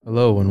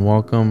Hello and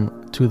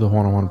welcome to the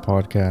One-on-One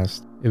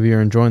Podcast. If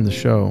you're enjoying the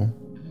show,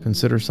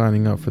 consider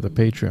signing up for the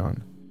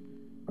Patreon.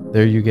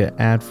 There you get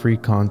ad-free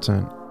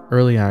content,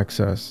 early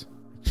access,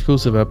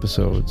 exclusive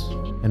episodes,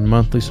 and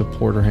monthly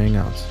supporter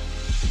hangouts.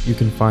 You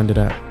can find it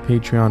at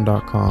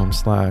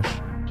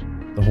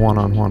patreon.com/the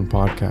One-on-One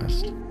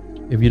Podcast.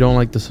 If you don't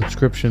like the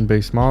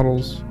subscription-based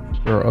models,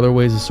 there are other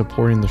ways of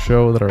supporting the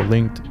show that are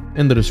linked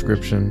in the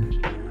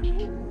description.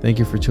 Thank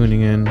you for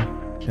tuning in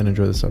and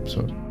enjoy this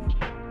episode.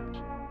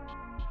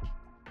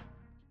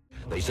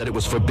 They said it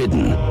was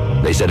forbidden.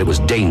 They said it was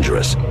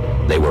dangerous.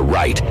 They were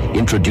right.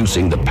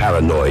 Introducing the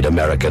paranoid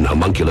American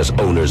homunculus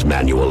owner's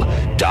manual.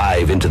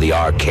 Dive into the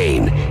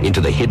arcane, into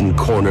the hidden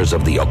corners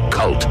of the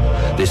occult.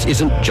 This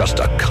isn't just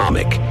a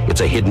comic.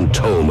 It's a hidden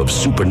tome of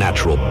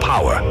supernatural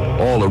power.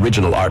 All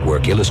original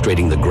artwork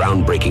illustrating the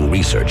groundbreaking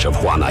research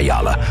of Juan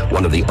Ayala,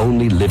 one of the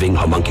only living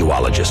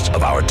homunculologists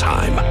of our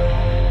time.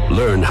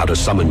 Learn how to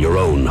summon your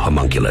own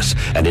homunculus,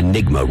 an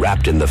enigma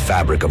wrapped in the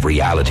fabric of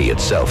reality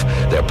itself,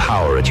 their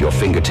power at your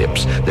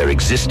fingertips, their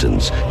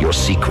existence, your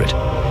secret.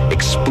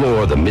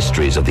 Explore the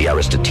mysteries of the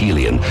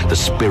Aristotelian, the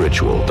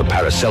spiritual, the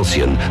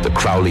Paracelsian, the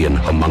Crowleyan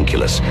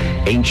homunculus.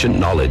 Ancient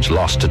knowledge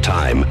lost to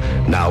time,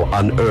 now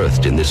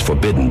unearthed in this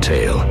forbidden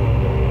tale.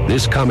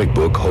 This comic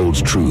book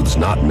holds truths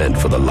not meant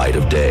for the light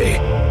of day.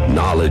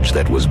 Knowledge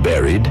that was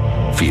buried,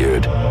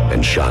 feared,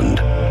 and shunned.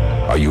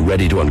 Are you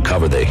ready to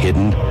uncover the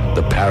hidden?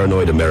 The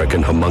Paranoid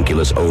American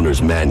Homunculus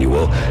Owner's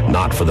Manual,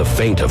 not for the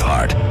faint of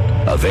heart.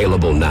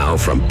 Available now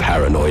from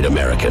Paranoid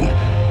American.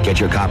 Get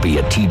your copy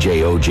at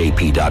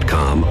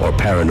tjojp.com or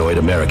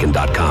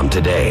paranoidamerican.com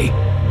today.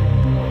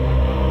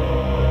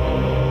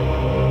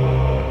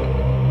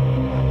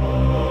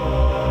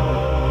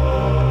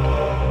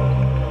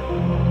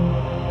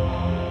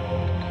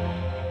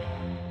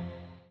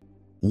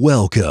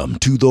 Welcome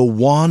to the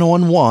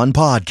One-on-One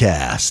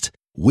Podcast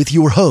with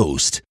your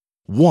host,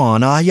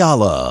 Juan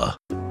Ayala.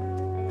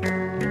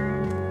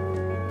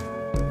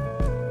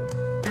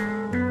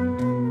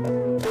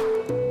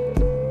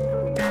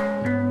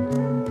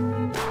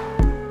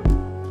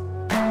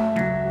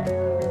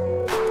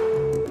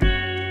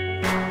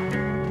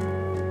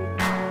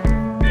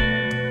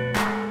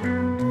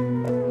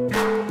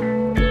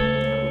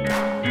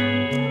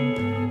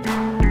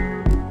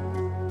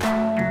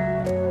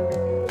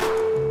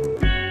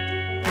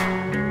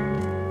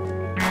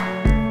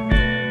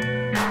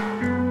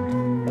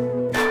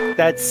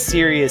 That's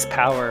serious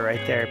power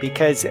right there,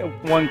 because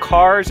when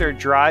cars are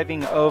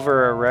driving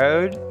over a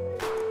road,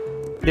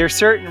 there's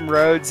certain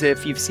roads,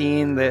 if you've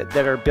seen that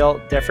are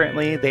built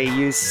differently, they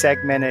use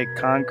segmented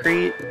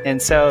concrete,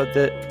 and so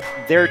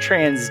they're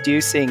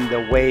transducing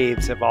the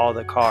waves of all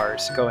the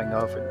cars going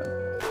over them.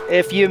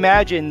 If you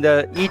imagine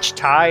each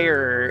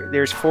tire,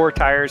 there's 4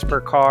 tires per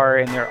car,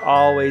 and they're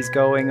always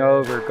going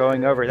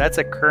over, that's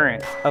a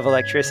current of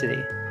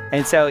electricity.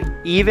 And so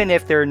even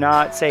if they're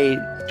not, say,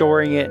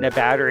 storing it in a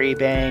battery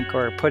bank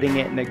or putting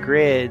it in the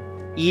grid,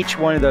 each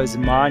one of those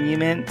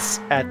monuments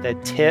at the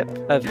tip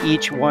of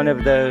each one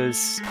of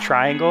those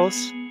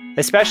triangles,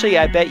 especially,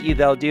 I bet you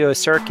they'll do a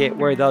circuit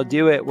where they'll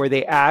do it where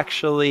they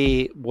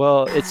actually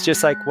will. It's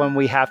just like when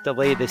we have to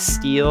lay the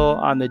steel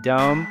on the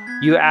dome,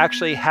 you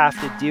actually have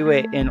to do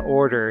it in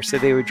order. So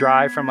they would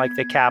drive from like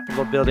the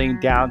Capitol building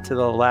down to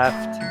the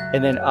left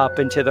and then up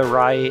and to the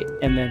right,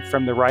 and then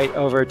from the right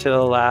over to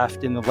the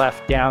left, and the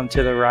left down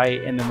to the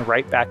right, and then the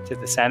right back to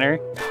the center.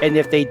 And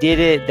if they did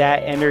it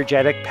that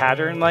energetic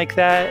pattern like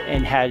that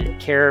and had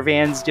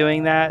caravans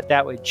doing that,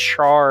 that would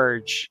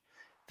charge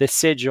the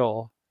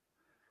sigil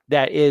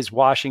that is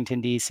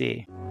Washington,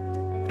 D.C.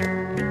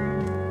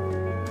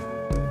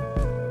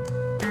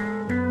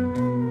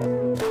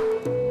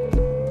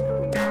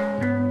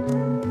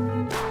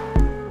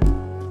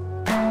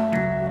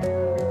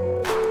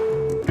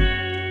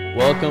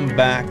 Welcome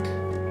back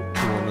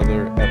to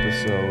another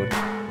episode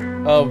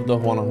of the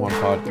One-on-One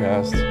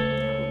Podcast.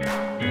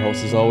 Your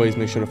host, as always,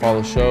 make sure to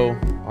follow the show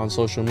on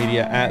social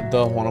media at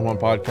the One-on-One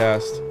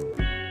Podcast.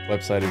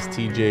 Website is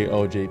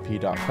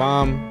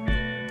tjojp.com,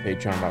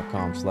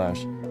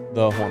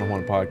 patreon.com/the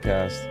One-on-One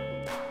Podcast,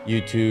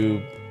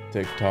 YouTube,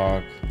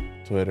 TikTok,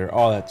 Twitter,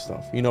 all that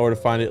stuff. You know where to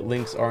find it.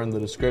 Links are in the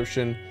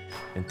description.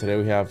 And today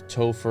we have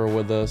Topher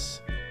with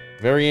us.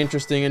 Very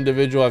interesting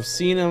individual. I've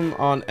seen him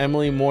on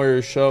Emily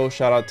Moyer's show.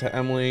 Shout out to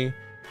Emily.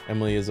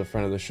 Emily is a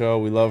friend of the show.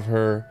 We love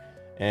her.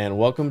 And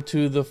welcome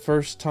to the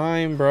first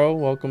time, bro.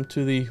 Welcome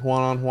to the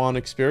One-on-One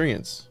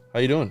experience. How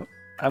you doing?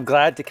 I'm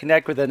glad to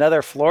connect with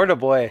another Florida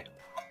boy.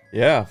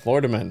 Yeah,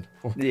 Florida man.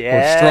 Yeah.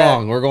 We're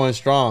strong. We're going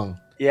strong.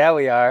 Yeah,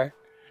 we are.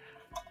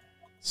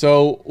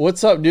 So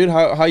what's up, dude?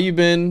 How you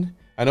been?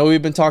 I know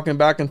we've been talking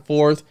back and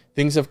forth.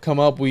 Things have come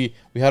up. We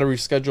had to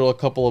reschedule a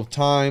couple of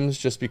times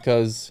just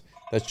because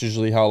that's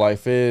usually how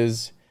life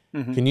is.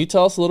 Mm-hmm. Can you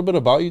tell us a little bit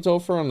about you,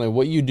 Topher, and like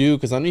what you do?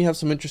 Because I know you have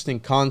some interesting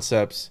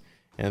concepts,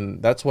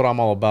 and that's what I'm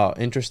all about.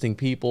 Interesting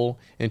people,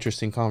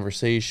 interesting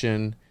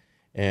conversation,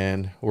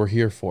 and we're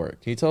here for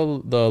it. Can you tell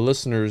the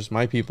listeners,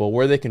 my people,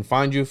 where they can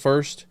find you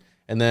first,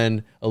 and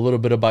then a little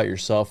bit about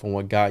yourself and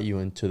what got you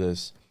into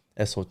this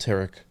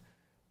esoteric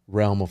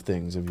realm of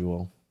things, if you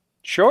will?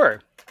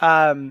 Sure.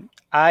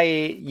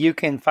 You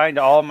can find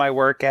all my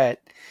work at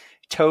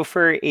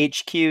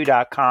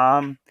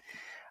topherhq.com.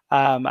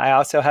 I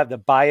also have the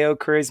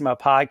BioCharisma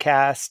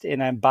podcast,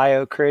 and I'm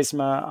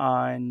BioCharisma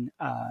on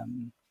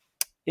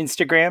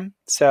Instagram.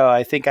 So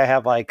I think I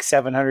have like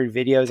 700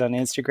 videos on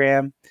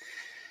Instagram.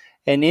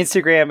 And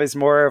Instagram is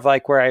more of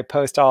like where I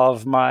post all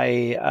of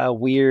my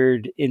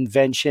weird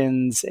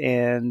inventions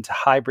and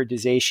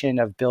hybridization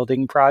of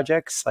building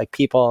projects. Like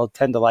people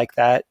tend to like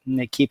that,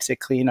 and it keeps it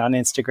clean on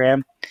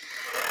Instagram.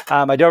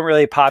 I don't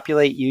really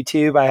populate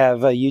YouTube. I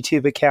have a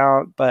YouTube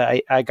account,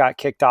 but I got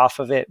kicked off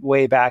of it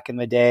way back in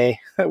the day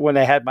when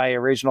I had my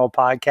original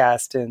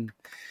podcast in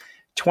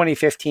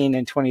 2015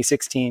 and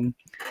 2016.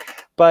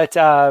 But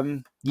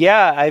I'm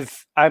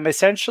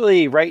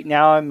essentially right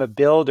now I'm a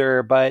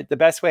builder, but the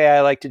best way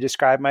I like to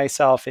describe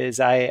myself is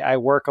I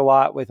work a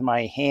lot with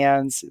my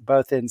hands,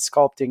 both in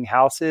sculpting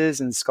houses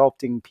and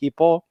sculpting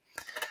people.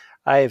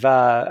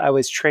 I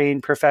was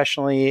trained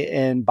professionally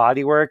in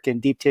bodywork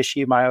and deep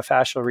tissue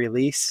myofascial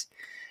release,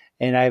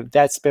 and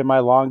that's been my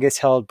longest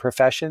held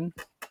profession.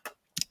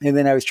 And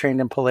then I was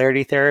trained in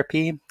polarity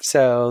therapy.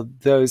 So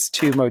those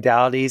two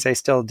modalities I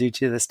still do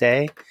to this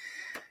day.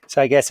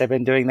 So I guess I've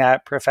been doing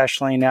that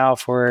professionally now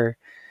for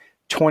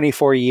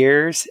 24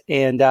 years.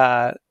 And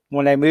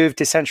when I moved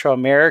to Central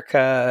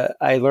America,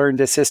 I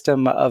learned a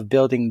system of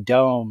building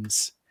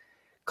domes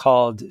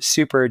called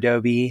Super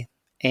Adobe.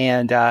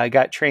 And I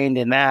got trained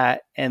in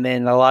that. And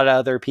then a lot of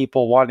other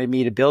people wanted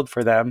me to build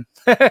for them.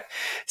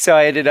 So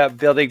I ended up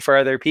building for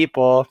other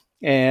people.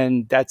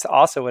 And that's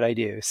also what I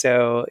do.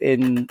 So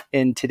in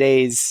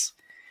today's,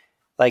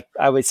 like,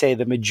 I would say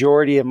the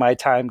majority of my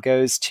time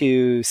goes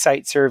to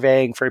site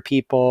surveying for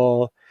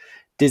people,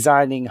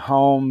 designing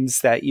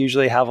homes that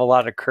usually have a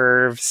lot of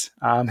curves.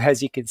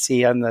 As you can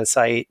see on the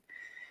site,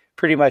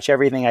 pretty much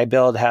everything I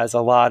build has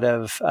a lot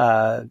of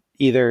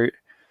either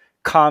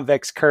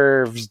convex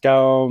curves,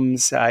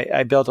 domes.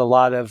 I build a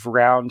lot of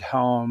round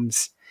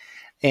homes,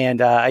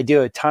 and I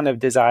do a ton of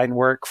design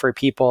work for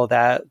people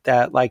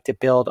that like to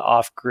build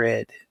off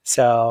grid.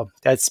 So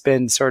that's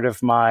been sort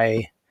of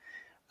my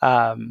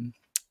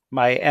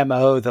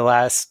MO the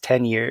last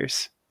 10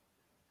 years.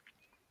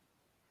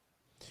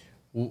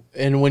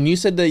 And when you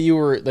said that you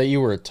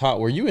were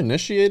taught, were you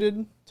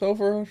initiated,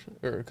 Topher?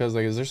 Or because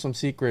like, is there some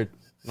secret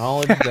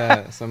knowledge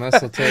that some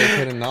esoteric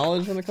hidden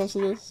knowledge when it comes to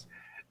this?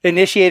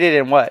 Initiated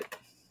in what?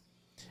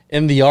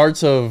 In the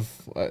arts of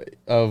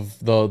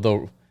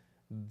the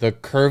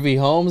curvy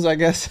homes, I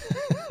guess.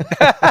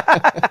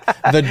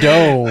 The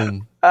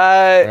dome.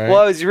 Right?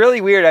 Well, it was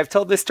really weird. I've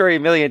told this story a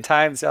million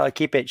times, so I'll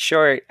keep it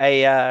short.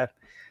 I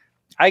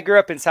grew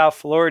up in South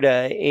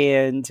Florida,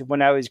 and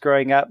when I was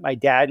growing up, my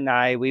dad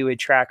and we would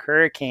track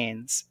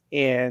hurricanes.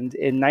 And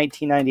in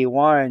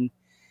 1991,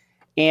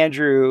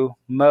 Andrew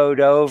mowed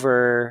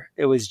over.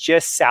 It was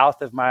just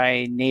south of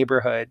my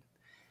neighborhood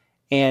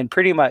and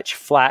pretty much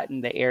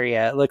flattened the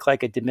area. It looked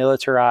like a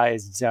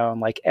demilitarized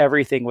zone. Like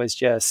everything was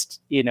just,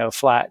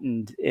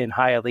 flattened in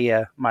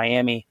Hialeah,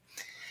 Miami.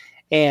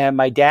 And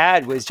my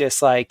dad was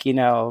just like,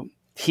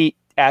 he,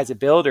 as a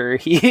builder,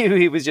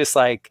 he was just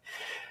like,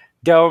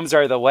 domes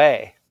are the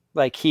way.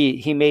 Like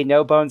he made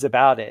no bones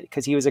about it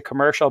because he was a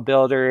commercial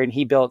builder and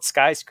he built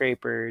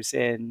skyscrapers.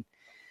 And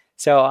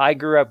so I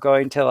grew up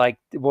going to like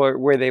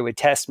where they would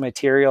test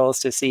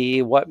materials to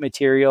see what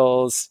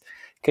materials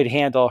could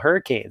handle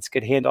hurricanes,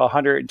 could handle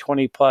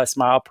 120 plus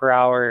mile per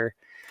hour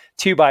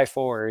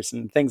 2x4s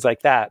and things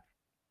like that.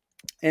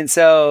 And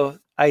so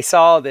I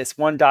saw this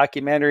one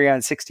documentary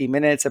on 60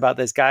 Minutes about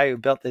this guy who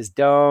built this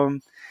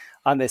dome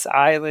on this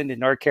island in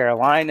North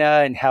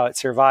Carolina and how it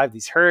survived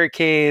these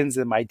hurricanes.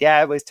 And my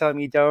dad was telling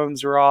me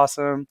domes were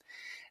awesome.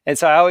 And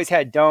so I always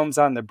had domes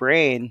on the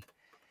brain.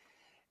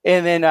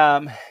 And then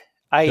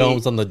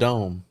domes on the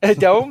dome.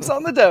 Domes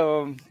on the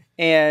dome.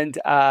 And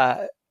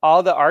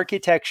all the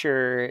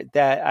architecture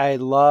that I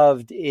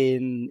loved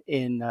in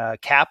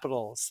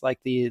capitals, like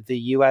the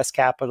U.S.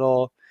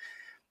 Capitol.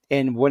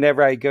 And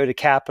whenever I go to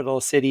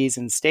capital cities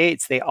and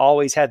states, they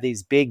always had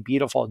these big,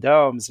 beautiful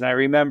domes. And I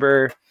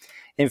remember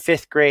in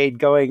 5th grade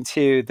going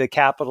to the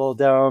Capitol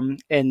Dome,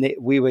 and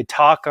we would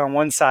talk on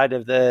one side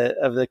of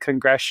the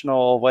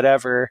congressional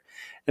whatever,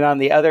 and on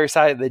the other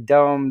side of the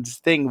domed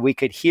thing, we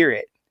could hear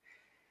it.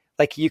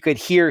 Like you could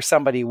hear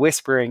somebody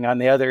whispering on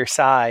the other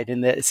side.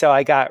 And so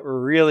I got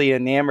really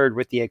enamored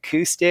with the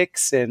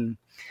acoustics and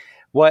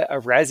what a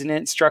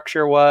resonant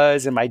structure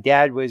was. And my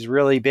dad was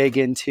really big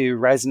into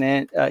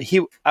resonant.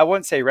 I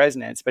wouldn't say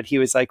resonance, but he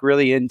was like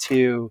really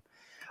into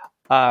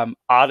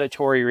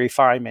auditory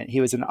refinement.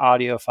 He was an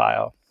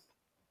audiophile.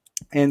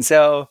 And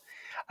so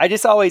I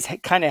just always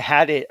kind of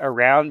had it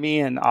around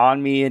me and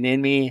on me and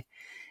in me.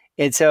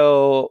 And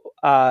so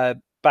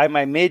by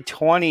my mid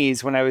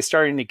 20s, when I was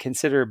starting to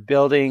consider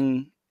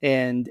building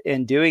and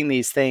doing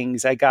these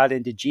things, I got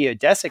into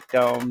geodesic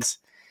domes.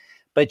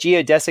 But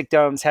geodesic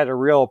domes had a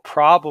real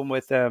problem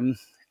with them,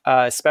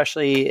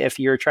 especially if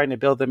you're trying to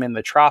build them in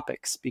the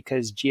tropics,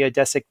 because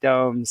geodesic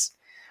domes,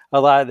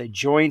 a lot of the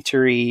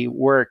jointery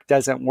work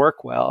doesn't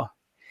work well.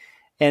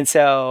 And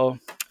so,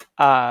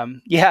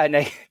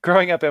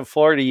 growing up in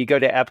Florida, you go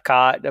to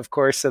Epcot, of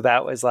course. So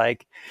that was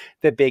like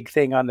the big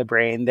thing on the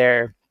brain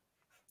there.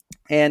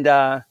 And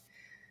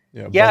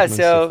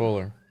Buckminster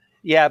Fuller.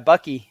 Yeah,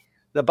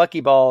 the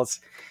Bucky balls.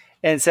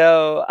 And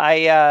so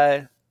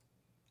I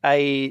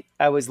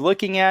was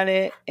looking at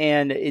it,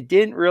 and it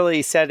didn't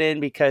really set in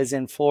because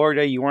in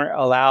Florida you weren't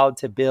allowed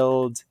to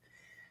build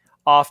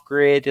off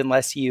grid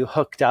unless you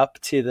hooked up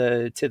to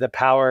the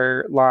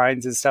power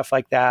lines and stuff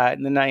like that.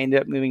 And then I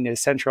ended up moving to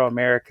Central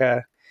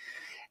America.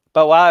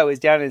 But while I was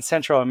down in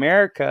Central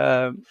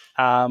America,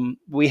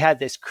 we had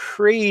this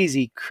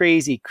crazy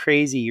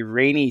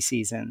rainy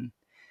season,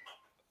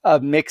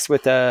 mixed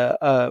with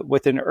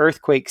an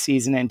earthquake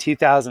season in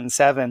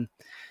 2007,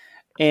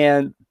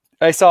 and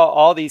I saw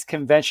all these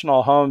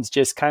conventional homes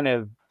just kind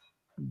of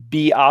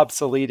be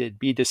obsoleted,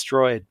 be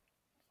destroyed.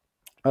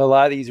 A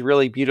lot of these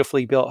really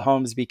beautifully built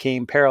homes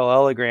became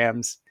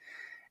parallelograms,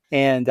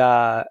 and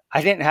I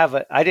didn't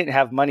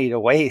have money to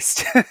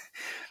waste.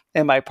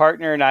 And my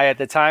partner and I at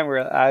the time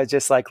I was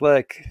just like,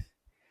 look,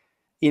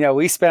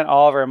 we spent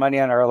all of our money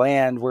on our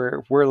land.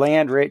 We're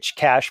land rich,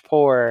 cash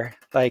poor.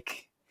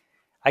 Like,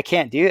 I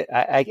can't do it.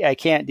 I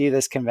can't do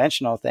this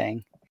conventional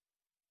thing.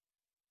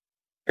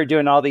 We're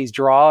doing all these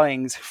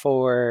drawings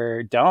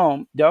for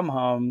dome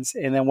homes,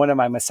 and then one of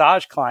my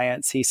massage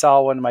clients, he saw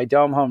one of my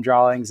dome home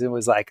drawings and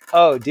was like,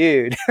 "Oh,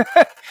 dude,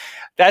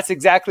 that's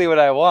exactly what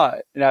I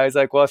want." And I was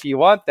like, "Well, if you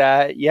want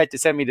that, you had to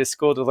send me to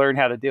school to learn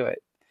how to do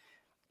it."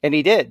 And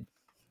he did,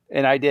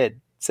 and I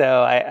did.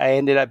 So I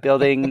ended up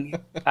building.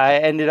 I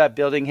ended up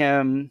building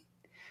him.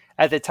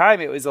 At the time,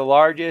 it was the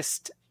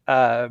largest.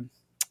 It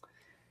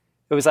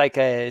was like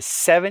a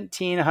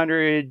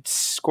 1,700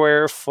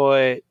 square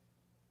foot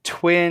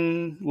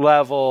twin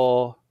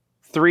level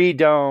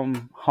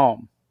 3-dome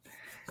home,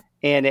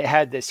 and it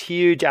had this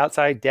huge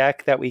outside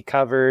deck that we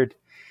covered,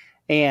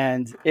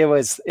 and it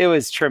was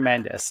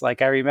tremendous.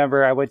 Like, I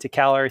remember I went to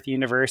Cal Earth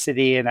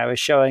University and I was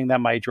showing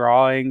them my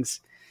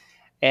drawings,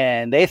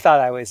 and they thought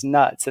I was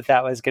nuts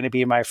that was going to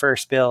be my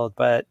first build,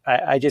 but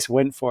I just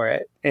went for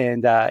it,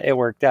 and it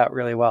worked out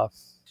really well.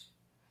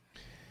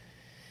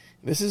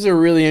 This is a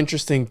really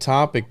interesting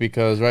topic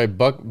because, right,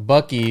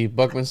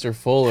 Buckminster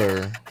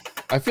Fuller,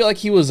 I feel like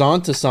he was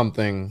onto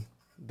something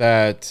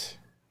that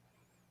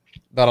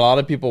a lot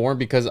of people weren't,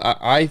 because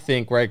I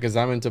think, right, because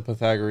I'm into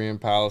Pythagorean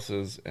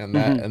palaces and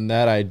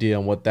that idea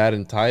and what that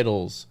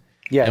entitles.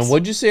 Yes. And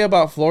what'd you say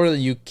about Florida?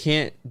 You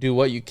can't do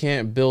what? You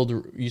can't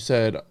build, you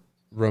said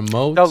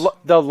remote?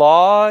 The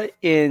law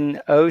in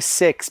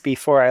 2006,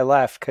 before I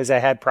left, because I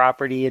had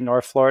property in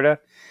North Florida,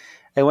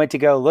 I went to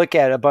go look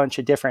at a bunch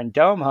of different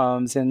dome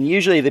homes, and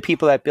usually the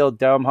people that build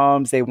dome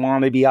homes, they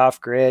want to be off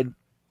grid.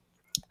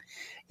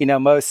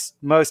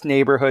 Most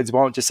neighborhoods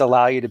won't just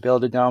allow you to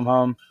build a dome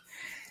home.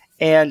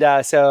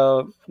 And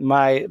so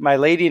my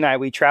lady and I,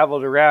 we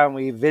traveled around,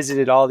 we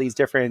visited all these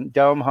different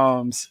dome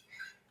homes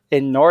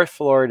in North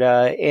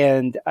Florida,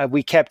 and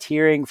we kept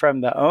hearing from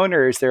the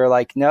owners. They're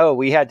like, no,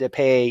 we had to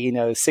pay,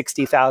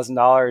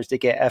 $60,000 to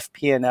get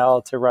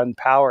FP&L to run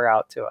power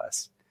out to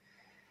us.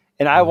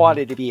 And I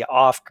wanted to be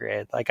off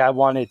grid. Like, I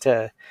wanted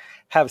to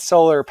have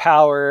solar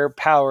power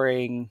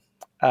powering.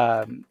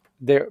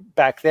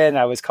 Back then,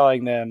 I was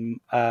calling them,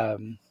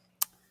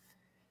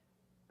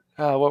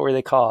 what were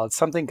they called?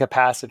 Something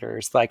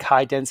capacitors, like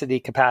high density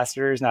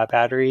capacitors, not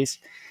batteries.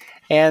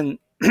 And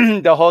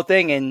the whole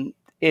thing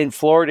in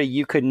Florida,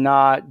 you could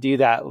not do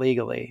that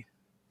legally.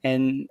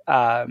 And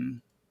I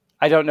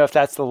don't know if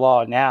that's the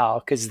law now,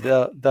 because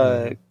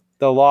the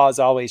laws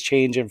always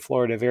change in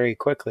Florida very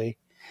quickly.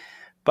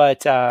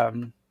 But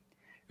it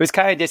was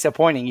kind of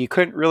disappointing. You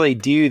couldn't really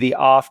do the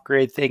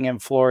off-grid thing in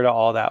Florida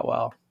all that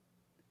well.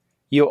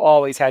 You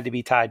always had to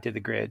be tied to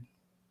the grid.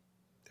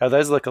 Oh,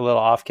 those look a little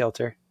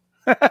off-kilter.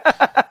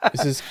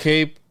 This is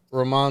Cape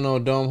Romano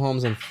dome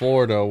homes in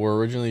Florida were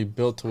originally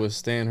built to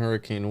withstand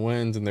hurricane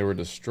winds, and they were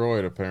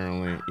destroyed,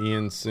 apparently.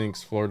 Ian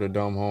Sink's Florida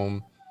dome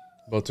home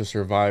built to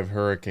survive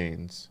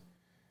hurricanes.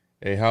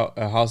 A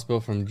house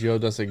built from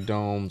geodesic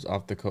domes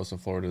off the coast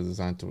of Florida is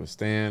designed to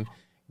withstand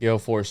gale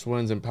force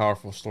winds and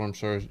powerful storm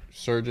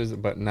surges,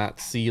 but not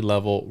sea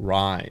level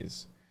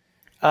rise.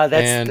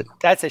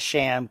 That's a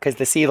sham, because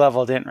the sea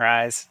level didn't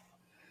rise.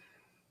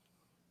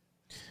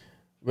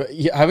 But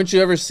haven't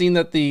you ever seen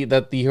that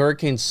the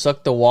hurricane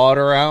sucked the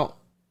water out?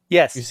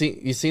 Yes.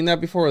 You seen that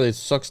before? It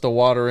sucks the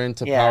water in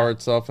to power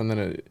itself, and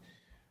then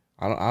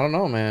I don't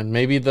know, man.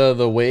 Maybe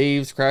the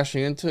waves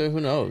crashing into it, who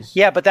knows?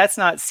 Yeah, but that's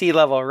not sea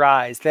level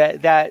rise.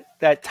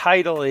 That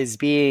title is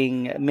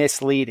being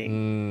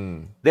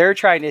misleading. They're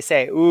trying to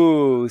say,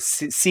 ooh,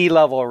 sea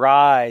level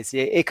rise.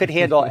 It could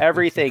handle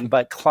everything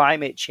but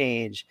climate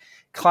change.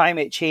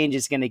 Climate change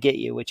is going to get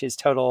you, which is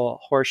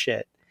total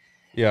horseshit.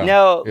 Yeah.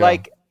 No, yeah.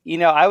 like,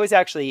 I was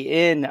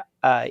actually in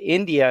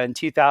India in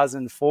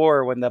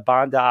 2004 when the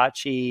Banda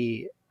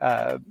Aceh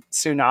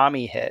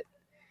tsunami hit.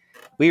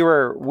 We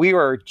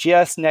were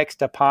just next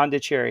to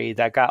Pondicherry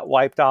that got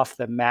wiped off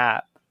the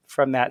map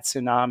from that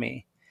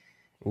tsunami.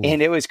 Ooh.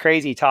 And it was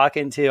crazy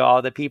talking to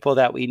all the people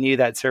that we knew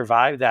that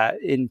survived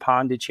that in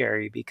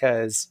Pondicherry,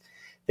 because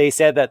they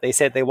said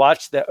they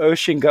watched the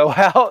ocean go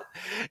out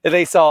and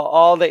they saw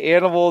all the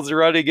animals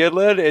running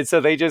inland. And so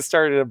they just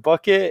started to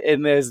book it.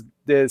 And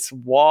this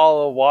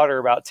wall of water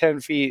about 10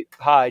 feet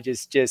high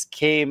just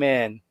came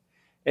in.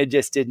 It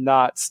just did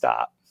not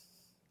stop.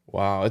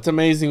 Wow. It's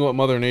amazing what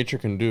Mother Nature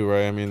can do,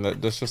 right? I mean,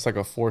 that's just like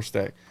a force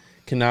that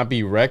cannot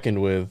be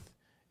reckoned with.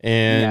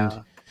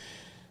 And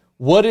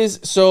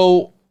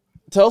so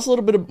tell us a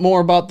little bit more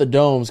about the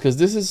domes, because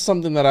this is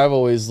something that I've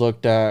always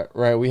looked at,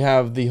 right? We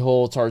have the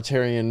whole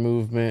Tartarian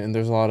movement, and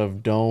there's a lot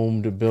of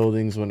domed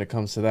buildings when it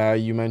comes to that.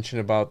 You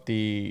mentioned about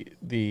the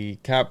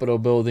Capitol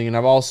building, and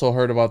I've also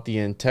heard about the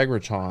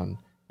Integratron.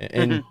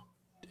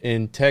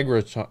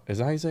 Integratron. Is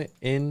that how you say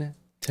it?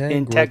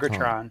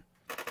 Integratron.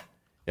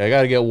 Yeah, I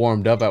got to get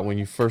warmed up at when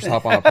you first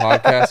hop on a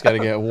podcast. Got to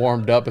get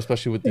warmed up,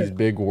 especially with these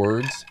big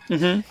words.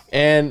 Mm-hmm.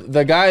 And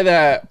the guy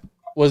that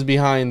was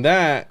behind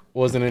that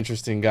was an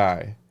interesting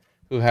guy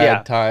who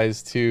had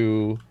ties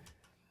to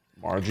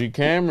Marjorie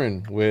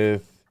Cameron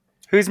with...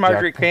 Who's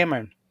Marjorie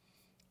Cameron?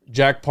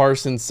 Jack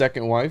Parsons'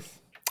 second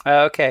wife.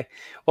 Okay.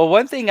 Well,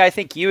 one thing I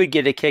think you would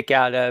get a kick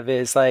out of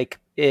is like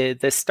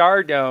the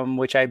Star Dome,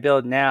 which I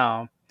build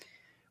now.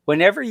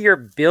 Whenever you're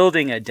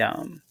building a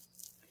dome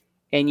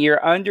and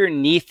you're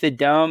underneath the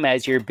dome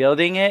as you're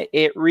building it,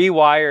 it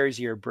rewires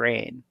your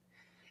brain.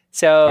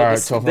 So, all right,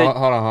 so hold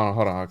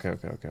on. Okay.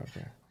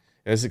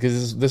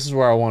 Because this is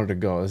where I wanted to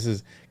go.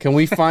 Can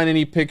we find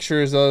any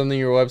pictures other than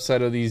your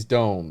website of these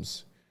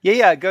domes?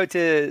 Yeah. Go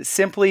to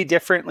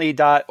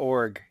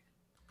simplydifferently.org.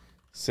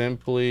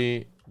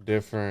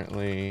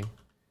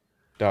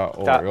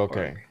 Simplydifferently.org.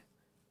 Okay.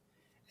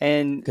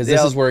 And because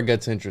this is where it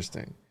gets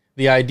interesting.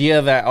 The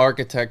idea that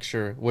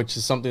architecture, which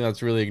is something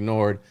that's really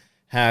ignored,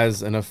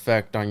 has an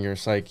effect on your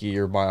psyche,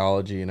 your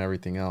biology, and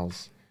everything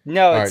else.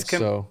 No,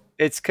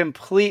 it's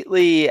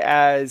completely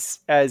as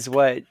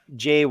what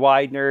Jay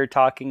Widener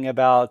talking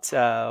about.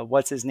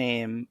 What's his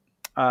name?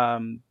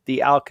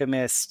 The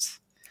alchemist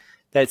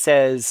that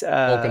says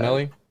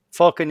Fulcanelli.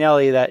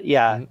 That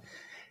Mm-hmm.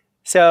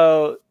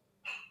 So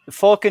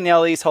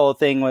Fulcanelli's whole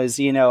thing was,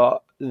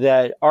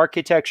 that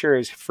architecture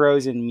is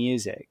frozen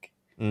music.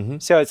 Mm-hmm.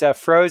 So it's a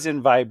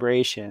frozen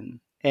vibration.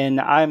 And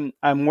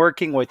I'm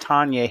working with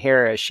Tanya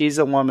Harris. She's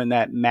a woman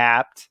that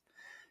mapped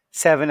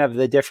 7 of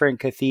the different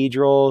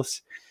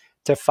cathedrals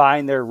to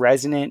find their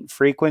resonant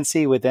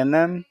frequency within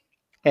them.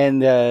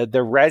 And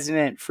the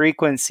resonant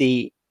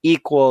frequency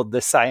equaled the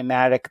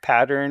cymatic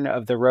pattern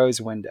of the rose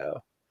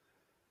window.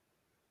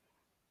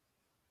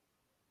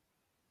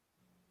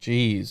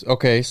 Jeez.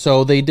 Okay,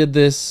 so they did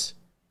this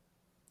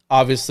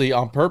obviously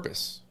on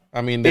purpose.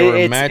 I mean, they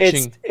were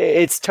matching.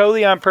 It's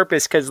totally on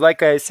purpose because,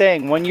 like I was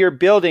saying, when you're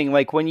building,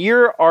 like when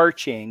you're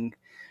arching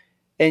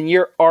and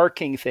you're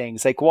arcing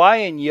things, like why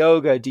in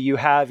yoga do you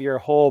have your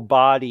whole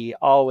body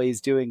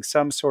always doing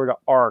some sort of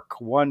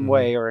arc one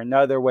way or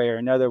another way or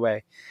another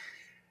way?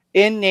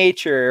 In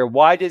nature,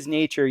 why does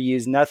nature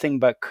use nothing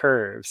but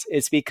curves?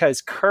 It's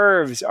because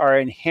curves are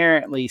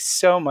inherently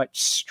so much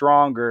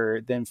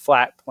stronger than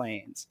flat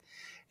planes.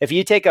 If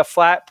you take a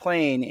flat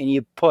plane and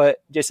you put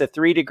just a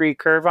 3-degree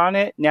curve on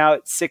it, now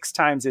it's 6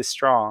 times as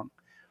strong.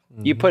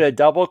 Mm-hmm. You put a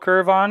double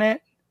curve on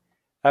it,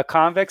 a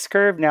convex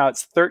curve, now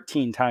it's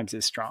 13 times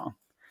as strong.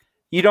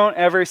 You don't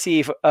ever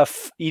see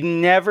you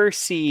never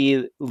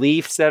see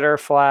leaves that are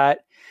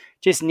flat.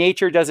 Just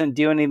nature doesn't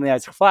do anything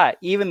that's flat.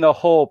 Even the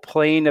whole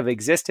plane of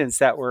existence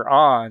that we're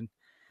on,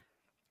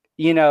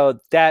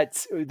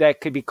 that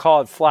could be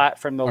called flat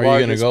from the largest. Are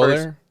you going to go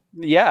there?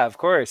 Yeah, of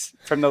course,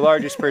 from the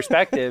largest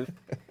perspective.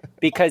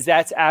 Because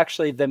that's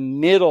actually the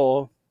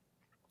middle,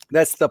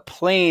 that's the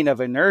plane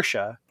of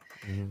inertia.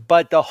 Mm-hmm.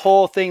 But the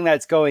whole thing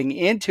that's going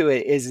into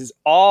it is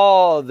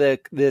all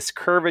this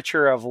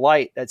curvature of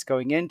light that's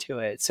going into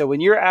it. So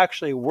when you're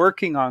actually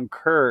working on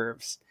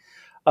curves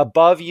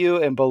above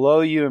you and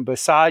below you and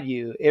beside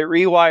you, it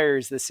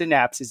rewires the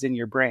synapses in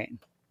your brain.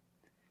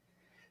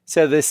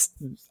 So this,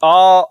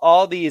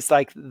 all these,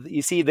 like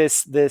you see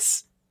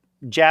this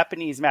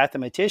Japanese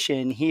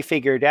mathematician, he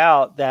figured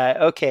out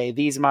that, okay,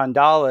 these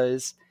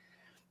mandalas,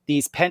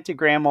 these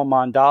pentagrammal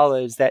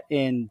mandalas that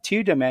in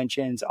 2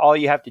 dimensions, all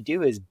you have to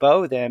do is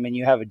bow them and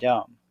you have a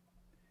dome.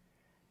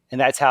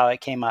 And that's how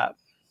it came up.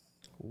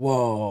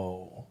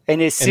 Whoa.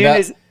 And as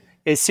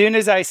soon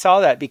as I saw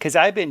that, because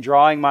I've been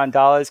drawing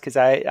mandalas because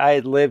I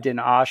had lived in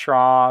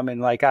ashram and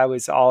like I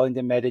was all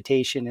into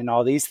meditation and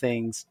all these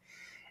things.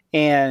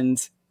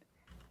 And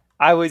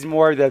I was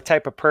more the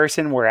type of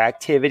person where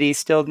activity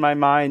stilled my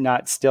mind,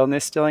 not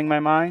stillness stilling my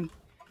mind.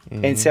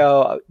 Mm-hmm. And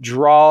so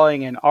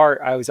drawing and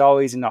art, I was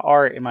always into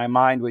art and my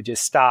mind would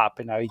just stop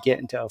and I would get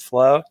into a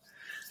flow.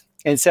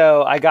 And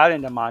so I got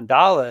into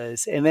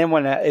mandalas. And then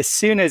as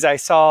soon as I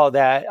saw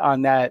that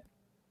I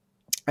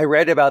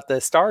read about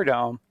the Star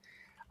Dome,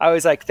 I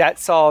was like, that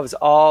solves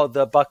all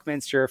the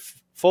Buckminster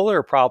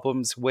Fuller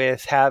problems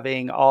with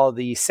having all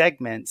these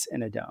segments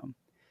in a dome.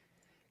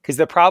 Because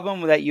the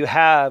problem that you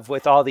have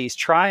with all these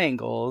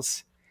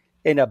triangles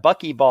in a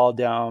buckyball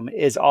dome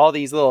is all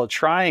these little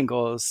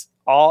triangles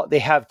they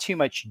have too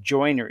much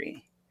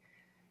joinery,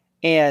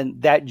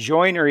 and that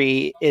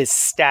joinery is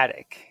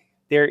static.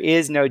 There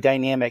is no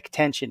dynamic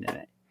tension in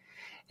it.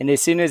 And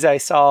as soon as I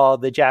saw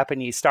the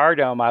Japanese Star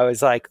Dome, I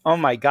was like, oh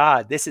my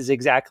God, this is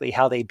exactly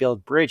how they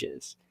build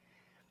bridges.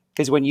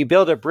 Because when you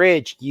build a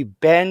bridge, you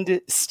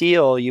bend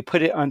steel, you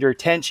put it under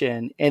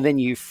tension, and then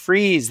you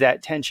freeze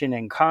that tension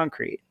in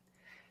concrete.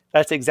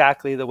 That's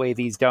exactly the way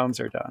these domes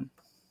are done.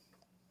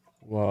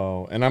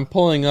 Whoa. And I'm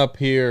pulling up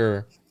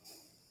here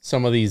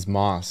some of these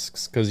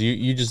mosques, because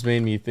you just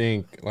made me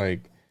think,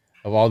 like,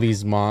 of all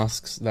these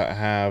mosques that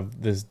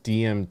have this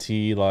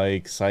DMT,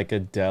 like,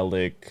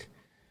 psychedelic,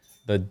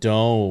 the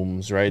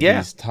domes, right? Yeah.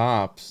 These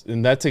tops.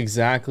 And that's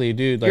exactly,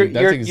 dude, like,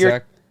 that's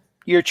exactly...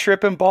 You're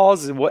tripping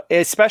balls,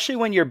 especially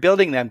when you're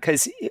building them,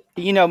 because,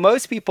 you know,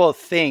 most people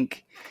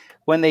think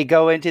when they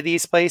go into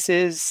these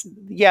places,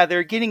 yeah,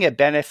 they're getting a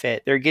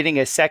benefit. They're getting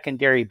a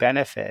secondary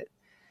benefit.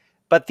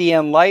 But the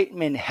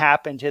enlightenment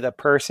happened to the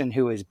person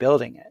who was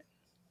building it.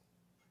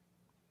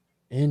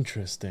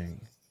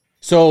 Interesting.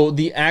 So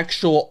the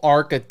actual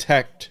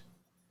architect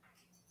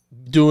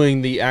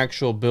doing the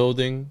actual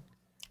building,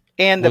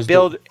 and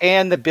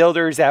the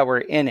builders that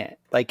were in it,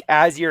 like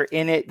as you're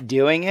in it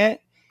doing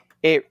it,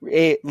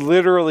 it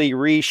literally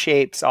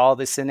reshapes all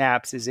the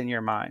synapses in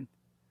your mind.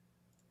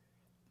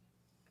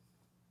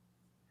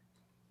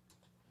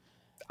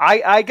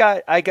 I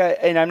got,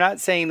 and I'm not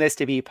saying this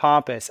to be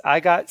pompous, I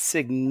got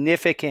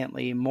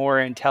significantly more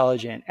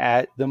intelligent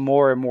at the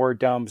more and more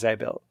domes I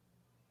built.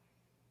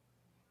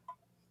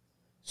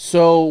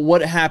 So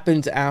what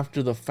happens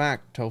after the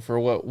fact,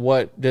 Topher?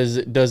 What does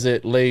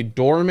it lay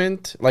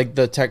dormant? Like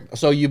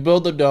so you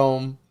build the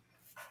dome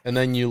and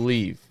then you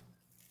leave.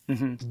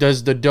 Mm-hmm.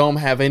 Does the dome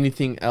have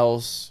anything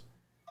else?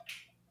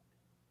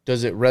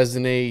 Does it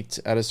resonate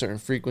at a certain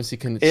frequency?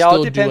 Can it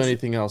still do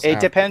anything else? It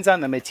depends on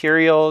the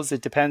materials.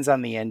 It depends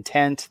on the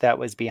intent that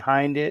was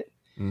behind it.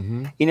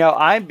 Mm-hmm. You know,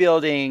 I'm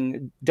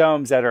building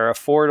domes that are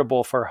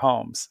affordable for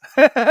homes.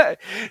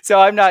 So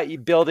I'm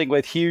not building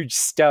with huge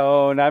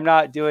stone. I'm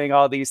not doing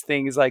all these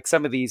things like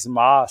some of these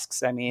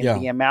mosques. I mean,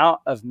 the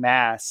amount of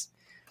mass.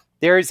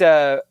 There's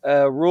a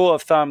rule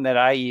of thumb that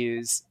I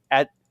use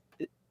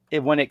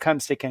when it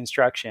comes to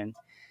construction.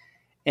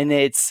 And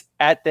it's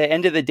at the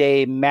end of the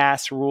day,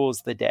 mass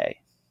rules the day.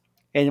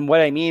 And what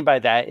I mean by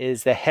that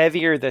is the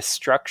heavier the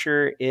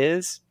structure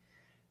is,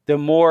 the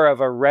more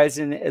of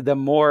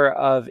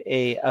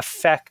a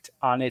effect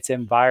on its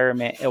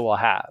environment it will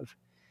have.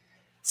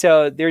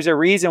 So there's a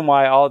reason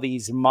why all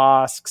these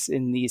mosques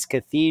and these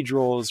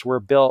cathedrals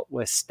were built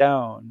with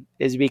stone,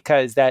 is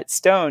because that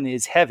stone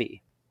is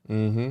heavy.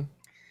 Mm-hmm.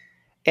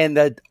 And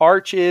the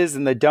arches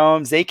and the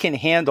domes, they can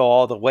handle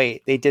all the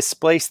weight. They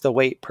displace the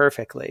weight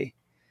perfectly.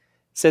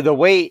 So the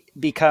weight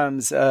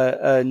becomes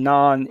a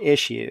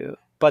non-issue.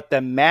 But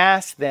the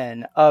mass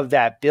then of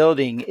that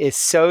building is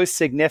so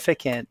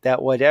significant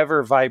that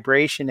whatever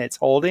vibration it's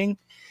holding,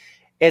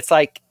 it's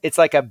like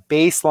a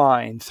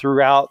baseline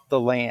throughout the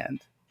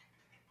land.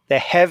 The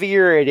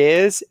heavier it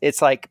is,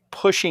 it's like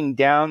pushing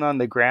down on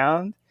the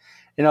ground.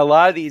 And a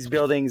lot of these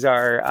buildings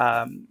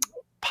are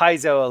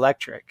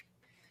piezoelectric.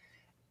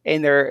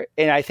 And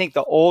I think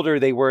the older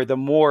they were, the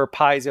more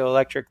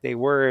piezoelectric they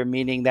were,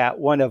 meaning that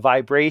when a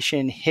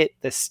vibration hit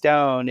the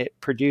stone, it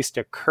produced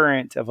a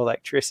current of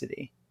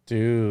electricity.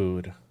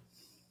 Dude,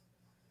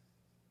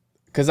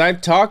 because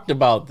I've talked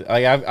about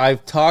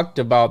I've talked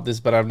about this,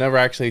 but I've never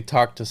actually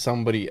talked to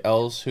somebody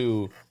else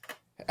who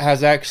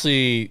has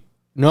actually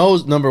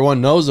knows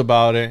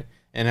about it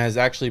and has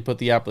actually put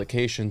the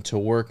application to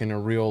work in a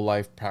real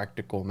life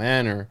practical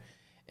manner.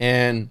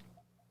 And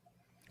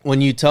when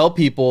you tell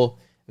people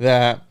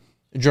that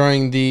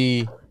during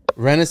the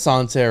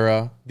Renaissance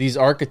era, these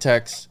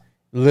architects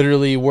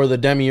literally were the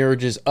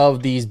demiurges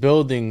of these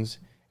buildings,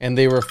 and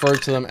they refer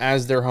to them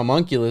as their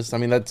homunculus. I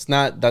mean, that's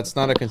not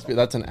a conspiracy.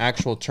 That's an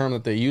actual term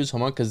that they use,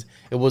 homunculus, because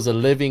it was a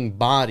living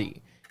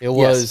body. It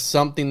was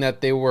something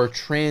that they were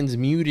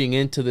transmuting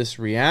into this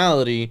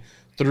reality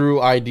through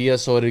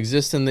ideas. So it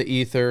exists in the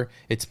ether.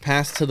 It's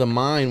passed to the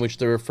mind, which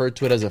they refer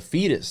to it as a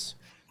fetus.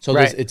 So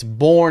it's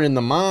born in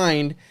the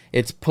mind.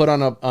 It's put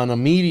on a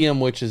medium,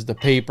 which is the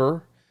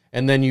paper,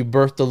 and then you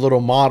birth the little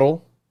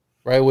model,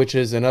 right, which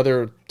is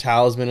another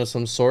talisman of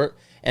some sort,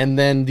 and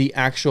then the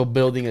actual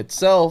building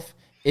itself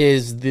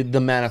is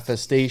the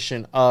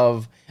manifestation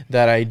of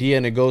that idea,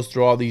 and it goes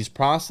through all these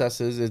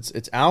processes.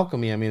 It's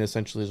alchemy. I mean,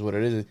 essentially, is what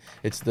it is.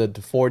 It's the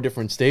 4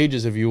 different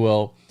stages, if you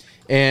will,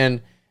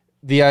 and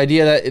the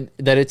idea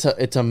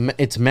that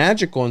it's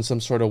magical in some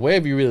sort of way.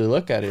 If you really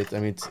look at it, I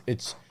mean,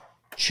 it's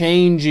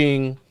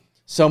changing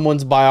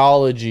someone's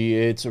biology.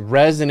 It's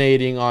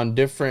resonating on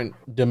different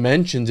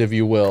dimensions, if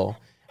you will,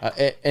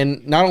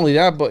 and not only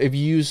that, but if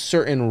you use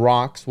certain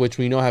rocks, which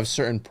we know have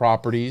certain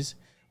properties,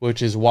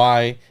 which is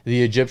why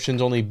the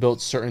Egyptians only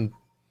built certain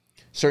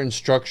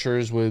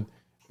structures with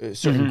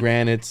certain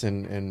granites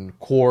and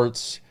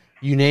quartz,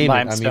 you name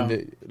limestone. it. I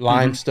mean, the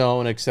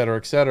limestone, et cetera,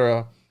 et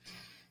cetera.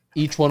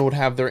 Each one would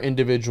have their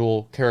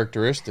individual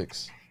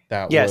characteristics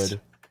that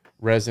would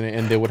resonate,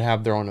 and they would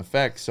have their own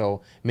effect.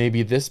 So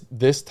maybe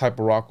this type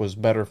of rock was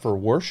better for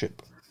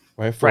worship,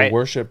 right? For Right.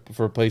 worship,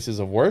 for places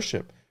of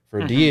worship,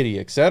 for Mhm. deity,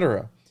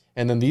 etc.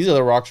 And then these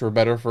other rocks were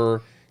better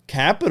for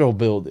Capitol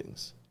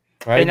buildings,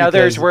 right? And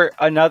others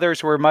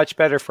were much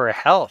better for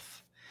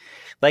health.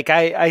 Like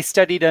I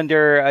studied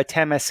under a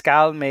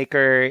temazcal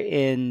maker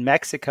in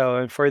Mexico,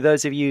 and for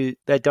those of you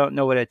that don't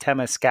know what a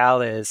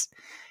temazcal is,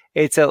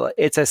 it's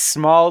a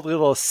small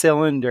little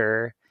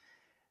cylinder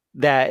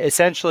that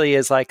essentially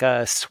is like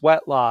a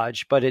sweat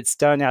lodge, but it's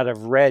done out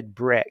of red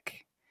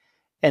brick.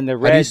 And the How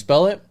do you red,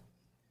 spell it?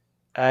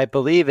 I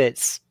believe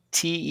it's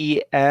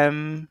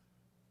Temezcal,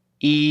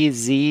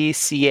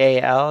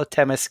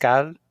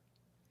 temazcal.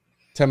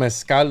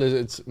 Temazcal,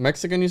 it's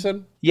Mexican, you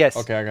said? Yes.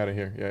 Okay, I got it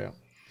here. Yeah.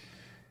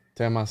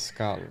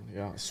 Temazcal,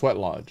 yeah. Sweat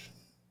lodge.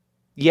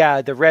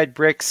 Yeah, the red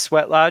brick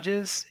sweat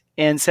lodges.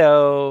 And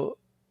so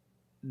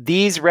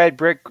these red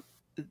brick,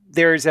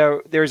 there's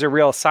a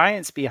real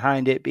science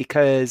behind it,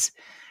 because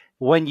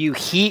when you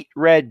heat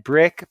red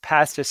brick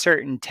past a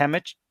certain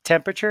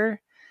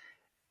temperature,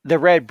 the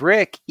red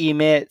brick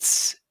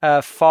emits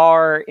a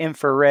far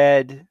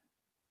infrared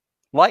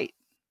light.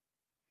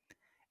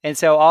 And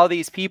so all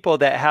these people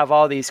that have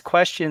all these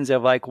questions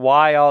of like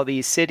why all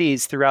these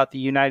cities throughout the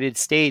United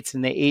States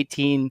in the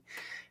 1850s,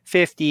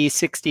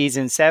 60s,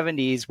 and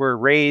 70s were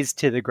razed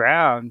to the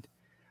ground,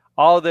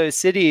 all those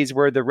cities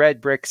were the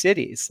red brick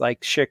cities.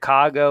 Like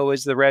Chicago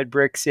was the red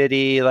brick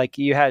city. Like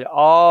you had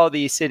all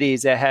these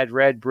cities that had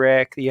red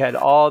brick. You had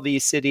all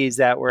these cities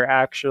that were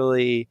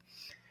actually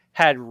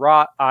had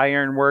wrought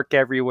iron work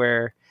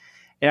everywhere.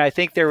 And I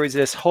think there was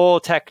this whole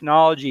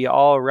technology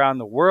all around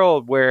the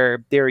world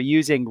where they were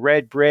using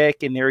red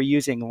brick and they were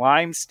using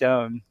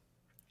limestone,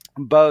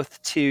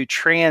 both to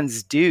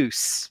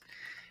transduce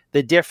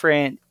the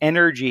different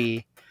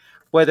energy,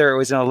 whether it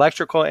was an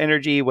electrical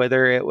energy,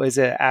 whether it was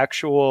an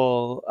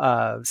actual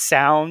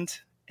sound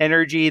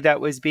energy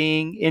that was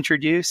being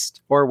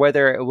introduced, or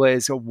whether it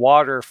was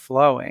water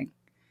flowing.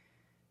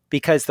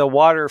 Because the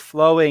water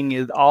flowing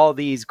in all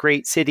these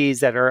great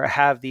cities that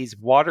have these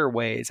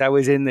waterways. I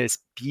was in this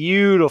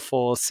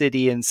beautiful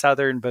city in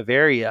southern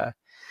Bavaria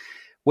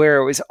where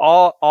it was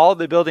all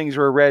the buildings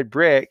were red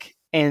brick,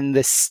 and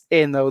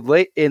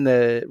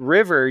the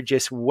river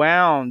just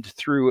wound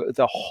through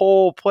the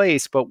whole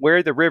place. But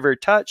where the river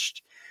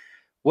touched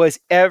was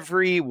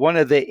every one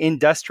of the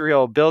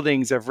industrial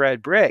buildings of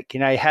red brick.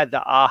 And I had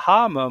the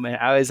aha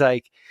moment. I was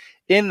like,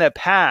 in the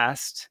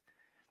past,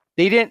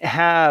 they didn't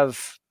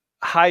have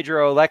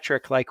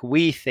hydroelectric like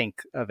we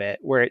think of it,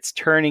 where it's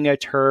turning a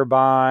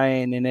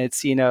turbine and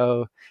it's,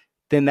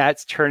 then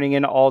that's turning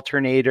an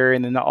alternator,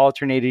 and then the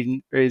alternator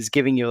is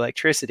giving you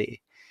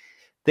electricity.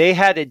 They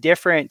had a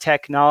different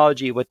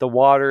technology with the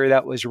water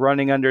that was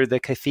running under the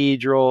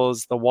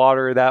cathedrals, the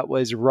water that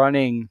was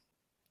running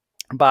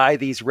by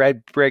these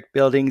red brick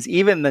buildings,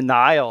 even the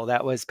Nile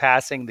that was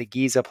passing the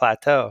Giza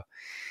Plateau.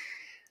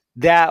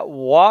 That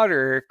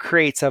water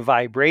creates a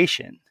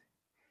vibration.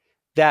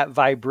 That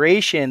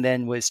vibration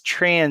then was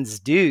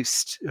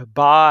transduced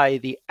by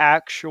the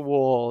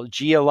actual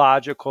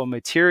geological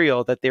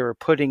material that they were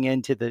putting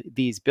into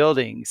these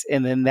buildings.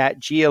 And then that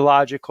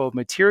geological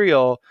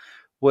material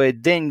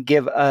would then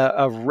give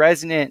a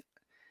resonant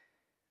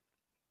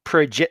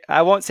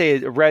I won't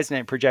say a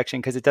resonant projection,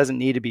 because it doesn't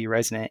need to be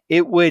resonant.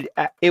 It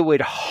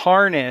would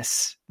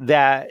harness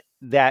that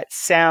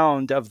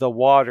sound of the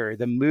water,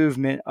 the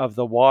movement of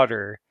the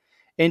water,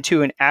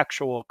 into an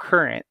actual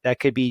current that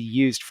could be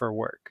used for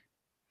work.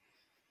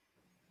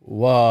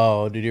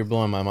 Whoa, dude, you're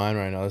blowing my mind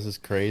right now. This is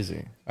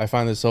crazy. I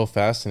find this so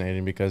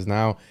fascinating because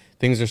now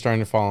things are starting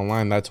to fall in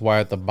line. That's why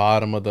at the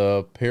bottom of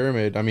the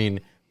pyramid, I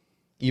mean,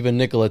 even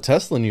Nikola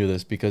Tesla knew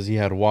this because he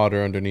had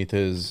water underneath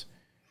his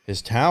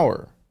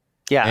tower.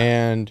 Yeah.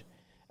 And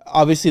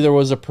obviously there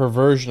was a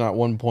perversion at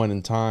one point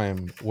in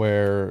time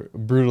where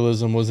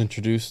brutalism was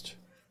introduced.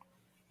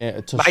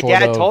 My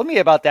dad told me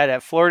about that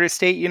at Florida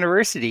State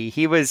University.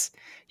 He was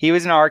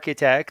an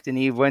architect, and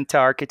he went to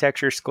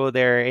architecture school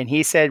there. And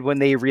he said when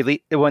they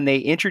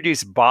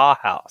introduced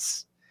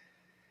Bauhaus,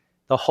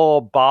 the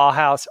whole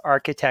Bauhaus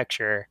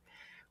architecture,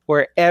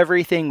 where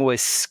everything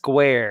was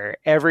square,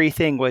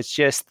 everything was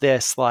just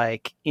this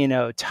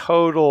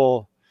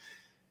total.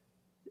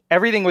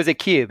 Everything was a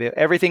cube.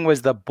 Everything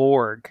was the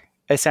Borg,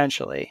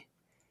 essentially.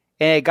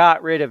 And it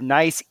got rid of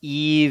nice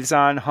eaves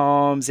on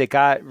homes. It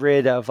got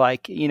rid of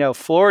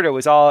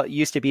Florida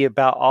used to be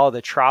about all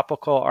the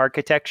tropical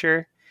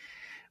architecture,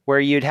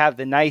 where you'd have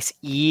the nice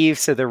eaves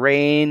so the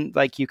rain,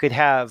 like you could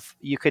have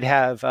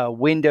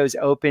windows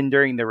open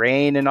during the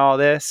rain and all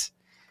this.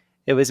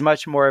 It was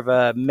much more of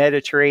a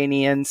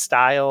Mediterranean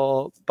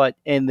style,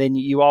 and then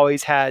you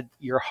always had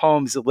your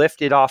homes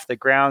lifted off the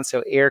ground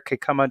so air could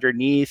come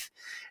underneath,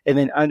 and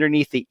then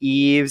underneath the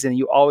eaves, and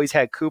you always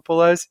had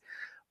cupolas.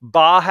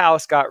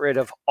 Bauhaus got rid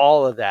of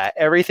all of that.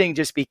 Everything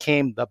just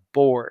became the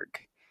Borg.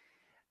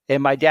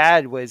 And my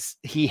dad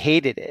he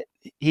hated it.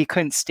 He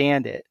couldn't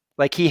stand it.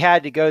 Like, he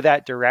had to go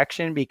that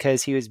direction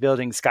because he was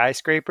building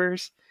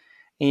skyscrapers.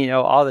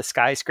 all the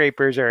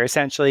skyscrapers are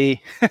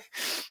essentially,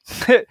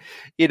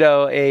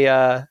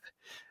 a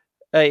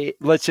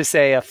let's just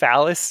say a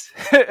phallus,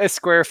 a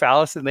square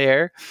phallus in the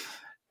air.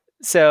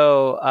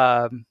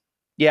 So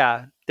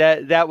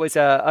that was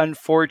a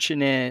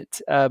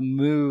unfortunate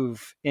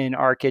move in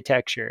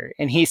architecture.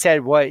 And he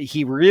said what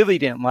he really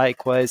didn't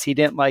like was he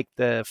didn't like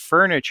the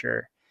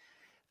furniture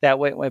that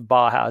went with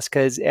Bauhaus,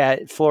 because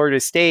at Florida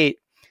State,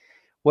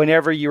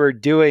 whenever you were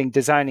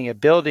designing a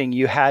building,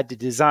 you had to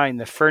design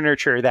the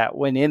furniture that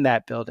went in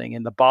that building.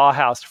 And the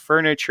Bauhaus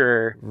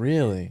furniture,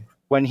 Really,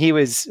 when he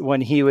was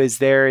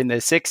there in the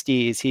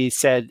 60s, he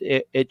said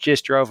it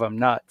just drove him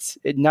nuts.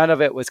 None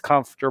of it was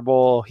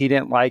comfortable. He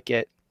didn't like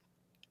it.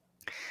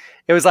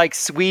 It was like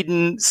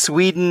Sweden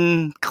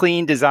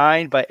clean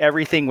design, but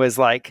everything was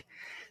like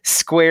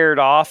squared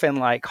off and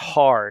like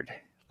hard.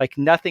 Like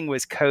nothing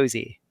was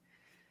cozy.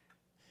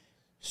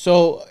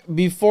 so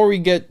before we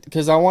get,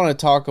 because I want to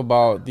talk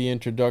about the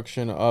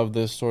introduction of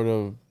this sort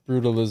of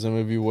brutalism,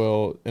 if you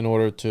will, in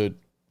order to,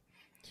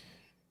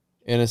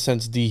 in a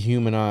sense,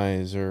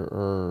 dehumanize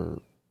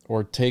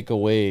or take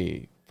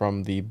away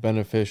from the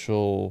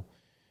beneficial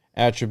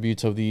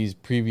attributes of these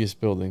previous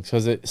buildings.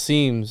 Because it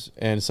seems,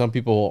 and some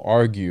people will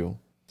argue,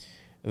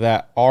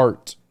 that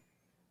art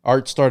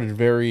started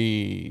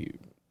very,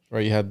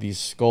 right, you had these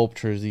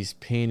sculptures, these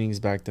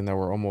paintings back then that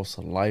were almost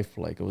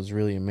lifelike. It was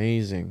really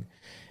amazing.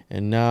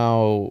 And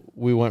now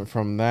we went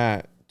from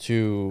that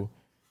to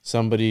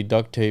somebody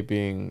duct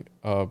taping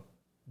a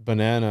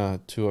banana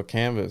to a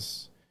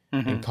canvas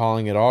and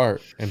calling it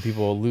art, and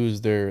people lose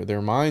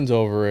their minds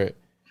over it.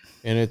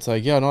 And it's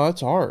like, yeah, no,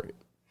 that's art.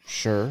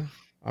 Sure.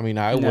 I mean,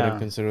 I wouldn't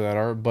consider that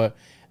art, but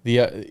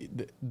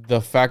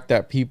the fact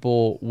that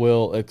people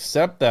will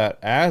accept that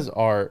as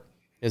art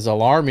is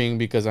alarming,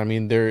 because I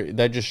mean,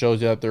 that just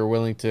shows you that they're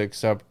willing to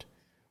accept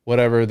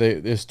whatever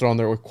is thrown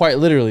their way, quite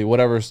literally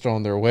whatever is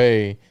thrown their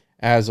way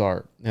as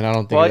art. And I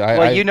don't think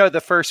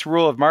the first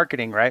rule of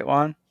marketing, right,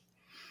 Juan?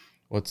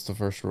 What's the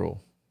first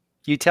rule?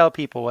 You tell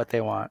people what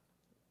they want.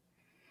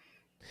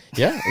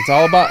 Yeah,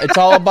 it's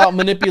all about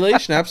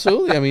manipulation.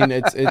 Absolutely. I mean,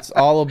 it's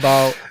all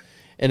about,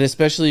 and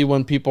especially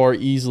when people are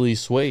easily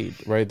swayed,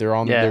 right?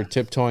 They're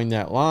tiptoeing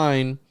that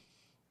line.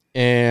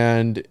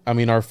 And I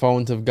mean, our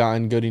phones have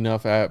gotten good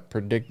enough at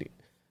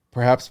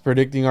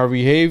predicting our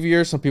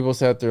behavior. Some people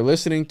say that they're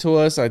listening to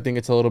us. I think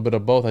it's a little bit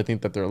of both. I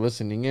think that they're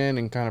listening in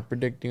and kind of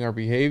predicting our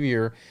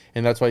behavior,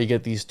 and that's why you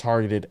get these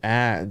targeted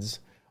ads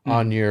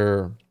on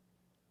your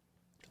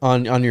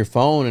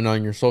phone and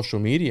on your social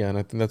media. And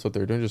I think that's what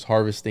they're doing, just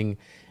harvesting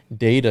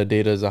data.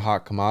 Data is a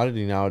hot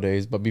commodity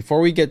nowadays. But before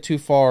we get too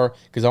far,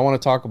 because I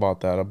want to talk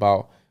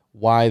about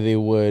why they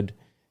would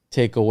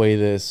take away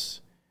this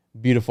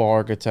beautiful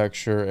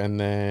architecture and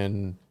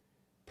then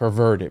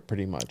pervert it,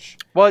 pretty much.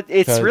 Well,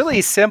 it's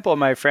really simple,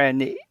 my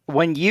friend.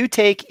 When you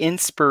take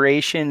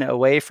inspiration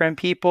away from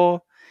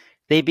people,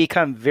 they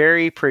become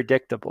very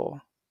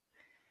predictable.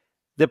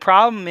 The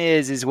problem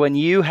is when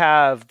you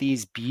have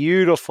these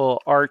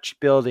beautiful arch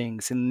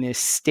buildings and this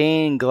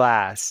stained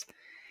glass,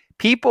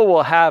 people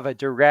will have a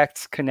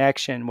direct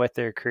connection with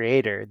their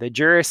creator. The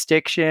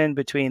jurisdiction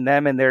between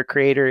them and their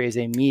creator is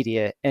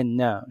immediate and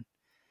known.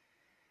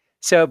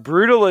 So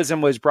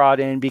brutalism was brought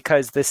in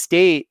because the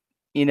state,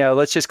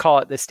 let's just call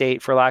it the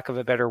state for lack of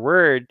a better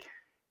word,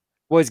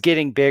 was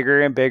getting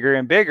bigger and bigger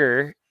and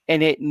bigger,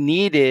 and it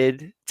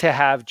needed to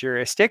have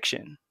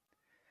jurisdiction.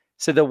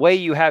 So the way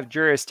you have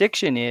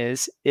jurisdiction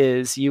is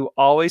you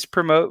always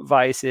promote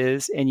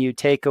vices and you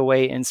take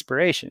away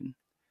inspiration.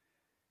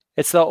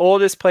 It's the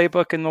oldest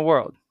playbook in the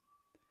world.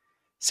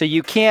 So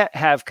you can't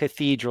have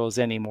cathedrals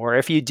anymore.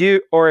 If you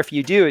do,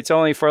 it's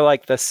only for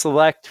like the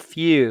select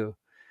few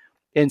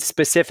in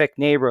specific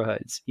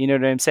neighborhoods. You know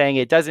what I'm saying?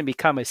 It doesn't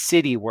become a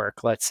city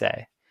work, let's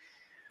say.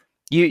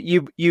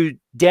 You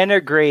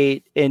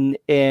denigrate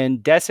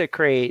and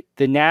desecrate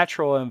the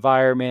natural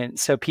environment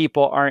so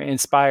people aren't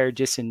inspired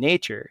just in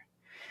nature.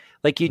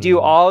 Like you do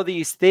all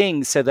these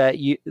things so that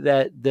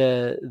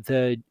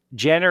the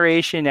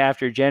generation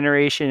after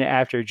generation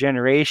after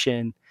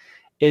generation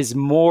is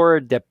more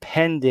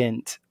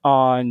dependent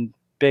on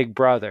Big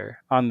Brother,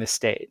 on the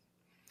state.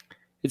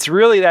 It's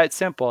really that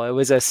simple. It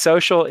was a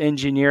social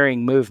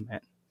engineering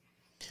movement.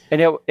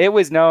 And it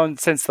was known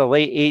since the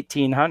late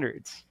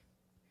 1800s.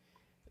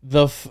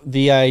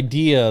 The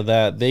idea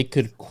that they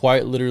could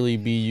quite literally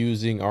be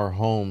using our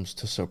homes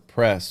to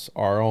suppress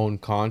our own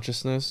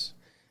consciousness,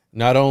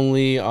 not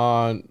only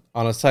on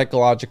a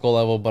psychological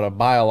level, but a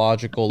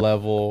biological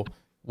level,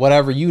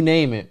 whatever, you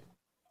name it,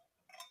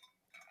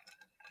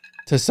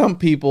 to some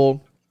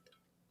people,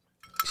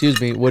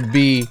 would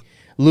be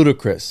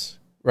ludicrous,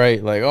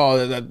 right? Like,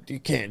 oh, you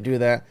can't do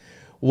that.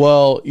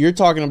 Well, you're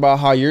talking about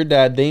how your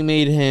dad, they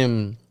made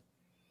him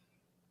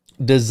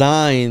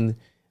design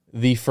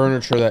the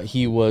furniture that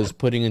he was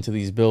putting into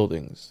these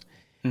buildings.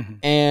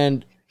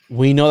 And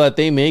we know that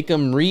they make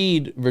him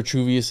read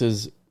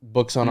Vitruvius's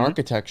books on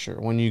architecture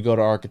when you go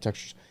to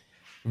architecture.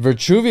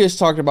 Vitruvius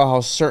talked about how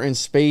certain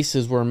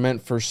spaces were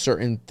meant for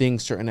certain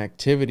things, certain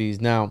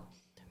activities. Now,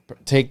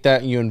 take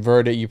that and you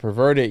invert it, you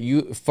pervert it.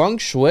 You feng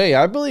shui,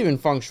 I believe in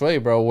feng shui,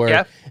 bro,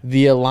 where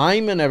the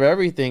alignment of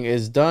everything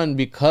is done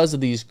because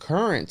of these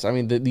currents. I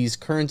mean, these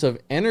currents of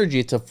energy.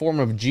 It's a form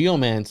of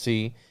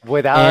geomancy.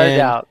 Without a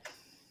doubt.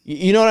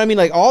 You know what I mean?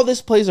 Like, all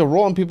this plays a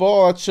role, and people,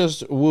 oh, it's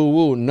just woo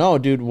woo. No,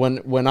 dude.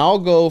 When I'll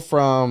go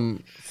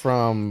from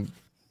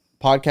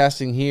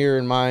podcasting here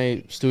in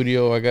my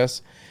studio, I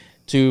guess,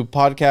 to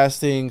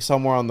podcasting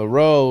somewhere on the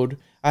road,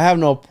 I have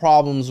no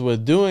problems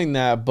with doing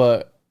that.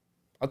 But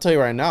I'll tell you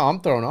right now,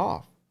 I'm thrown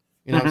off.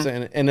 You know what I'm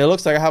saying? And it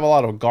looks like I have a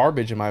lot of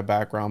garbage in my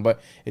background,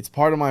 but it's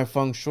part of my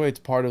feng shui. It's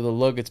part of the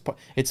look.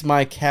 It's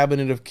my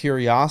cabinet of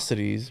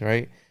curiosities,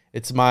 right?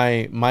 It's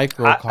my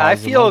microcosm. I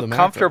feel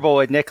comfortable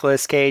with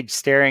Nicolas Cage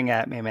staring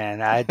at me, man.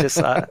 I just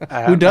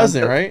who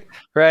doesn't, right?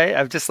 Right.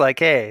 I'm just like,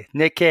 hey,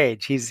 Nick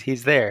Cage.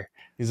 He's there.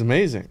 He's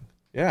amazing.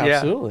 Yeah.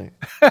 Absolutely.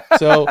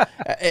 So,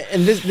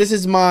 and this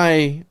is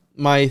my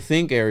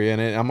think area,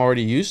 and I'm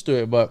already used to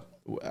it. But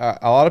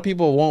a lot of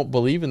people won't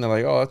believe in. They're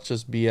like, oh, it's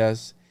just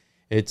BS.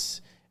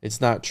 It's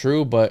not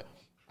true. But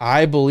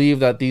I believe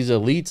that these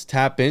elites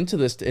tap into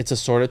this. It's a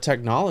sort of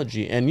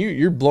technology, and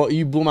you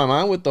blew my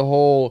mind with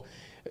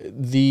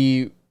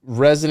the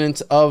resonance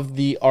of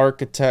the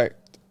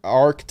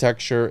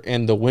architecture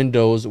and the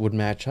windows would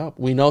match up.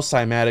 We know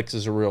cymatics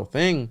is a real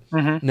thing.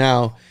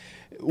 Now,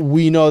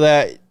 we know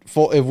that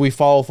if we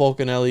follow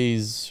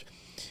Fulcanelli's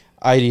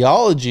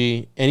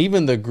ideology, and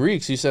even the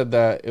Greeks, you said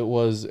that it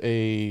was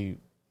a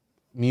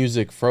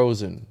music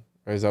frozen,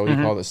 or is that what you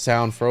call it?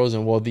 Sound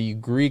frozen. Well, the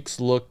Greeks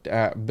looked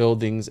at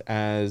buildings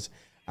as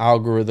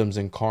algorithms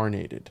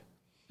incarnated.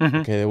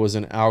 Okay, there was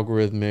an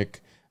algorithmic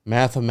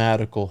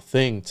mathematical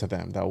thing to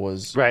them that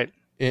was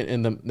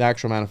in the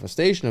actual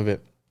manifestation of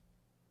it.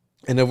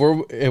 And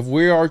if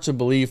we are to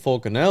believe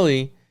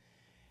Fulcanelli,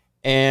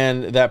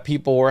 and that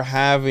people were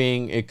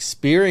having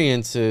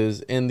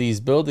experiences in these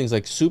buildings,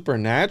 like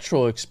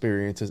supernatural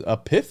experiences,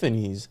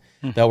 epiphanies,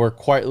 that were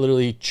quite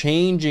literally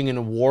changing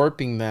and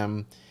warping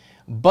them.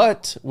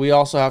 But we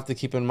also have to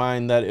keep in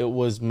mind that it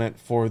was meant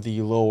for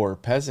the lower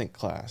peasant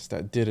class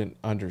that didn't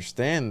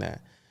understand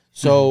that.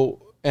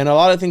 So, and a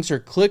lot of things are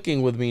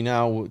clicking with me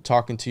now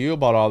talking to you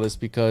about all this,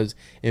 because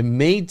it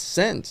made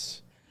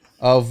sense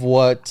of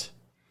what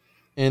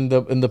in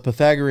the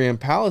Pythagorean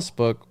Palace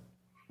book,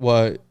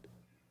 what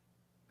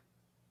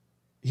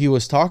he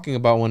was talking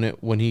about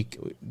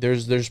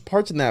there's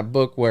parts in that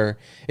book where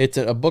it's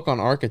a book on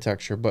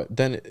architecture, but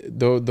then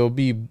there'll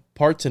be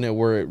parts in it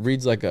where it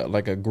reads like a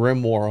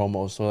grimoire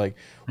almost. So like,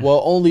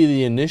 well, only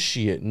the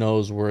initiate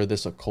knows where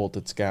this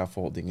occulted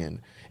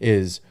scaffolding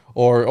is,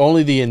 or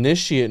only the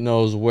initiate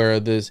knows where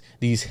these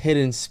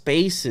hidden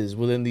spaces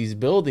within these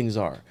buildings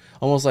are.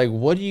 Almost like,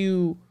 what do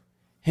you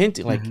hint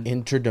like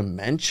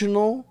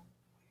interdimensional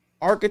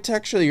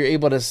architecture? You're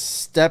able to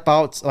step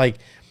out like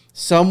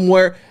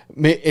somewhere.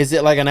 Is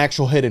it like an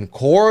actual hidden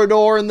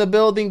corridor in the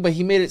building? But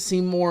he made it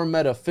seem more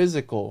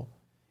metaphysical.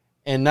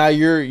 And now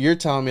you're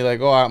telling me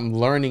like, oh, I'm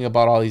learning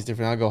about all these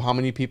different. I go, how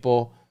many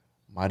people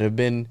might have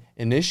been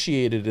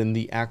initiated in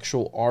the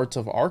actual art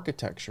of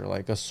architecture,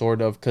 like a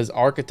sort of, because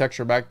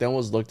architecture back then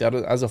was looked at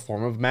as a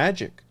form of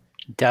magic.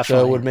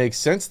 Definitely. So it would make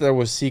sense there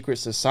was secret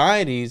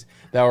societies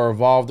that were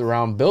evolved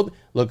around building.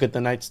 Look at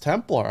the Knights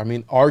Templar. I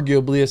mean,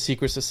 arguably a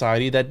secret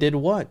society that did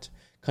what?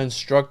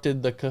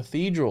 Constructed the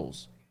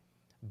cathedrals,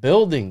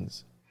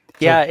 buildings.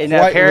 Yeah, and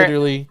quite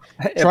literally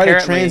try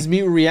to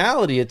transmute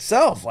reality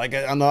itself, like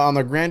on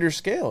the grander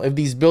scale. If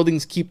these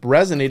buildings keep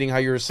resonating, how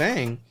you were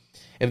saying,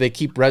 if they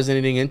keep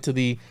resonating into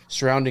the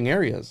surrounding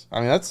areas,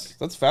 I mean,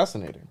 that's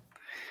fascinating.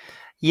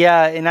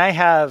 Yeah, and I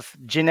have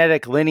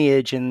genetic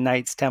lineage in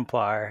Knights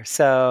Templar,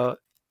 so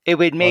it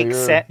would make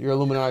sense. You're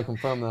Illuminati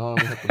confirmed.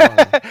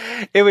 That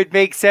it would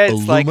make sense.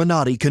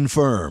 Illuminati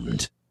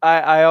confirmed.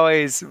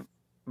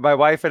 My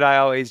wife and I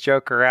always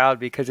joke around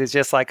because it's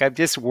just like I'm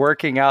just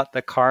working out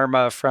the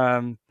karma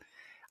from.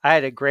 I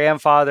had a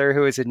grandfather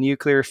who was a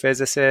nuclear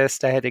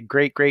physicist. I had a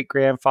great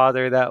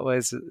grandfather that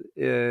was.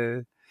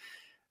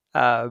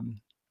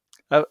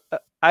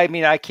 I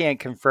mean, I can't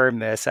confirm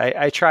this.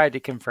 I tried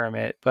to confirm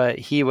it, but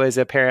he was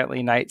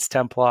apparently Knights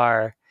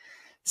Templar.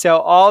 So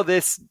all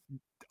this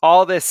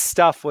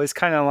stuff was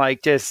kind of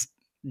like just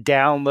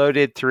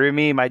downloaded through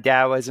me. My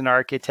dad was an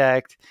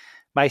architect.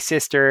 My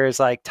sister is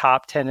like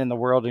top 10 in the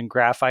world in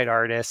graphite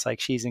artists. Like,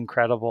 she's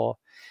incredible.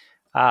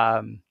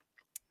 So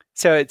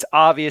it's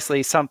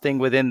obviously something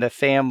within the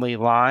family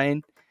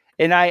line.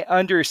 And I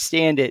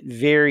understand it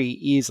very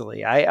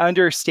easily. I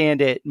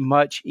understand it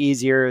much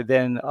easier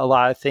than a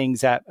lot of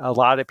things that a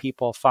lot of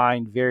people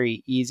find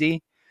very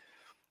easy.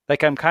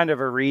 Like, I'm kind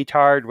of a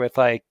retard with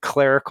like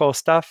clerical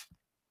stuff.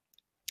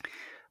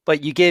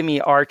 But you give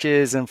me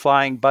arches and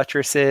flying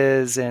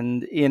buttresses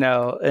and,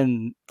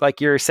 and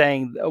like you're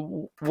saying,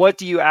 what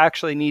do you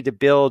actually need to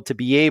build to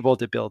be able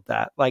to build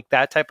that? Like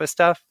that type of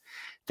stuff,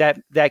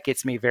 that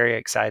gets me very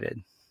excited.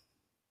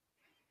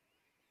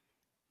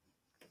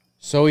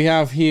 So we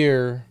have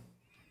the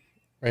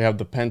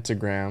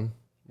pentagram,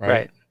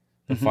 right?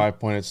 The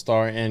 5-pointed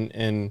star,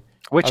 and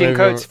which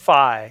encodes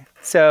phi.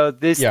 So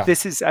this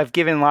is, I've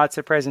given lots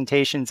of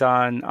presentations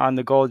on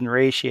the golden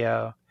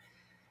ratio.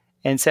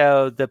 And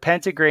so the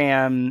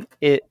pentagram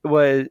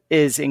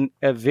is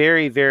a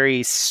very,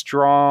 very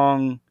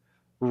strong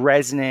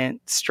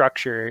resonant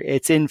structure.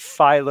 It's in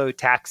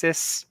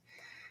phyllotaxis.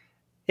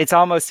 It's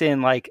almost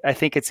in I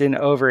think it's in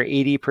over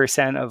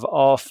 80% of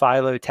all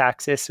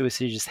phyllotaxis,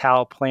 which is just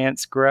how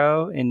plants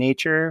grow in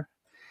nature.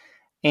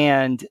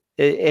 And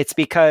it's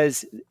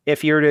because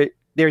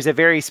there's a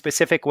very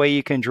specific way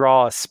you can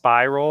draw a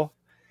spiral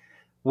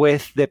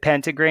with the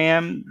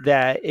pentagram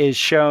that is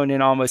shown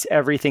in almost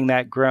everything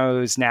that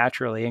grows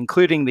naturally,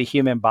 including the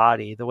human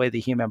body, the way the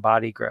human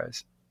body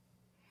grows.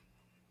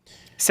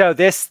 So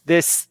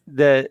the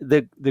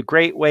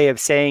great way of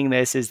saying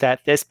this is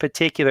that this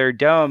particular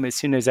dome, as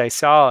soon as I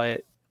saw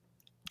it,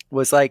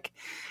 was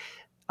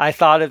I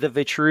thought of the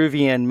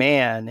Vitruvian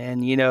Man,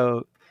 and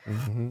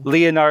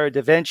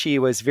Leonardo da Vinci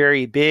was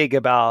very big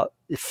about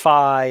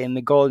phi and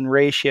the golden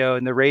ratio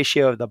and the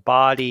ratio of the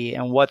body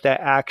and what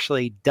that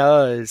actually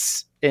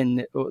does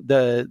in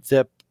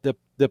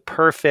the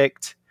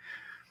perfect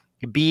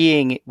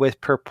being with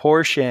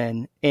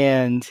proportion,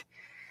 and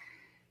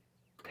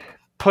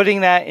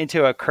putting that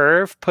into a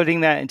curve,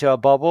 putting that into a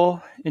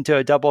bubble, into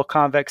a double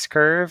convex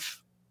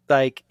curve,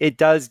 it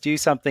does do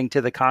something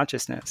to the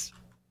consciousness.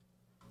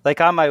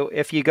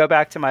 If you go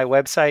back to my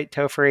website,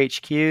 Topher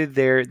HQ,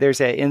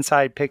 there's an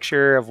inside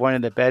picture of one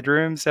of the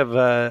bedrooms of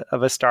a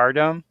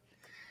stardome.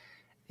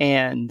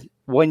 And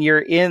when you're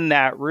in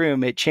that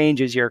room, it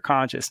changes your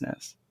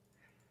consciousness.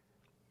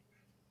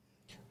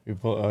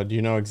 Do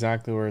you know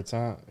exactly where it's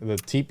at? The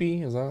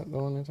teepee? Is that the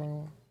one you're talking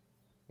about?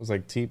 It was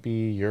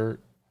teepee, yurt.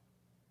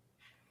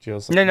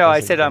 No,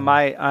 I said on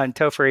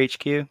Topher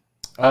HQ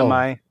on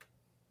my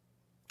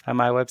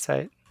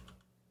website.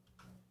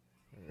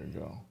 There you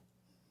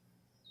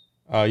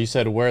go. You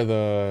said where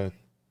the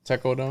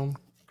Techo Dome?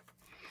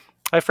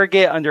 I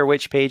forget under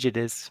which page it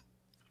is.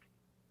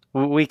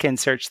 We can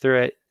search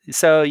through it.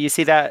 So you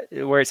see that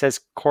where it says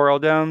coral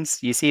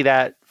domes? You see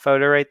that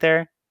photo right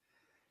there?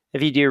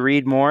 If you do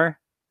read more,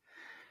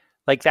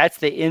 that's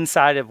the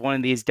inside of one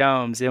of these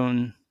domes.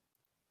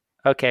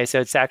 Okay, so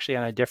it's actually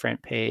on a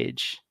different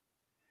page.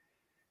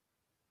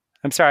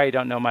 I'm sorry, I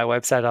don't know my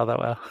website all that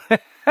well.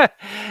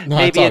 No,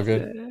 it's all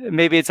good.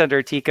 Maybe it's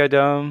under Tico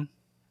Dome.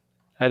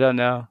 I don't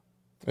know.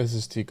 This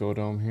is Tico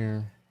Dome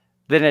here.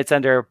 Then it's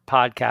under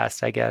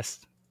podcast, I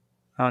guess.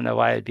 I don't know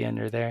why it'd be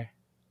under there.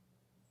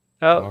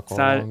 Oh, it's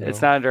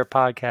not under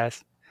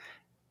podcast.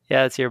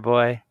 Yeah, it's your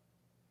boy.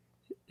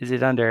 Is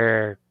it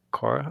under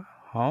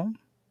home?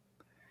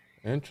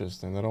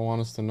 Interesting. They don't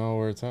want us to know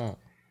where it's at.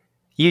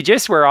 You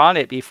just were on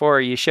it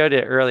before. You showed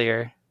it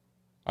earlier.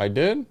 I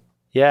did?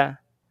 Yeah.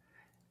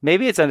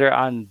 Maybe it's on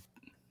yeah,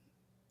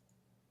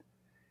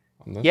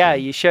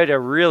 one? You showed it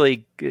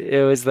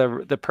was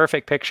the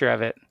perfect picture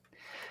of it.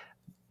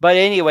 But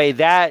anyway,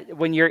 that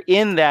when you're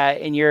in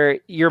that and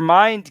your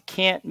mind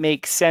can't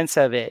make sense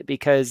of it,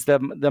 because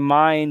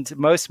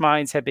most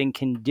minds have been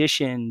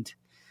conditioned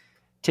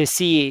to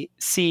see,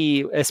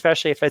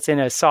 especially if it's in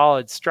a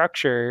solid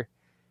structure,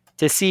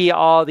 to see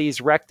all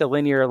these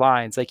rectilinear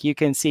lines. You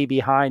can see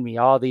behind me,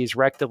 all these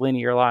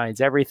rectilinear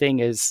lines. Everything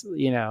is,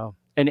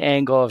 an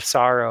angle of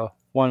sorrow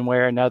one way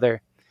or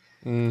another.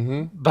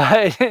 Mm-hmm.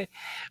 But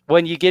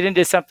when you get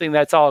into something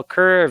that's all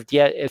curved,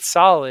 yet it's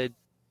solid,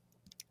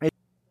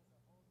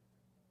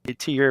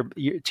 to your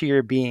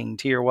being,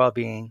 to your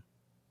well-being.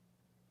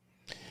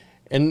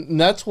 And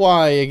that's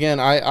why, again,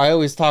 I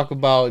always talk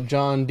about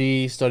John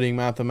Dee studying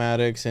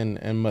mathematics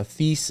and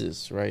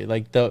mathesis, right?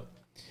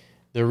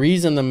 The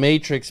reason the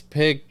Matrix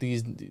picked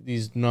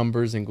these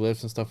numbers and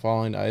glyphs and stuff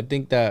falling, I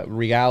think that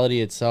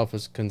reality itself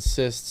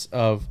consists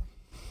of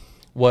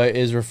what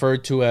is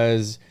referred to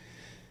as,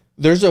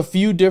 there's a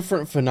few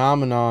different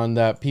phenomenon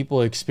that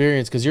people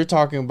experience, because you're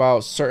talking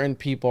about certain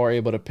people are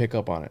able to pick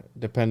up on it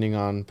depending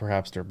on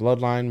perhaps their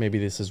bloodline. Maybe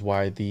this is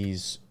why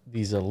these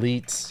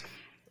elites,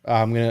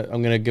 I'm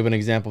gonna give an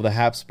example. The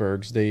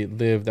Habsburgs, they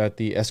lived at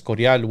the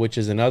Escorial, which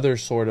is another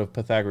sort of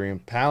Pythagorean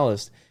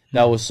palace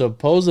that was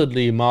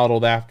supposedly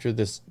modeled after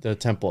the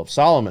Temple of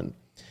Solomon.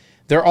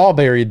 They're all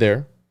buried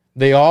there.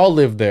 They all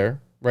lived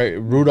there,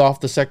 right? Rudolph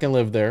II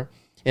lived there.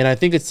 And I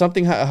think it's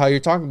something how you're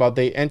talking about.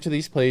 They enter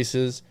these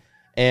places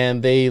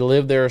and they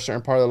live there a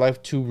certain part of their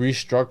life to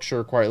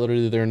restructure quite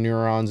literally their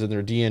neurons and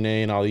their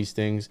DNA and all these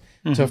things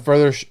to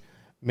further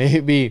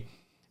maybe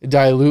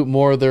dilute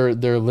more their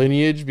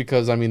lineage,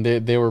 because I mean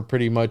they were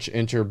pretty much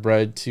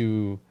interbred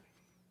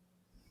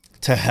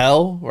to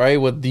hell,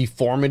 right, with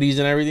deformities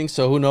and everything.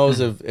 So who knows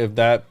if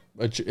that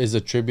is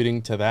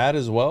attributing to that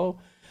as well.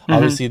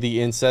 Obviously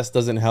the incest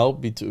doesn't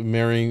help,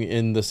 marrying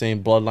in the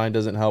same bloodline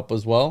doesn't help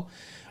as well.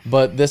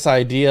 But this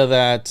idea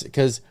that,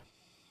 because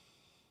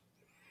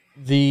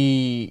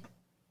the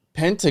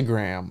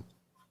pentagram,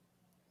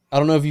 I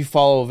don't know if you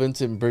follow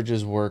Vincent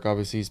Bridges' work,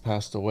 obviously he's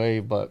passed away,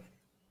 but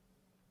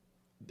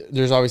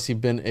there's obviously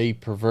been a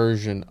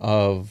perversion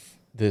of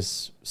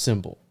this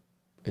symbol.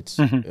 It's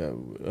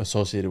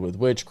associated with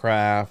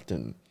witchcraft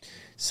and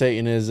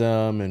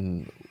Satanism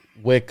and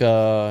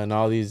Wicca and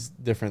all these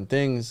different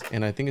things,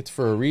 and I think it's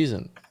for a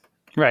reason.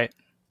 Right.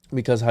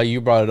 Because how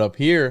you brought it up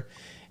here,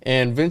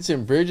 and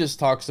Vincent Bridges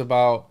talks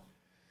about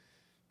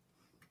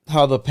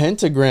how the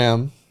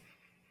pentagram,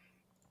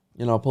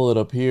 I'll pull it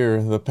up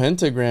here, the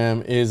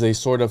pentagram is a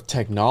sort of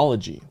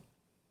technology.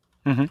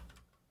 Mm-hmm.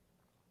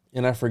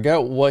 And I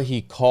forget what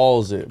he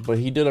calls it, but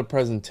he did a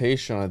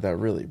presentation on it that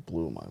really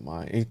blew my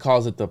mind. He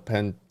calls it the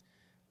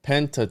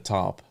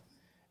pentatop,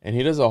 and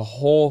he does a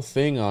whole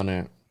thing on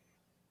it.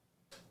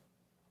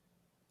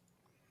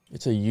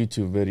 It's a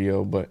YouTube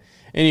video, but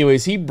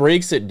anyways, he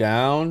breaks it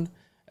down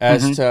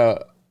as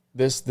to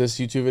this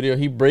YouTube video.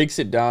 He breaks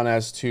it down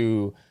as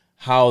to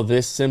how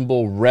this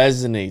symbol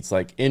resonates,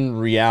 like in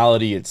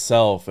reality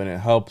itself, and it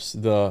helps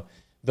the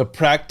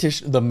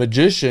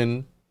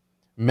magician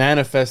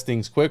manifest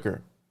things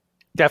quicker.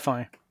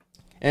 Definitely.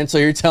 And so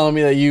you're telling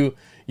me that you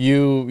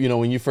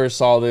when you first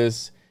saw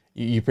this,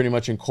 you pretty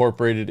much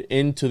incorporated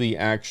into the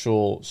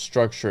actual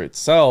structure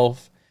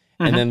itself.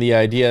 And then the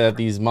idea that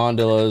these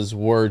mandalas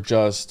were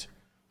just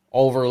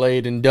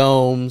overlaid in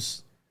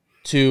domes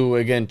to,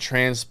 again,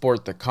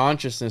 transport the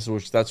consciousness,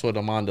 which that's what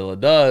a mandala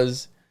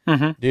does.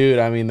 Dude,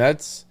 I mean,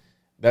 that's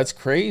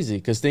crazy.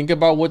 Because think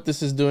about what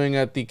this is doing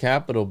at the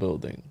Capitol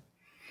building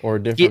or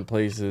different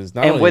places.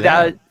 Not and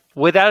only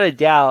without a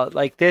doubt,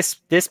 like this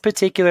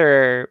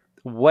particular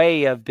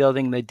way of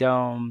building the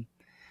dome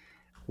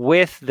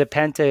with the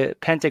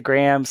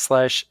pentagram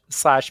slash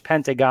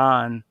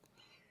pentagon,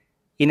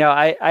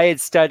 I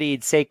had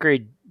studied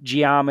sacred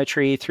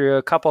geometry through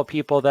a couple of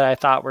people that I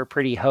thought were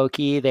pretty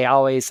hokey. They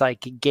always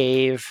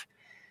gave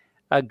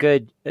a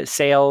good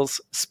sales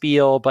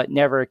spiel, but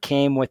never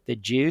came with the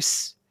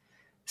juice.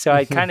 So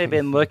I'd kind of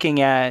been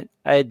looking at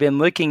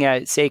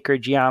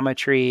sacred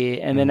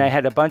geometry, and then I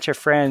had a bunch of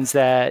friends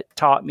that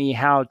taught me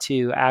how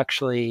to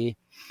actually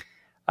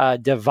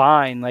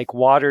divine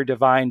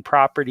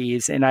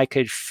properties, and I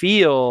could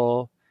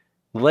feel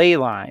ley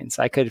lines.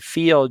 I could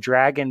feel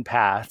dragon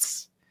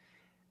paths.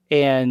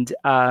 And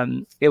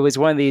it was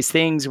one of these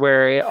things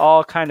where it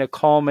all kind of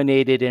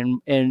culminated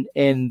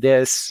in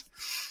this.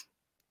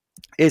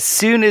 As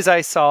soon as I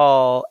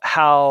saw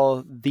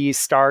how these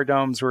star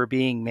domes were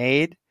being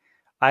made,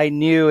 I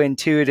knew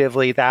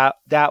intuitively that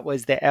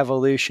was the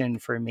evolution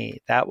for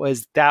me. That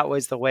was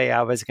the way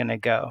I was going to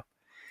go.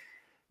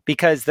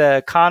 Because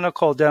the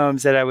conical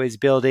domes that I was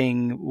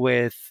building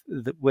with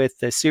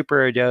the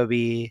Super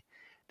Adobe,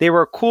 they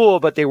were cool,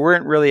 but they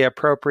weren't really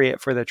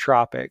appropriate for the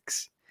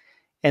tropics.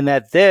 And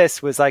that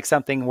this was like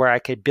something where I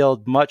could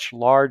build much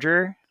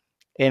larger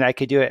and I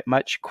could do it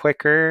much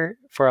quicker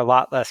for a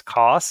lot less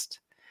cost.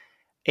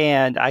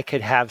 And I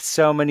could have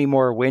so many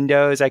more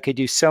windows. I could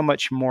do so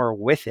much more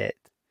with it.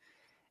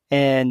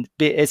 And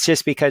it's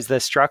just because the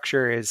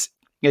structure is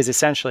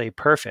essentially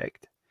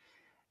perfect.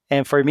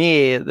 And for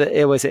me,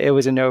 it was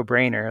a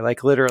no-brainer,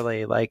 like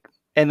literally, like.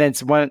 And then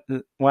when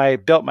I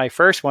built my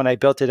first one, I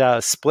built it out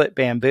of split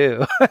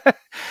bamboo,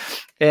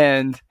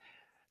 and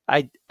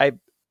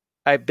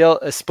I built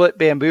a split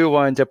bamboo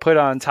one to put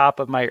on top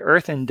of my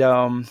earthen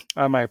dome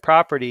on my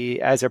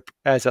property as a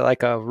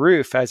like a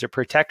roof, as a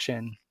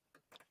protection.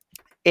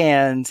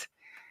 And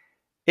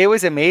it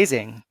was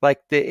amazing.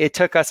 Like it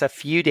took us a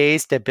few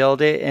days to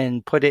build it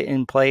and put it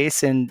in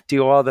place and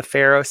do all the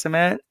ferro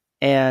cement.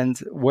 And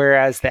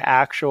whereas the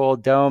actual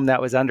dome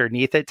that was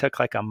underneath it took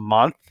like a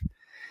month.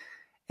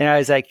 And I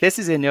was like, this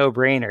is a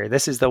no-brainer.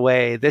 This is the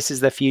way. This is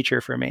the future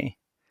for me.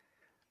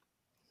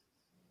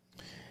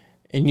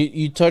 And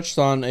you touched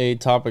on a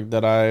topic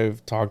that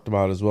I've talked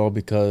about as well,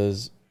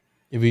 because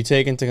if you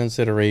take into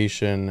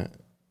consideration,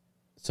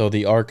 so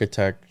the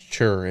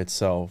architecture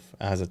itself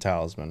as a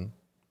talisman,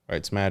 right?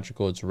 It's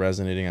magical. It's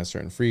resonating at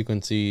certain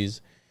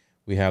frequencies.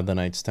 We have the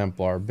Knights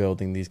Templar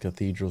building these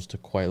cathedrals to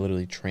quite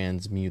literally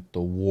transmute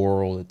the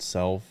world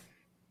itself,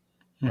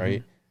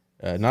 right?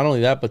 Not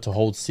only that, but to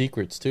hold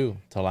secrets too,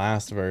 to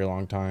last a very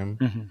long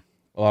time.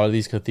 A lot of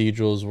these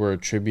cathedrals were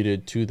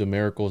attributed to the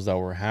miracles that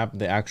were happening.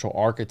 The actual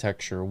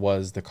architecture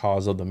was the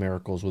cause of the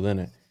miracles within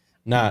it.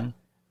 Not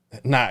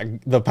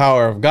the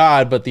power of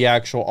God, but the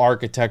actual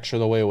architecture,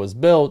 the way it was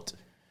built,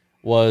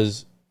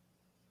 was,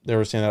 they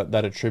were saying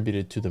that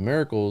attributed to the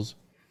miracles.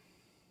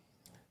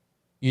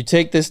 You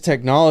take this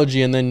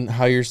technology, and then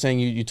how you're saying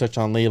you touch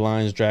on ley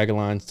lines, dragon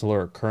lines,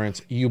 telluric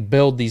currents. You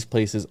build these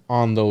places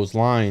on those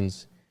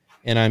lines.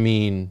 And I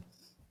mean,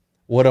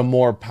 what a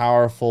more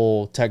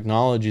powerful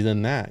technology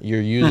than that?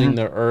 You're using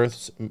the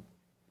Earth's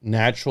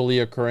naturally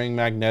occurring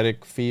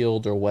magnetic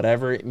field or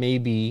whatever it may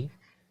be,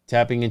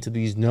 tapping into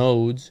these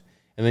nodes,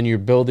 and then you're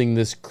building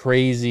this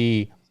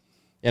crazy.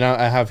 And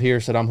I have here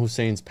Saddam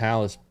Hussein's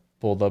palace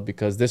pulled up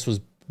because this was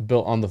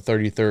built on the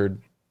 33rd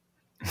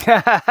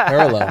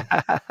parallel.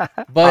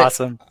 But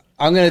awesome.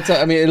 I'm gonna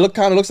tell. I mean, it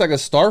kind of looks like a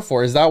star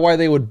fort. Is that why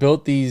they would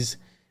build these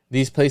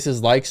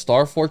places like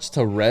star forts,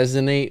 to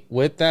resonate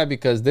with that?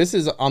 Because this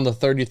is on the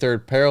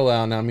 33rd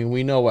parallel. Now, I mean,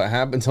 we know what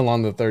happens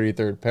along the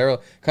 33rd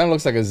parallel. Kind of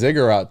looks like a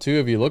ziggurat too,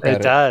 if you look at it.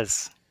 It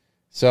does.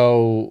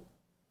 So,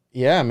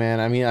 Yeah, man.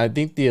 I mean, I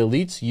think the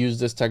elites use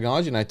this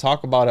technology, and I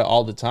talk about it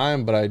all the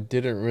time, but I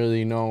didn't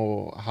really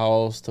know how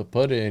else to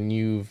put it. And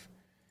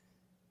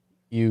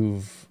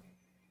you've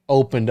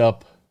opened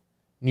up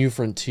new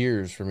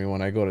frontiers for me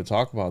when I go to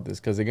talk about this.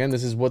 Because again,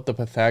 this is what the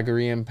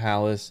Pythagorean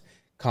palace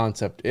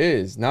concept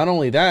is. Not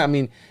only that, I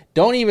mean,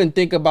 don't even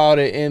think about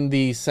it in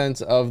the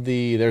sense of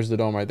there's the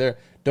dome right there.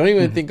 Don't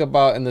even think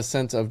about in the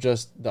sense of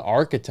just the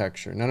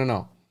architecture.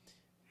 No.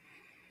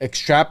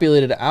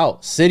 Extrapolate it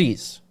out.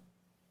 Cities,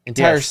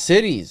 entire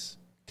cities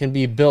can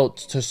be built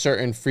to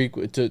certain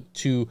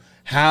to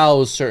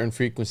house certain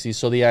frequencies.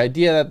 So the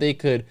idea that they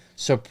could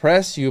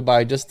suppress you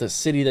by just the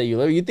city that you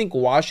live, you think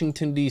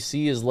Washington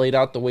D.C. is laid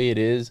out the way it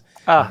is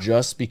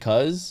just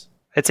because?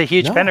 It's a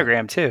huge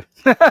pentagram too.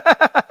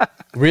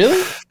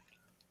 Really?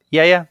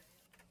 Yeah.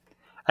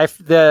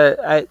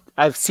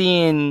 I've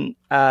seen.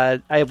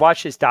 I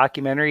watched this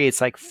documentary. It's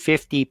like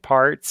 50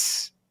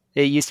 parts.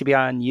 It used to be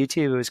on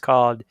YouTube. It was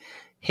called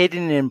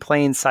 "Hidden in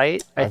Plain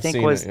Sight." I've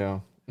seen it, yeah.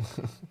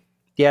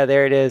 Yeah,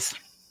 there it is.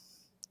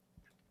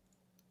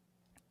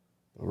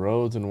 The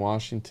roads in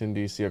Washington,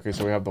 D.C. Okay,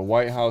 so we have the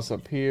White House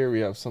up here. We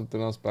have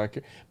something else back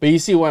here. But you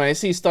see, when I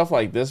see stuff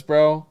like this,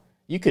 bro,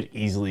 you could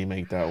easily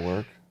make that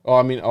work.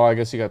 I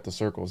guess you got the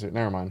circles here.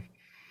 Never mind.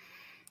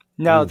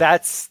 No,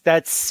 that's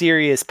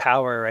serious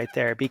power right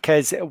there.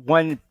 Because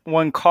when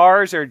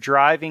cars are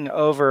driving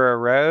over a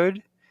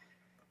road,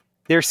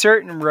 there's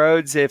certain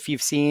roads, if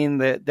you've seen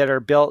that are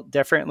built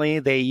differently,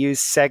 they use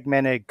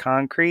segmented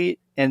concrete,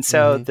 and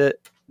so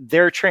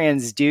they're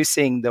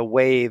transducing the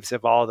waves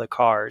of all the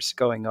cars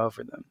going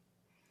over them.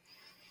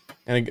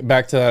 And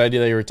back to that idea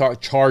that you were talking,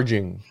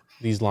 charging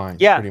these lines,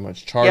 pretty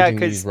much charging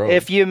these roads.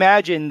 If you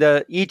imagine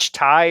each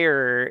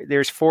tire,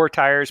 there's 4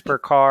 tires per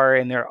car,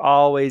 and they're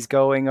always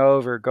going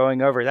over.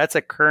 That's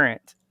a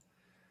current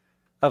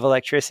of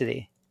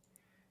electricity.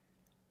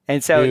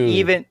 And so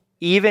even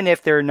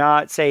if they're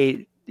not,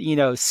 say,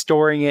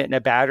 storing it in a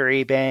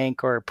battery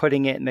bank or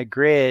putting it in the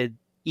grid,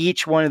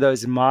 each one of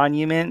those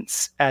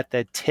monuments at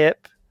the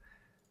tip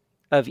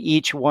of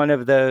each one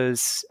of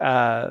those,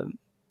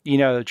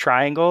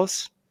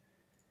 triangles,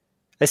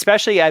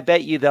 especially, I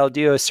bet you they'll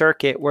do a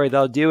circuit where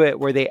they'll do it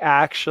where they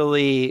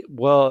actually,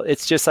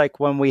 it's just like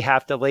when we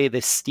have to lay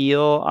the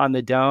steel on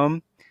the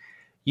dome,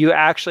 you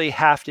actually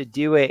have to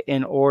do it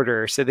in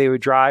order. So they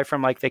would drive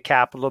from like the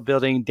Capitol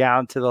building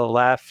down to the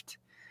left,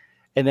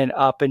 and then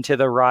up and to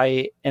the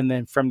right, and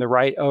then from the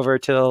right over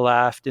to the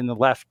left, and the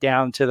left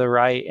down to the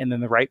right, and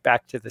then the right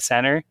back to the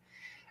center.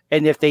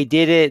 And if they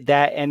did it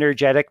that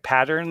energetic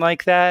pattern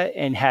like that,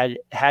 and had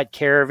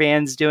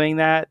caravans doing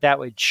that, that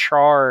would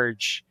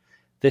charge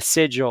the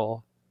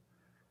sigil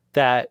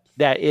that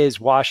is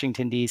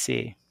Washington,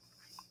 D.C.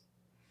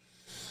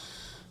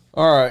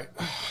 All right.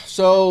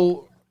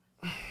 So,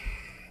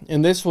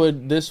 and this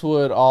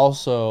would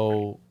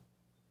also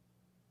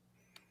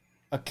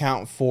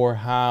account for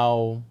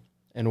how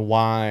and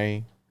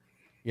why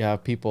you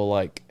have people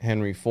like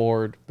Henry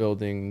Ford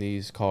building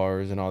these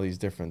cars and all these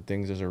different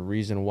things. There's a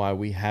reason why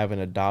we haven't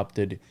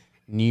adopted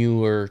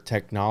newer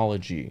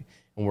technology,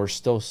 and we're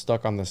still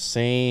stuck on the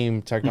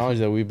same technology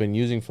that we've been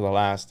using for the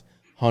last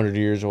 100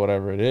 years or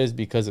whatever it is,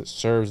 because it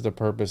serves the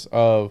purpose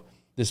of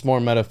this more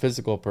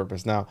metaphysical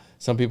purpose. Now,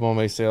 some people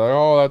may say like,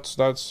 "Oh, that's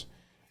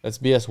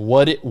BS."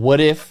 What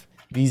if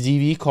these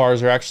EV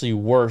cars are actually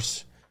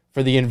worse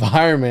for the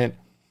environment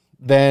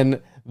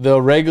than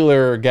the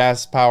regular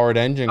gas-powered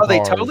engine cars? Oh,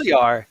 they totally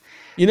are.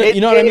 You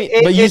know what I mean?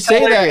 But you say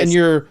hilarious. That, and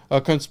you're a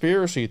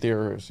conspiracy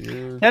theorist.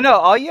 No.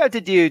 All you have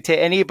to do to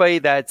anybody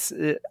that's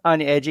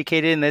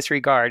uneducated in this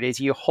regard is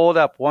you hold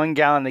up 1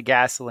 gallon of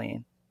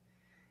gasoline,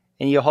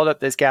 and you hold up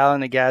this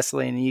gallon of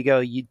gasoline, and you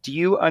go, do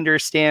you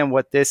understand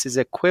what this is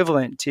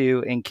equivalent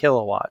to in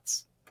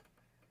kilowatts?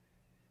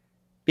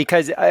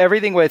 Because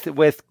everything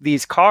with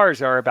these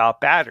cars are about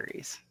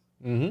batteries.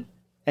 Mm-hmm.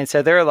 And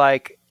so they're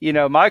like,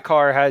 my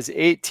car has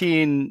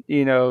 18,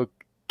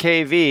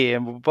 kV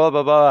and blah,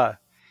 blah, blah.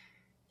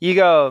 You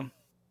go,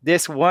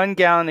 this 1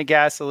 gallon of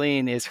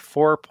gasoline is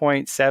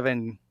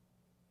 4.7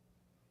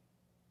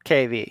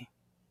 kV.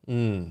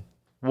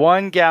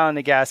 1 gallon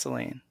of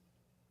gasoline.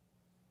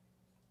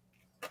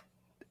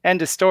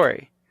 End of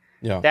story.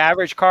 Yeah. The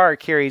average car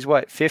carries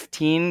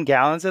 15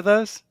 gallons of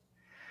those?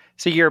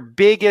 So your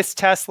biggest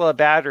Tesla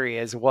battery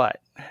is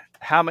what?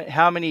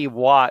 How many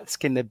watts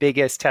can the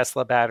biggest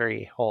Tesla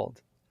battery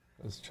hold?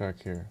 Let's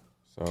check here.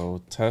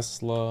 So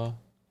Tesla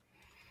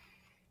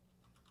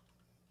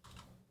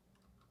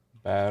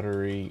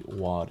battery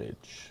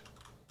wattage.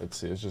 Let's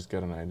see. Let's just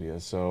get an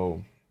idea.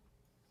 So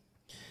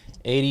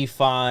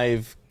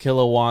 85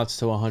 kilowatts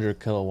to 100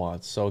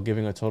 kilowatts. So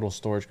giving a total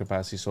storage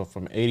capacity. So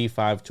from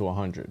 85 to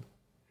 100.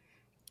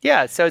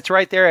 Yeah. So it's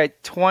right there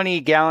at 20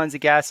 gallons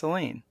of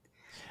gasoline.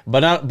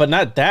 But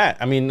not that.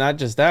 I mean, not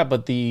just that,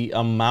 but the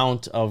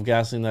amount of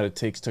gasoline that it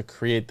takes to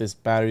create this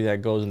battery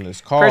that goes in this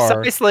car.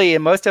 Precisely,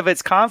 and most of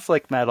it's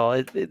conflict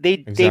metal.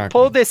 They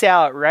pulled this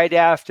out right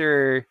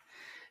after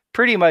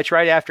pretty much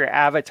right after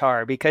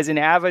Avatar, because in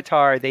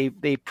Avatar they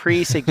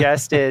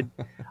pre-suggested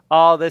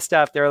all this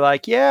stuff. They're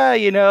like,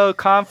 yeah,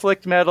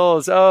 conflict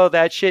metals. Oh,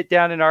 that shit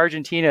down in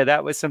Argentina,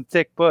 that was some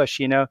thick bush,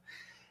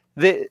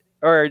 They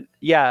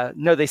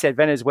said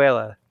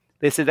Venezuela.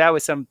 They said that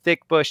was some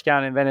thick bush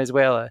down in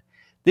Venezuela.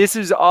 This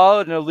is all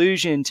an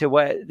allusion to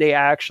what they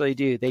actually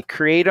do. They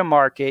create a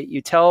market.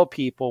 You tell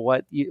people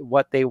what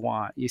they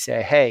want. You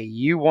say, hey,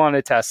 you want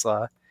a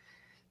Tesla.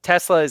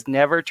 Tesla has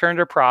never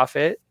turned a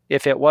profit.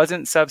 If it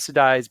wasn't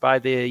subsidized by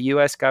the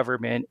U.S.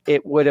 government,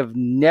 it would have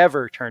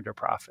never turned a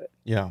profit.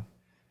 Yeah.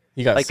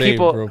 He got saved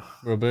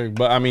real big.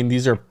 But I mean,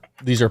 these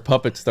are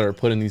puppets that are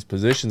put in these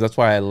positions. That's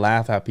why I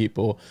laugh at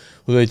people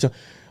who they tell,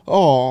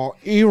 oh,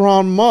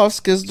 Elon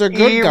Musk is the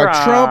good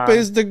guy. Trump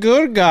is the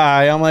good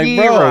guy. I'm like,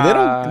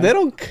 bro, they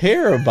don't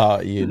care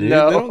about you, dude.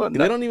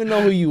 They don't even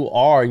know who you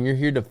are, and you're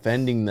here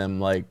defending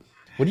them. Like,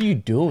 what are you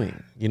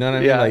doing? You know what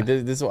I mean? Like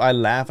this I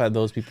laugh at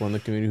those people in the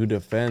community who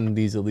defend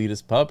these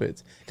elitist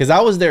puppets. Because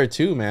I was there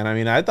too, man. I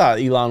mean, I thought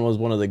Elon was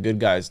one of the good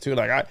guys too.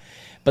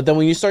 But then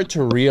when you start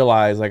to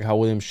realize, like how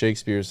William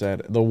Shakespeare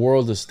said, the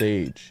world's a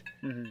stage,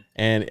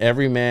 and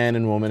every man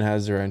and woman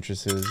has their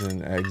entrances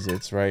and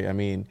exits, right? I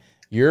mean,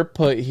 you're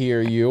put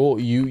here.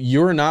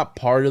 You're not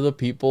part of the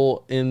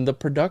people in the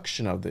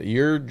production of it.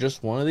 You're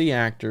just one of the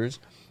actors.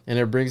 And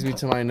it brings me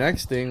to my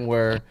next thing,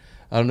 where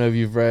I don't know if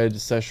you've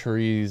read Sesh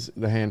Hari's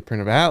The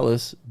Handprint of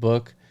Atlas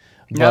book,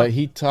 but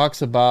he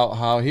talks about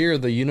how here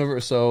the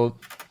universe. So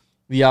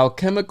the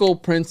alchemical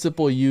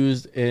principle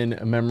used in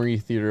memory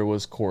theater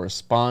was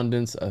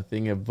correspondence. A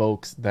thing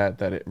evokes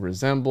that it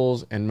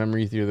resembles, and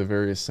memory theater, the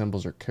various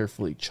symbols are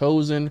carefully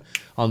chosen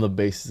on the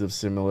basis of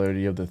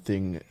similarity of the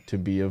thing to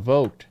be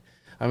evoked.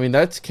 I mean,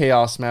 that's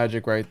chaos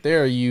magic right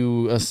there.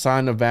 You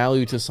assign a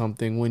value to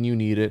something when you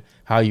need it,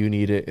 how you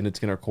need it, and it's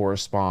going to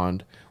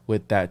correspond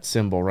with that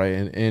symbol, right?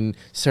 And in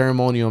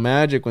ceremonial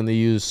magic, when they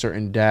use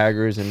certain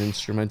daggers and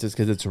instruments, it's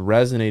because it's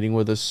resonating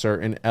with a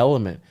certain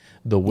element,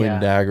 the wind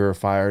dagger, or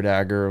fire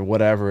dagger, or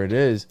whatever it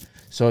is.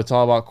 So it's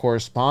all about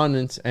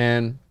correspondence.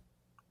 And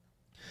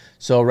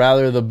so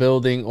rather the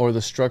building or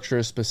the structure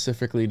is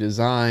specifically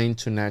designed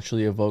to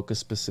naturally evoke a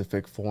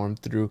specific form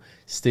through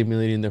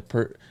stimulating the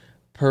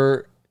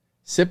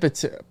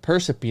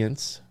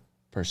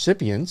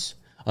percipients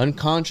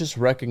unconscious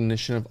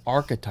recognition of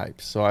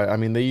archetypes. So I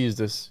mean, they use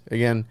this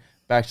again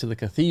back to the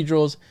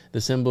cathedrals. The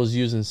symbols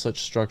used in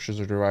such structures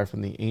are derived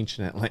from the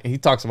ancient he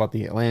talks about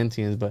the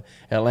Atlanteans, but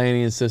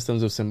Atlantean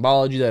systems of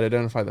symbology that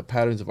identify the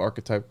patterns of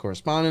archetype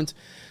correspondence.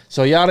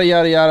 So yada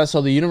yada yada.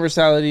 So the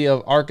universality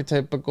of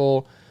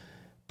archetypical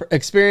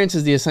experience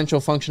is the essential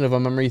function of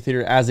a memory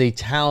theater as a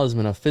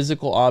talisman, a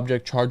physical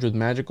object charged with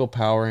magical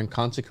power and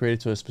consecrated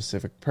to a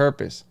specific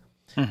purpose.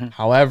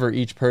 However,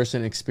 each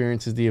person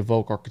experiences the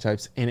evoked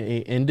archetypes in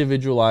an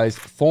individualized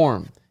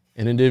form,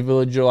 an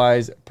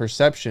individualized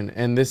perception.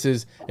 And this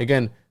is,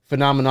 again,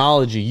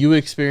 phenomenology. You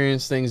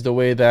experience things the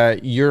way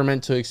that you're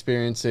meant to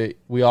experience it.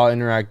 We all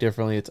interact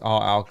differently. It's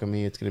all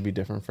alchemy. It's going to be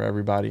different for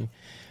everybody.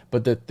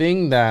 But the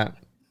thing that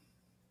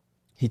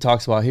he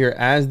talks about here,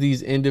 as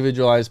these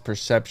individualized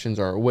perceptions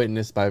are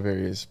witnessed by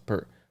various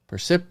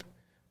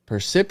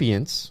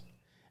percipients,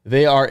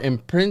 they are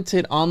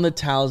imprinted on the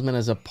talisman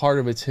as a part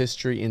of its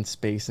history in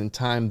space and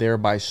time,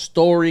 thereby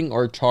storing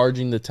or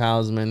charging the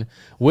talisman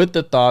with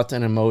the thoughts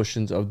and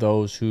emotions of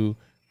those who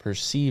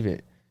perceive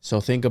it.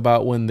 So think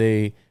about when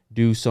they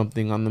do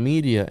something on the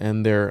media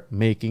and they're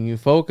making you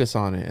focus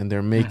on it, and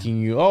they're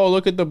making you, oh,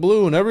 look at the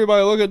balloon,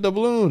 everybody look at the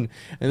balloon,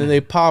 and then they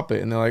pop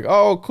it and they're like,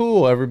 oh,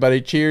 cool, everybody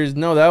cheers.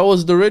 No, that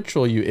was the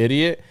ritual, you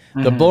idiot.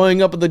 The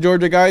blowing up of the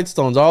Georgia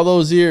Guidestones, all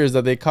those years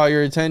that they caught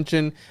your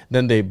attention,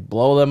 then they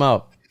blow them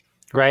up.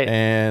 Right.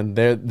 And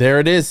there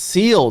it is,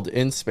 sealed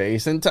in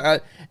space and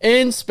time.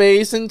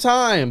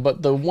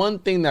 But the one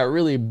thing that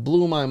really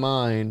blew my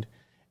mind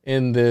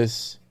in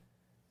this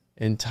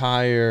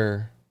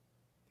entire,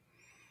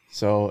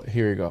 so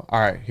here we go. All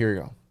right, here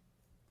we go.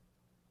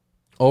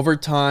 Over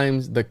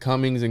time, the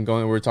comings and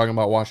going, we're talking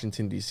about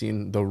Washington, D.C.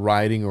 and the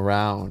riding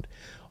around.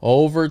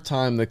 Over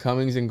time, the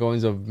comings and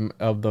goings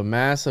of the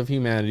mass of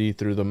humanity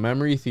through the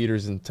memory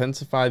theaters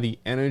intensify the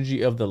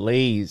energy of the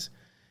lays.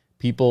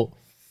 People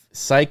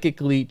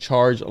psychically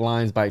charged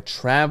lines by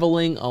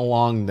traveling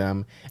along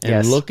them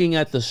and looking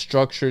at the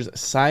structures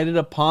sited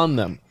upon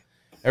them.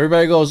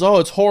 Everybody goes, oh,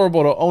 it's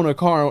horrible to own a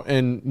car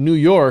in New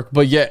York,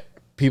 but yet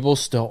people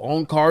still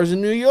own cars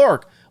in New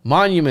York.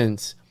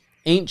 Monuments,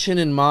 ancient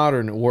and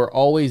modern, were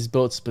always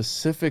built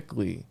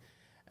specifically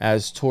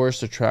as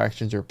tourist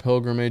attractions or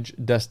pilgrimage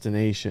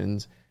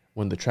destinations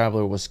when the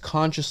traveler was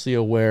consciously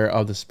aware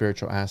of the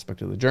spiritual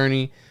aspect of the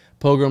journey.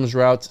 Pilgrims'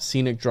 routes,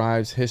 scenic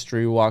drives,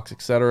 history walks,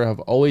 etc. have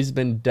always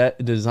been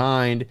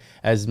designed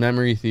as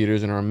memory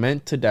theaters and are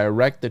meant to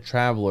direct the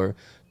traveler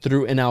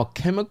through an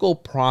alchemical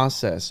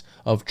process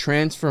of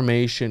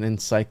transformation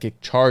and psychic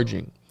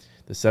charging.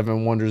 The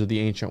seven wonders of the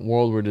ancient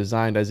world were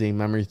designed as a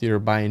memory theater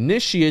by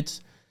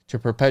initiates to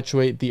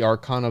perpetuate the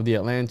arcana of the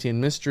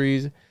Atlantean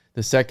mysteries.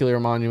 The secular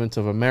monuments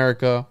of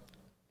America,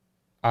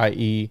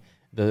 i.e.,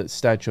 the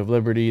Statue of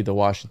Liberty, the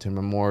Washington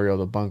Memorial,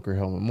 the Bunker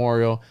Hill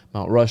Memorial,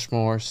 Mount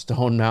Rushmore,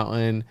 Stone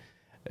Mountain,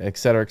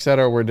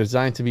 etc., were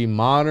designed to be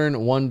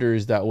modern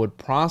wonders that would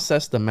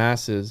process the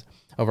masses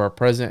of our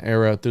present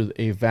era through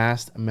a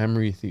vast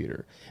memory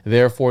theater.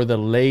 Therefore, the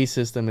lay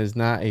system is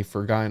not a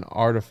forgotten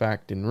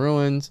artifact in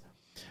ruins,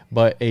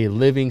 but a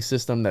living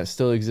system that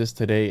still exists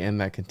today and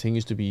that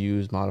continues to be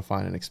used,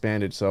 modified, and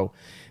expanded. So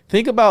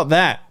think about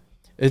that.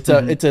 It's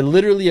a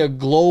literally a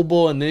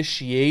global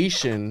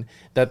initiation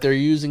that they're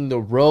using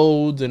the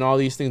roads and all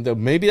these things. That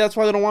maybe that's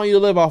why they don't want you to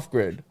live off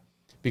grid,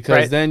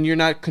 because then you're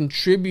not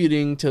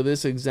contributing to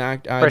this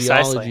exact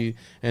ideology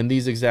and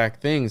these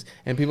exact things.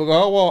 And people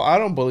go, oh, well, I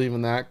don't believe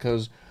in that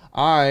because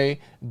I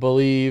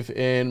believe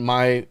in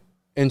my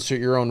insert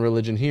your own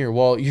religion here.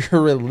 Well,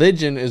 your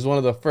religion is one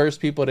of the first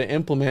people to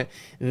implement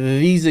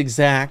these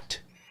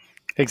exact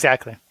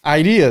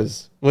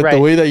ideas with the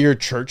way that your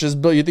church is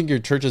built. You think your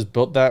church is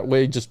built that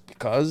way just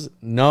because?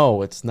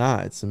 No, it's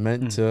not. It's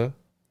meant to,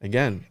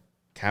 again,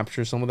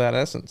 capture some of that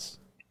essence.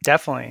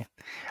 Definitely.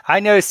 I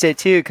noticed it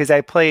too because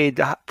I played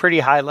pretty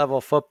high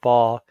level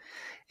football.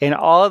 In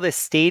all of the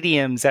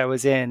stadiums I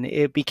was in,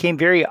 it became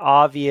very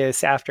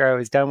obvious after I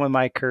was done with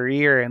my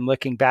career and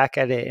looking back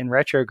at it in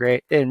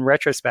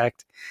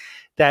retrospect,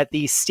 that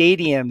these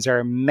stadiums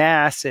are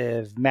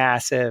massive,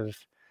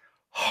 massive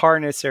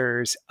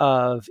harnessers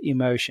of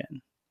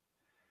emotion.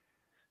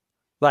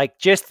 Like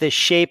just the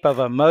shape of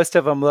them. Most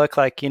of them look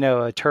like,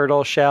 a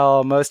turtle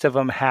shell. Most of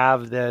them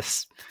have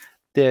this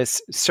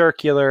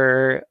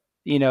circular,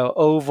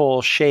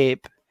 oval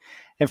shape.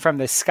 And from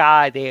the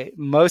sky,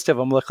 most of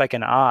them look like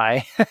an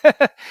eye.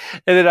 And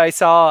then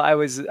I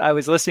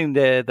was listening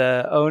to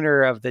the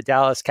owner of the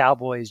Dallas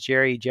Cowboys,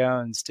 Jerry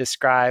Jones,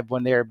 describe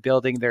when they were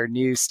building their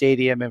new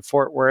stadium in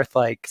Fort Worth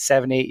like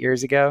 7-8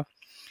 years ago,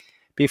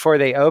 before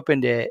they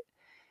opened it.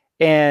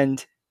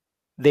 And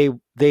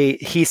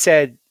he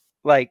said,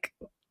 like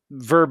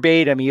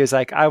verbatim, he was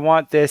like, I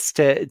want this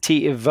to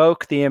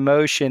evoke the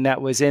emotion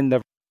that was in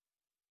the.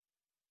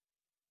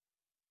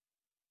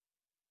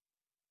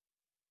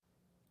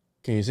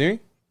 Can you see me?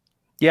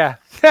 Yeah.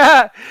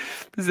 that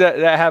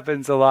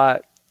happens a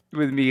lot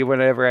with me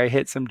whenever I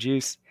hit some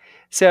juice.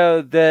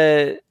 So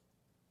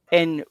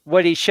and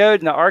what he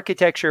showed in the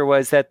architecture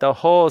was that the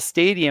whole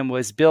stadium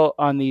was built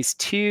on these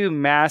two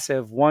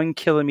massive 1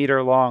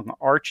 kilometer long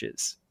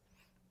arches.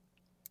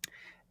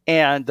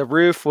 And the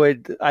roof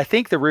I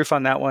think the roof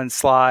on that one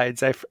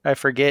slides. I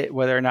forget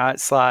whether or not it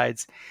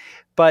slides.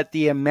 But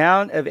the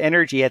amount of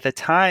energy at the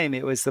time,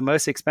 it was the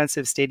most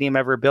expensive stadium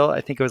ever built.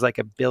 I think it was like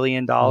 $1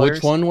 billion.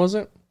 Which one was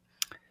it?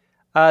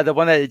 The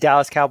one that the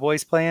Dallas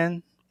Cowboys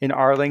play in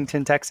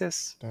Arlington,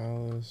 Texas.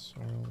 Dallas,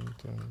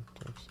 Arlington,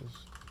 Texas.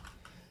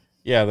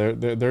 Yeah,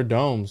 they're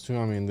domes too.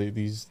 I mean,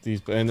 these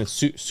and the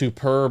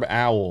superb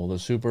owl, the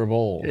Super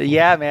Bowl.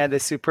 Yeah, man, the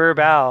superb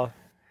owl.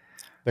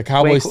 The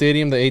Cowboy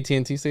Stadium, the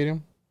AT&T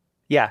Stadium.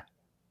 Yeah.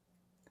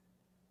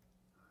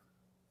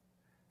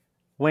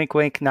 Wink,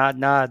 wink, nod,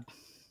 nod.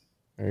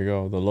 There you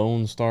go. The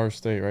Lone Star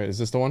State, right? Is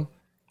this the one?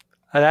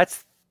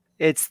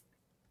 It's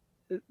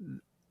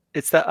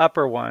the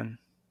upper one.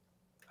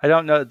 I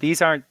don't know.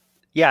 These aren't.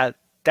 Yeah,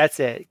 that's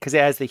it. Because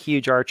it has the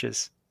huge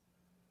arches.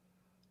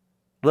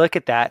 Look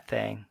at that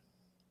thing.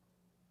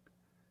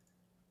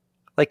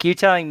 Like, you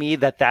telling me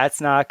that that's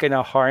not going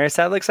to harness?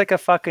 That looks like a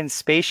fucking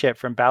spaceship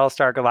from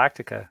Battlestar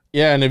Galactica.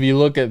 Yeah, and if you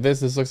look at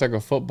this looks like a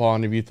football.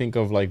 And if you think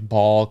of like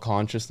ball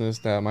consciousness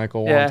that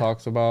Michael Wan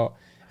talks about,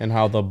 and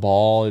how the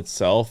ball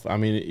itself, I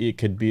mean, it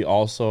could be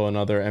also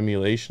another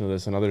emulation of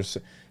this, another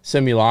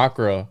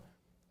simulacra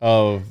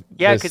of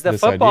because the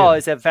football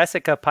is a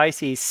Vesica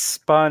Pisces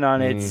spun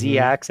on its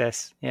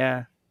z-axis.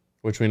 Yeah.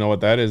 Which we know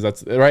what that is.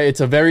 That's right. It's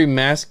a very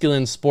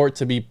masculine sport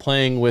to be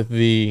playing with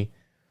the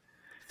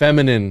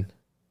feminine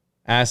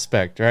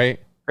aspect, right?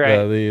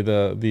 Right.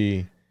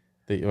 The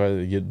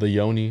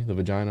yoni, the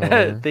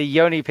vagina. The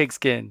yoni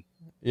pigskin.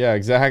 Yeah,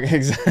 exactly,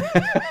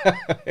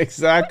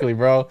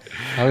 bro.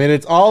 I mean,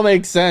 it all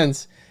makes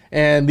sense,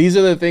 and these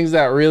are the things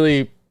that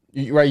really,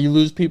 right? You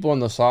lose people in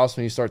the sauce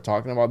when you start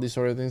talking about these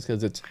sort of things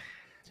because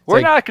we're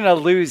like, not gonna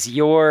lose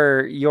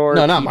your.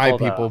 No, not my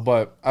people,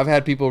 but I've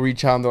had people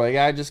reach out and they're like,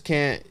 I just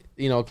can't,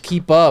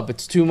 keep up.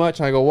 It's too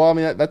much. And I go, well, I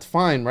mean, that's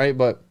fine, right?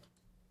 But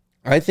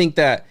I think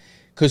that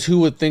because who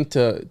would think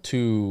to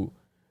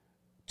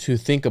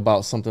think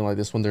about something like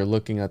this when they're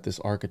looking at this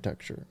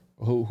architecture?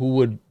 Who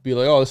would be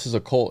like, oh, this is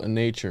a cult in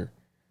nature,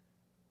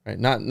 right?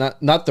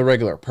 Not the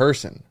regular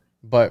person,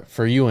 but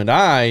for you and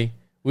I,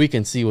 we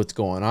can see what's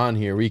going on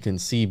here. We can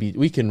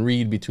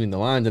read between the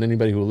lines, and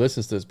anybody who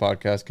listens to this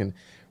podcast can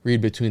read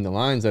between the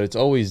lines that it's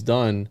always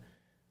done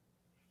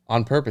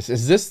on purpose.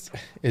 Is this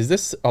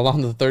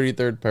along the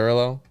 33rd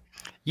parallel?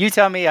 You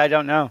tell me. I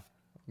don't know.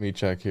 Let me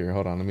check here.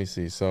 Hold on. Let me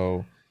see.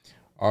 So,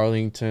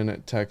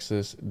 Arlington,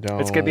 Texas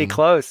Dome. It's gonna be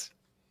close.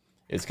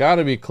 It's got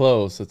to be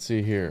close. Let's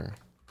see here.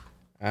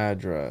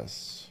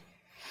 Address.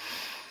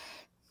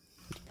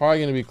 It's probably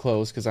going to be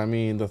close because, I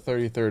mean, the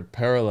 33rd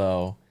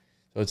parallel.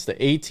 So it's the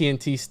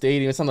AT&T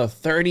Stadium. It's on the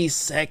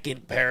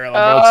 32nd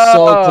parallel, bro. It's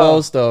so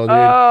close, though,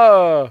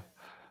 dude.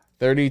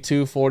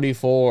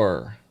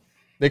 3244.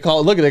 They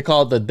call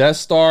it the Death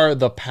Star,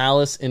 the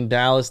Palace in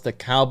Dallas, the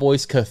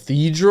Cowboys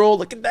Cathedral.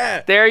 Look at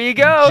that. There you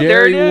go.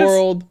 Jerry there it is.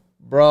 World.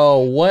 Bro,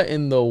 what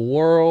in the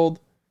world?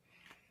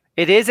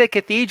 It is a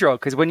cathedral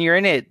because when you're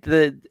in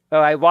it,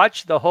 I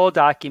watched the whole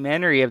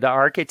documentary of the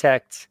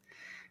architects,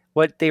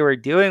 what they were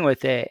doing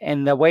with it,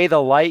 and the way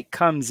the light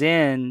comes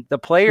in. The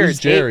players. Who's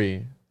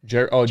Jerry?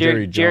 Jerry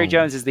Jones. Jerry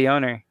Jones is the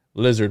owner.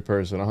 Lizard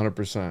person,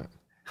 100%.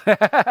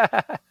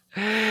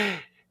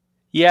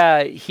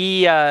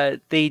 Yeah,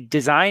 they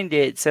designed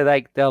it so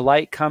like the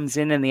light comes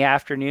in the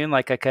afternoon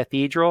like a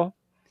cathedral.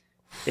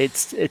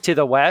 It's to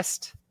the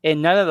west,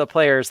 and none of the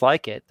players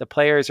like it. The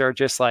players are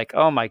just like,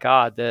 "Oh my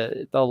god,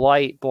 the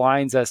light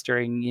blinds us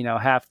during,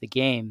 half the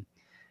game."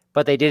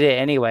 But they did it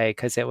anyway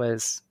cuz it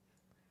was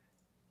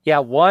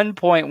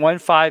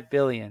 1.15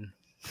 billion.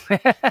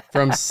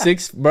 From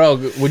bro,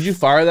 would you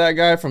fire that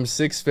guy from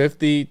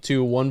 650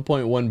 to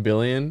 1.1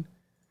 billion?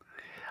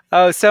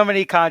 Oh, so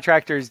many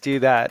contractors do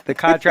that. The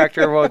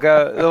contractor will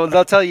go,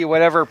 they'll tell you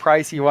whatever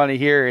price you want to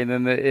hear, and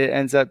then it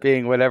ends up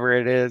being whatever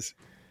it is.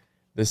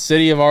 The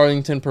city of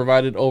Arlington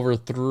provided over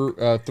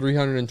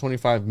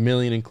 $325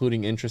 million,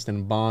 including interest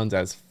and bonds,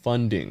 as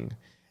funding,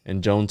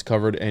 and Jones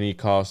covered any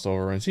cost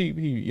overruns.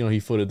 He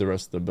footed the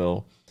rest of the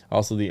bill.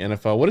 Also, the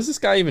NFL. What does this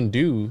guy even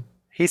do?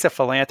 He's a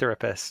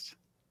philanthropist.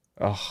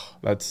 Oh,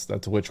 that's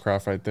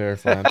witchcraft right there,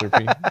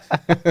 philanthropy.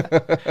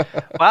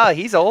 Wow,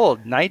 he's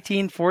old,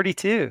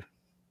 1942.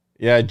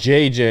 Yeah,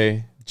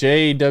 JWJ,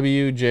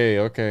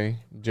 okay.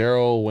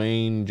 Gerald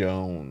Wayne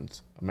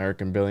Jones,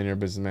 American billionaire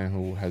businessman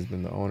who has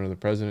been the owner, the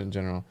president and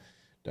general,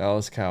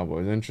 Dallas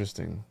Cowboys.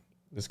 Interesting.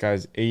 This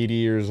guy's 80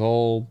 years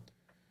old.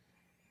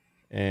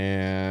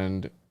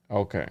 And,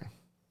 okay.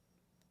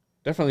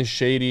 Definitely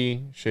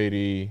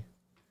shady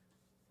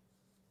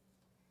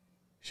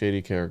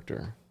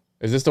character.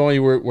 Is this the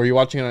one were you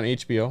watching it on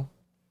HBO?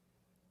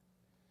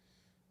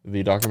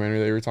 The documentary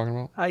that you were talking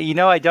about?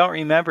 I don't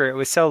remember. It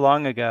was so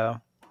long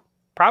ago.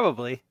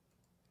 Probably.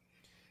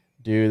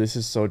 Dude, this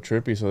is so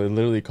trippy. So they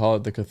literally call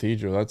it the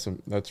cathedral.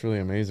 That's really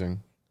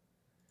amazing.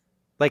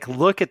 Like,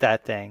 look at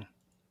that thing.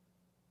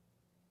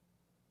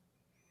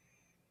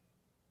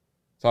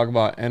 Talk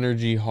about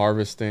energy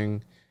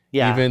harvesting.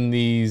 Yeah. Even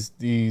these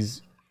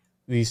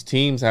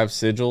teams have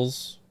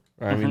sigils.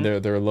 Right? Mm-hmm. I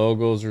mean, their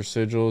logos are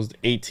sigils.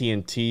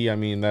 AT&T. I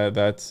mean,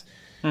 that's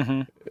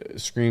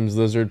screams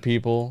lizard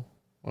people.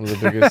 One of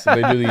the biggest.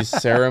 They do these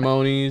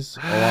ceremonies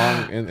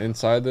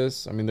inside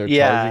this. I mean, they're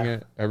charging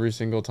it every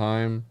single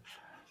time.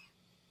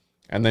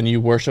 And then you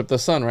worship the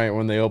sun, right?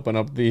 When they open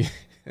up the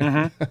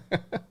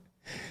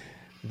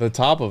the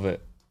top of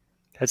it.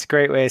 That's a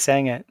great way of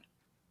saying it.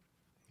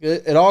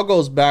 It all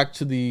goes back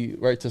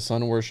to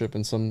sun worship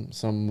in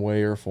some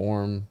way or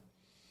form.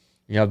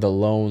 You have the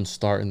lone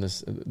star in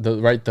this,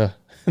 the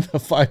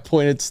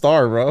 5-pointed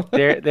star, bro.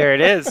 There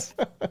it is.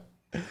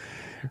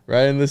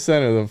 Right in the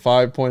center, the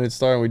 5-pointed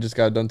star. And we just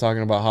got done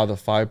talking about how the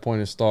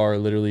 5-pointed star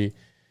literally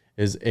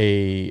is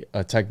a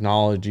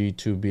technology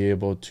to be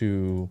able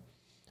to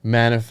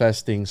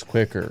manifest things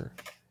quicker.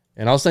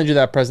 And I'll send you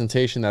that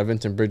presentation that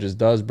Vincent Bridges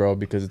does, bro,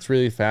 because it's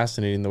really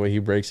fascinating the way he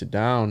breaks it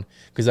down.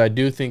 Because I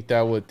do think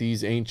that with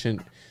these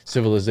ancient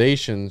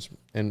civilizations,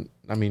 and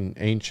I mean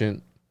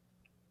ancient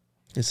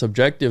is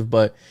subjective,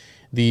 but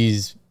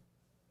they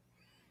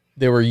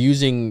were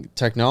using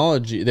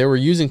technology. They were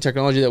using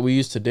technology that we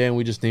use today, and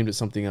we just named it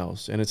something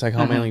else. And it's like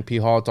how Manly P.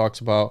 Hall talks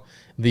about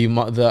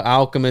the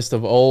alchemist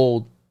of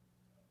old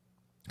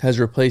has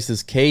replaced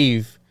his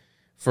cave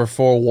for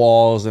 4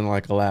 walls and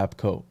like a lab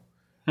coat.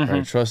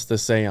 Right? Trust the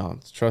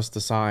seance, trust the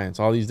science,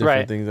 all these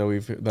different things that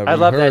we've heard. I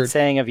love that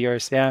saying of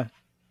yours. Yeah.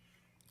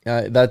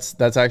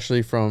 That's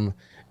actually from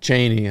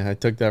Cheney. I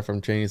took that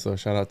from Cheney. So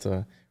shout out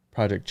to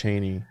Project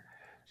Cheney.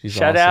 She's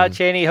shout awesome. out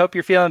Cheney. Hope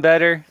you're feeling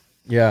better.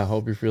 Yeah.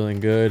 Hope you're feeling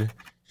good.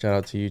 Shout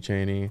out to you,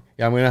 Cheney.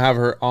 Yeah. I'm going to have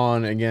her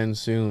on again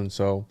soon.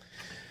 So,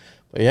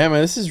 but yeah,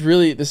 man, this is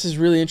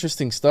really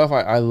interesting stuff.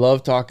 I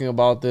love talking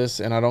about this,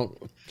 and I don't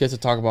get to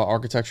talk about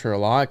architecture a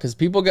lot because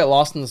people get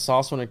lost in the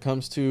sauce when it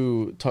comes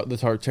to the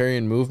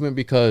Tartarian movement,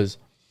 because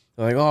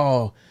they're like,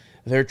 oh,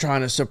 they're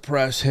trying to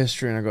suppress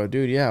history. And I go,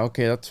 dude, yeah,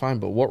 okay, that's fine.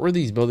 But what were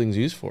these buildings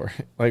used for?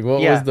 Like, what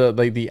was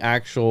the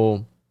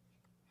actual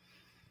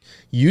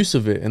use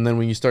of it? And then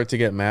when you start to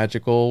get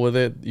magical with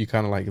it, you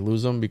kind of like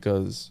lose them,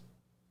 because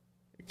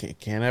it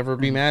can't ever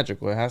be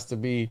magical. It has to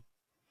be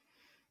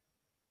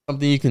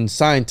something you can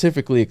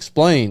scientifically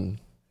explain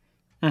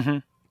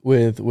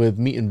with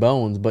meat and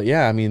bones. But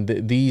yeah, I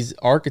mean, these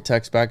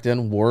architects back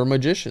then were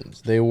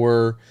magicians. They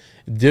were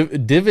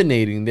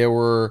divinating. They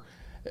were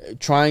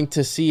trying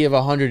to see if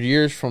 100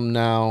 years from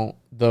now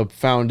the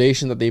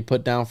foundation that they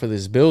put down for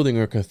this building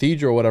or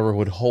cathedral or whatever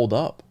would hold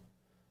up.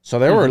 So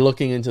they were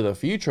looking into the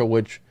future,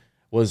 which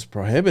was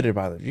prohibited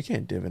by you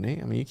can't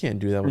divinate. I mean, you can't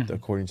do that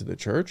according to the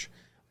church.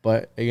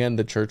 But again,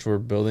 the church were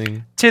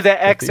building to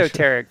the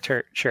exoteric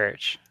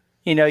church.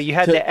 You know, you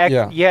had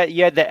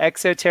you had the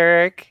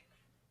exoteric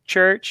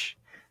church,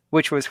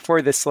 which was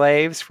for the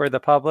slaves, for the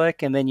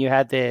public, and then you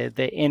had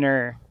the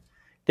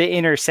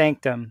inner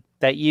sanctum,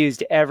 that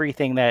used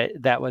everything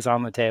that was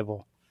on the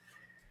table.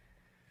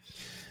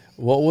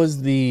 What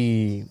was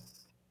the...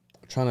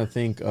 I'm trying to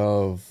think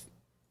of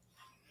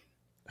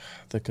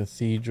the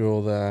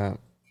cathedral that...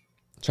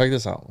 Check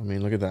this out. I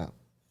mean, look at that.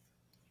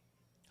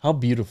 How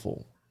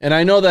beautiful. And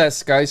I know that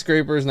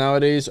skyscrapers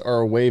nowadays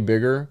are way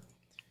bigger,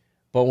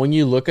 but when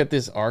you look at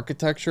this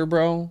architecture,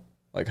 bro,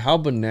 like how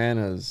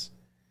bananas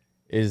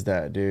is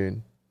that,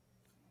 dude?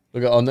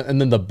 Look at,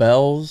 and then the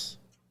bells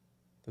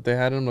that they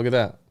had in them. Look at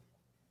that.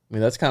 I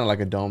mean, that's kind of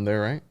like a dome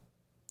there, right?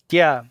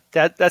 Yeah,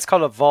 that's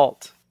called a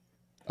vault.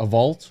 A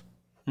vault?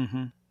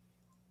 Mm-hmm.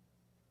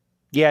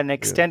 Yeah, an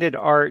extended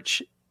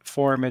arch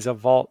form is a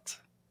vault.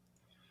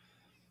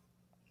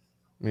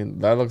 I mean,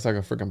 that looks like a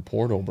freaking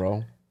portal,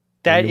 bro.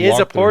 That is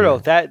a portal.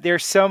 That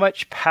there's so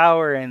much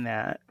power in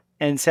that.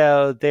 And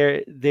so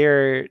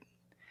they're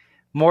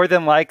more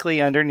than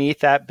likely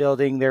underneath that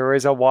building there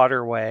is a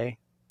waterway.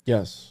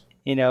 Yes.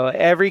 You know,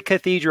 every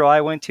cathedral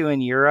I went to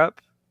in Europe,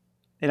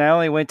 and I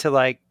only went to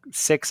like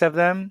 6 of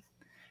them,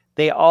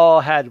 they all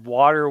had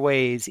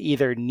waterways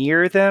either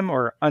near them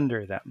or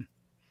under them.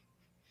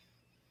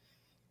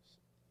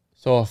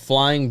 So a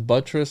flying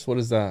buttress, what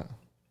is that?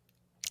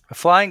 A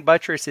flying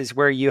buttress is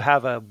where you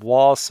have a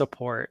wall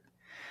support.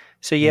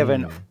 So you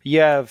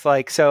have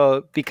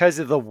so because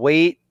of the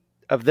weight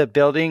of the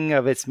building,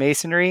 of its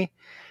masonry,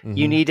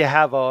 you need to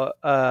have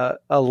a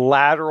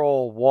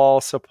lateral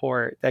wall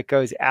support that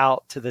goes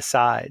out to the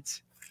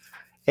sides.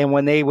 And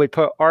when they would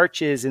put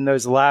arches in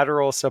those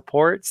lateral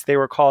supports, they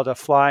were called a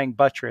flying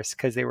buttress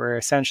because they were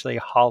essentially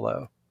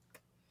hollow.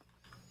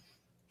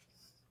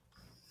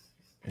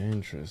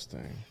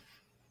 Interesting.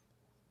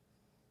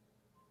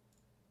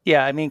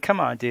 Yeah, I mean, come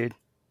on, dude.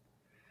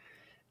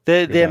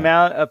 The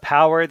amount of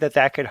power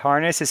that could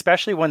harness,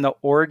 especially when the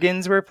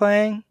organs were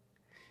playing.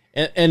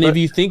 And if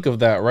you think of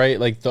that, right,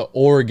 like the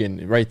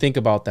organ, right, think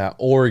about that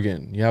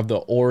organ. You have the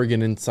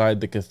organ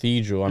inside the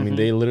cathedral. I mean,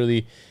 they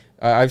literally,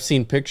 I've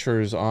seen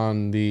pictures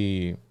in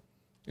the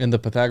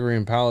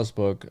Pythagorean Palace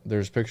book.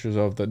 There's pictures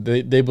of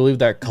they believe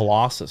that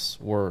Colossus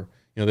were,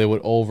 you know, they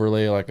would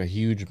overlay like a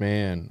huge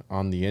man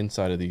on the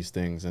inside of these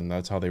things, and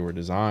that's how they were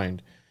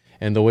designed.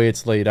 And the way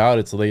it's laid out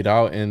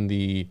in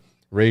the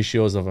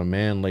ratios of a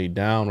man laid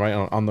down, right,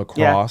 on the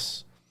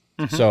cross.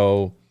 Yeah.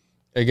 So,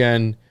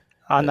 again...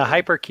 On the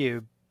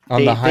hypercube.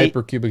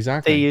 Hypercube,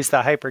 exactly. They use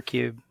the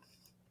hypercube.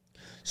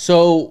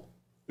 So,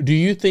 do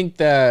you think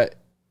that...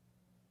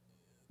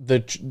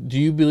 do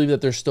you believe that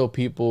there's still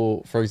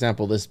people, for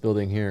example, this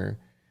building here,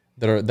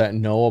 that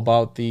know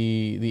about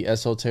the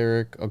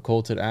esoteric,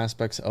 occulted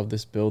aspects of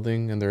this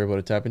building, and they're able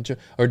to tap into?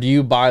 Or do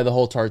you buy the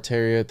whole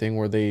Tartaria thing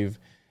where they've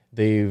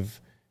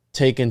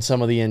taken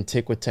some of the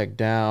Antiquitech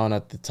down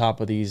at the top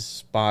of these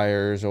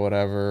spires or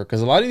whatever?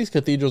 Because a lot of these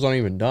cathedrals aren't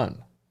even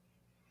done.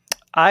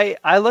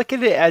 I look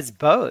at it as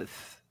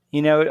both.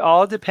 You know, it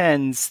all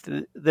depends.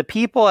 The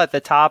people at the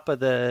top of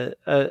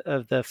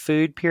the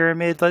food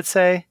pyramid, let's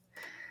say,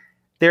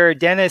 there are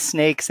dentist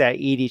snakes that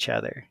eat each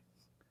other.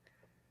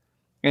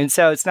 And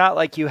so it's not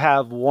like you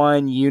have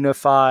one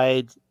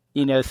unified,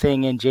 you know,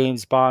 thing in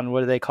James Bond.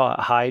 What do they call it?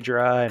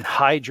 Hydra. And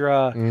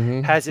Hydra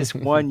has this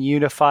one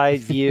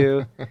unified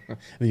view.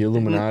 The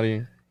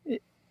Illuminati.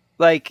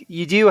 Like,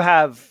 you do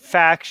have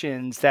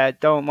factions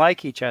that don't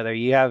like each other.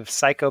 You have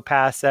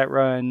psychopaths that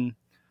run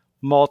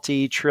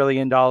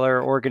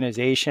multi-trillion-dollar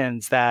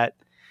organizations that,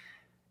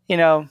 you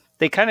know,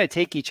 they kind of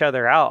take each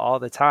other out all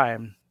the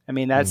time. I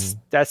mean, that's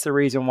the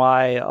reason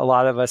why a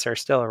lot of us are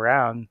still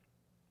around.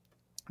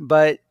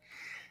 But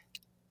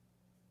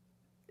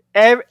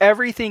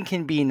everything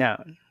can be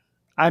known.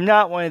 I'm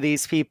not one of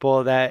these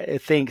people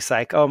that thinks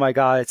like, oh my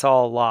God, it's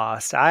all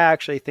lost. I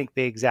actually think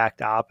the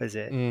exact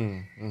opposite.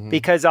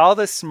 Because all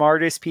the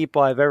smartest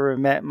people I've ever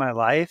met in my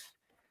life,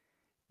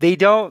 they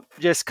don't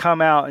just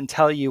come out and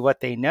tell you what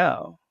they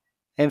know.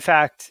 In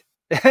fact,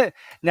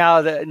 now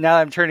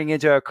I'm turning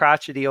into a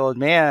crotchety old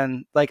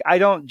man, like I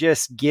don't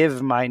just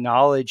give my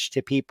knowledge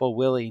to people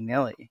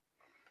willy-nilly.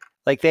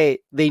 Like they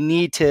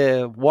need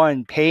to,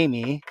 one, pay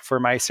me for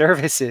my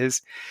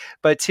services,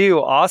 but two,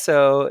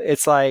 also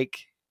it's like,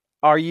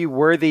 are you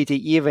worthy to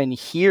even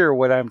hear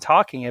what I'm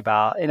talking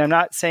about? And I'm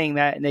not saying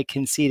that in a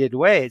conceited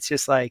way. It's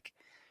just like,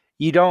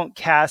 you don't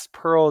cast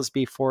pearls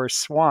before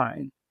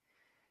swine,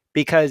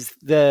 because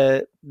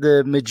the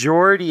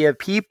majority of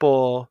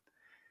people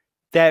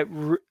that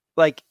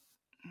like,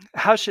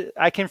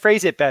 I can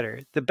phrase it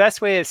better. The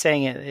best way of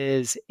saying it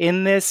is,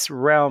 in this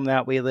realm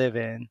that we live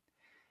in,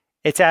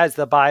 it's as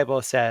the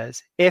Bible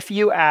says, if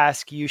you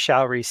ask, you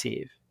shall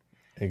receive.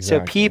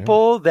 Exactly. So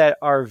people that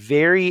are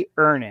very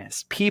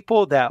earnest,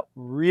 people that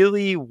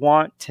really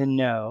want to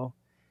know,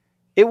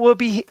 it will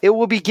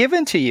be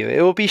given to you.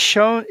 It will be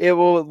shown. It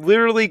will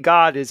literally,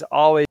 God is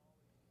always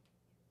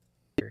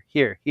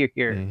here.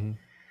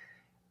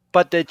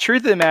 But the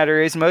truth of the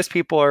matter is, most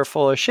people are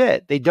full of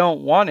shit. They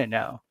don't want to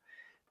know.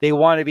 They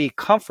want to be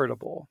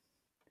comfortable.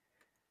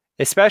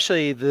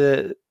 Especially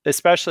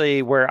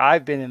where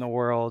I've been in the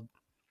world.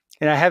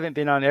 And I haven't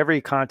been on every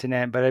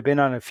continent, but I've been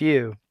on a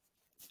few.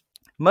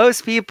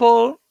 Most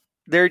people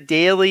their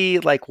daily,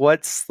 like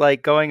what's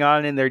like going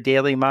on in their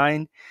daily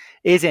mind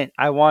isn't,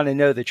 I want to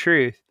know the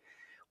truth.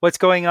 What's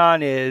going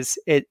on is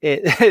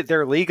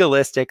they're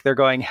legalistic. They're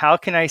going, how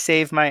can I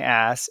save my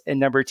ass? And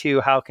number two,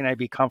 how can I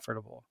be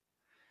comfortable?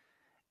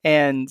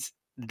 And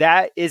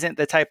that isn't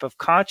the type of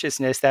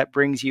consciousness that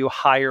brings you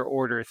higher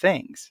order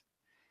things.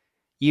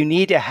 You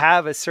need to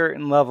have a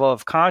certain level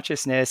of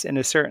consciousness and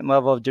a certain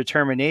level of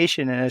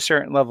determination and a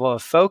certain level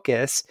of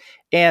focus.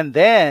 And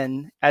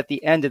then at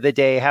the end of the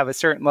day, have a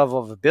certain level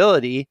of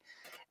ability.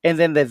 And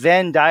then the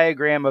Venn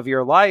diagram of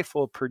your life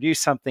will produce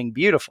something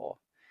beautiful.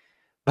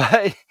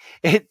 But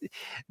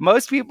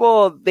most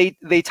people,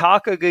 they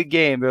talk a good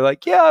game. They're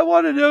like, yeah, I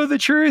want to know the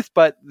truth.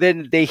 But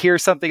then they hear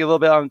something a little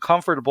bit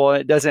uncomfortable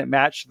and it doesn't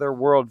match their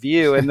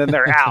worldview. And then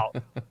they're out.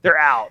 They're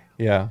out.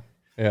 Yeah.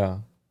 Yeah.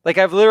 Like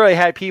I've literally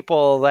had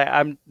people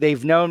that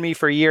they've known me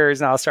for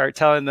years and I'll start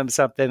telling them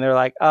something. They're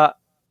like,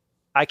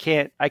 I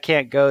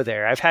can't go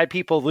there. I've had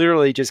people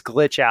literally just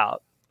glitch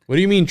out. What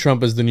do you mean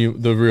Trump is the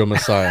real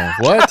Messiah?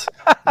 What?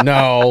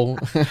 No.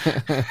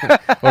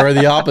 Or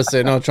the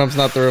opposite. No, Trump's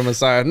not the real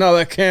Messiah. No,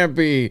 that can't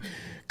be.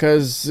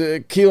 Because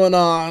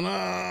QAnon,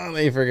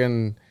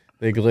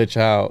 they glitch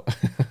out.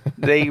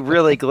 They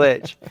really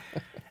glitch.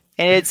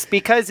 And it's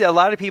because a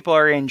lot of people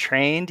are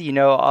entrained. You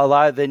know, a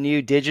lot of the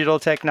new digital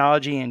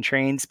technology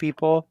entrains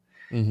people.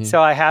 Mm-hmm.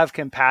 So I have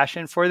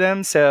compassion for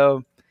them.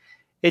 So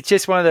it's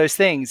just one of those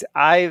things.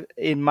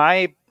 In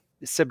my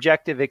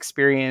subjective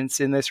experience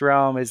in this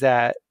realm is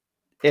that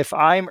if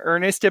I'm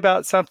earnest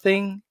about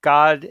something,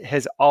 God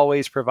has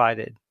always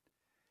provided.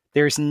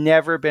 There's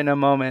never been a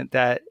moment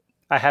that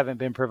I haven't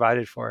been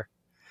provided for.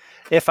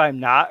 If I'm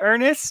not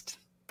earnest,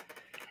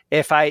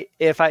 if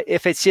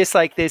it's just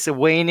like this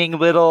waning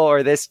little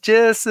or this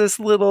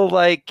little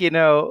like, you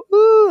know,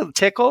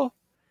 tickle,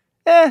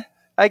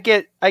 I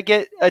get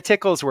a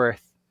tickle's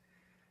worth.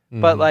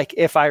 Mm-hmm. But like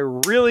if I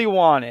really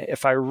want it,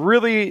 if I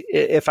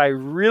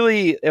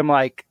really am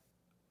like,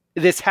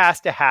 this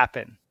has to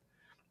happen,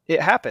 it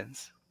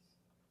happens.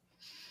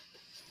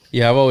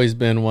 Yeah, I've always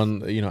been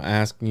one, you know,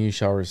 asking you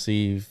shall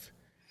receive,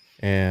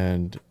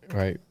 and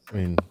right, I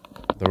mean,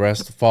 the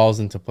rest falls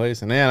into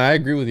place. And man, I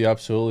agree with you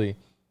absolutely.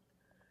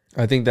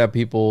 I think that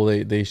people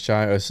they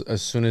shy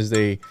as soon as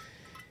they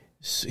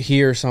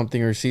hear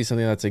something or see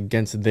something that's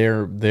against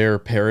their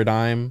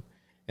paradigm,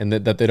 and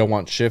that they don't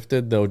want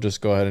shifted, they'll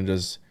just go ahead and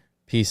just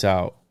peace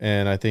out.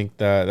 And I think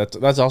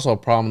that's also a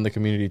problem in the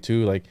community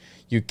too. Like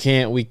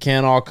we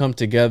can't all come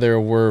together.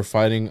 We're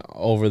fighting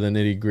over the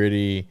nitty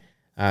gritty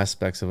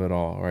aspects of it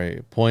all,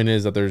 right? Point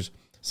is that there's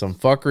some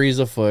fuckeries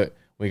afoot.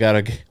 We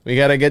gotta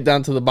get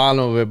down to the bottom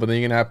of it, but then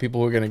you're gonna have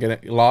people who are gonna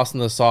get lost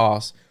in the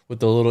sauce with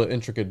the little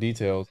intricate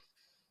details.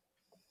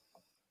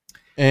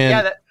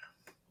 And yeah,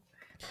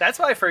 that's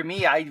why for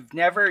me, I've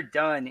never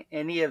done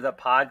any of the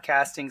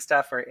podcasting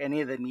stuff or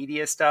any of the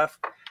media stuff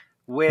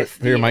with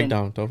put your mic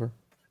down, Topher.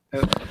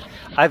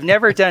 I've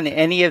never done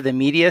any of the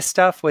media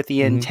stuff with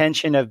the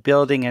intention of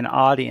building an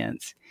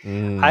audience.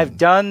 I've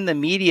done the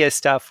media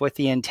stuff with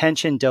the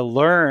intention to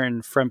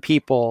learn from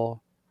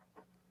people.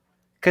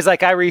 Because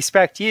like I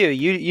respect you.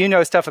 You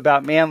know stuff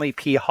about Manly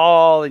P.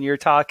 Hall, and you're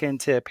talking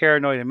to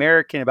Paranoid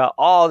American about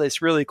all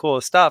this really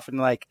cool stuff. And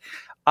like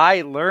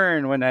I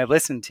learn when I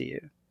listen to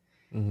you.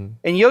 Mm-hmm.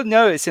 And you'll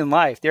notice in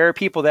life, there are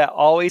people that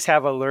always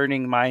have a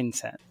learning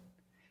mindset.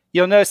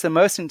 You'll notice the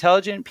most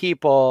intelligent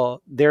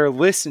people, they're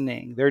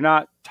listening. They're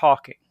not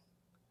talking.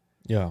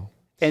 Yeah.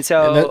 And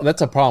so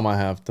that's a problem I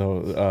have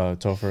though,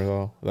 Topher,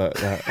 though.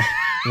 That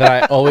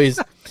I always,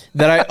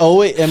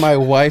 and my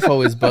wife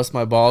always busts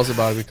my balls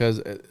about it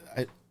because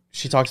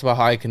she talks about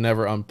how I can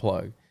never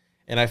unplug.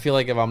 And I feel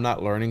like if I'm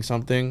not learning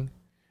something,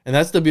 and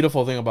that's the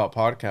beautiful thing about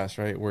podcasts,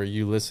 right? Where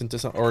you listen to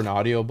something or an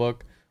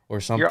audiobook or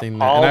something.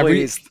 You're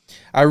always... And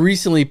I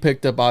recently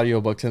picked up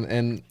audiobooks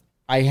and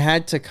I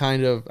had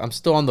to I'm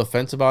still on the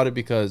fence about it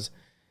because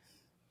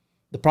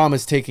the problem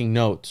is taking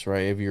notes,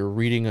 right? If you're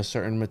reading a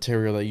certain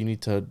material that you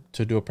need to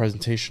do a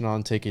presentation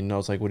on, taking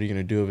notes, like what are you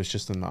going to do if it's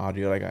just an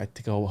audio? Like I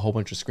take a whole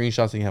bunch of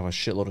screenshots and you have a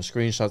shitload of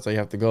screenshots that you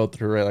have to go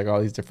through, right? Like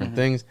all these different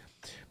things.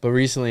 But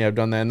recently I've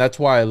done that. And that's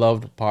why I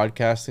loved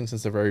podcasting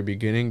since the very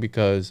beginning,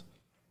 because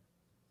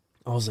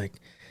I was like,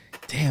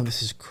 damn,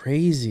 this is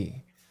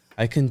crazy.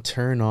 I can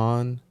turn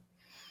on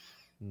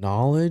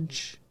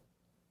knowledge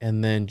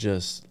and then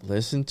just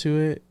listen to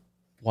it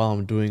while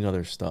I'm doing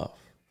other stuff.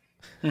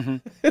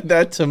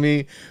 That to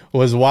me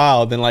was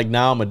wild. And like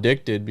now I'm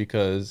addicted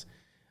because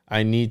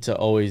I need to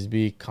always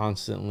be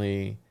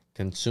constantly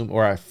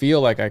or I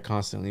feel like I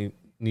constantly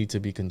need to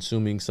be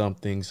consuming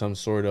something, some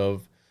sort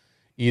of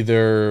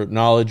either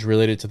knowledge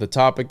related to the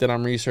topic that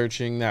I'm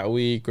researching that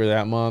week or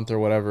that month or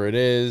whatever it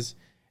is,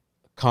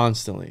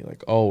 constantly,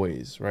 like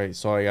always, right?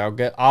 So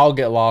like I'll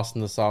get lost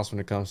in the sauce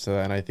when it comes to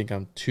that, and I think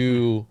I'm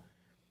too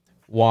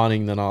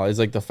wanting the knowledge. It's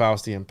like the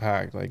Faustian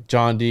Pact. Like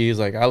John D is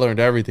like, I learned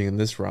everything in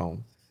this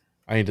realm.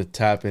 I need to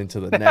tap into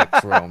the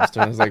next realm.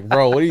 So it's like,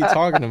 bro, what are you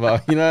talking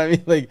about? You know what I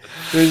mean? Like,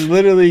 there's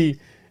literally,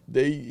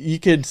 you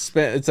could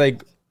spend, it's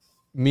like,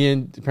 me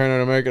and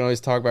Paranoid American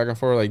always talk back and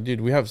forth. Like,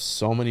 dude, we have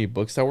so many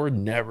books that we're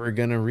never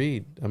gonna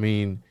read. I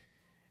mean,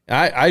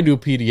 I do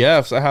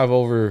PDFs. I have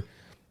over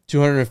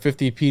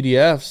 250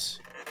 PDFs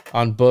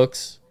on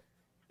books,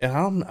 and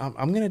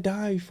I'm gonna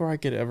die before I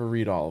could ever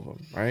read all of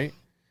them, right?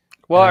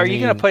 Well, And I are you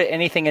going to mean, put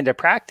anything into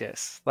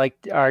practice? Like,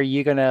 are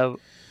you going to,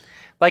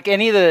 like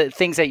any of the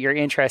things that you're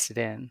interested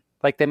in,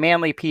 like the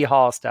Manly P.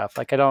 Hall stuff?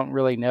 Like, I don't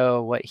really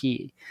know what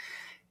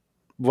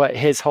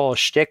his whole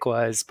shtick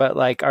was, but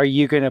like, are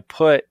you going to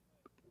put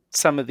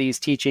some of these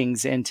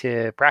teachings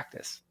into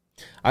practice?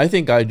 I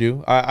think I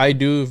do. I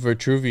do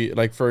Vitruvi.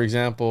 Like, for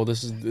example,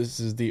 this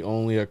is the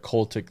only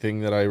occultic thing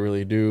that I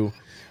really do.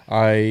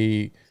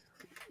 I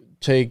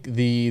take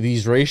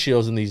these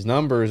ratios and these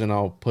numbers and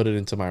I'll put it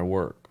into my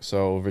work.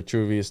 So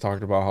Vitruvius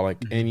talked about how like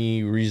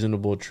any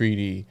reasonable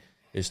treaty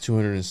is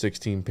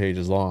 216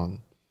 pages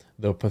long.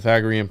 The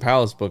Pythagorean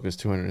Palace book is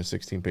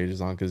 216 pages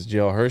long because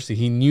J.L. Hersey,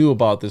 he knew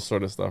about this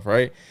sort of stuff,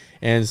 right?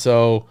 And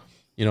so,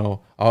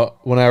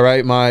 when I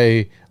write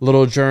my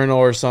little journal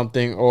or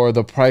something, or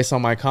the price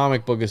on my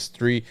comic book is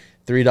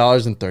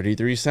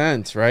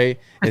 $3.33, right?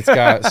 It's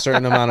got a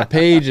certain amount of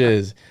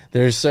pages.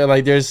 There's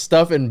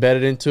stuff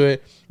embedded into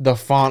it. The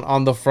font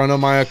on the front of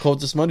my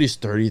Occultist Monday is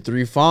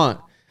 33 font.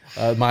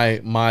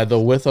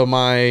 The width of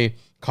my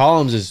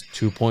columns is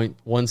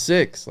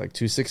 2.16, like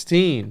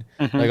 216.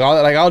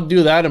 I'll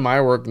do that in my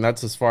work, and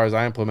that's as far as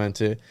I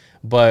implement it.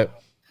 But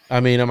I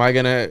mean, am I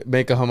gonna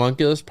make a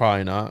homunculus?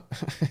 Probably not.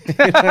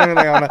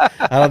 I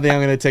don't think I'm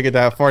gonna take it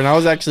that far. And I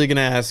was actually gonna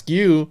ask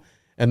you,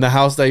 in the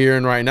house that you're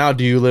in right now,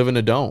 do you live in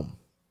a dome?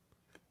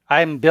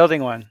 I'm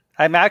building one.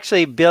 I'm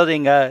actually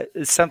building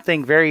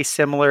something very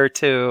similar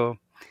to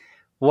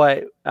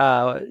what.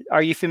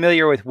 Are you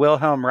familiar with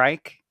Wilhelm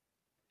Reich?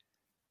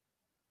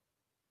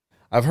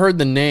 I've heard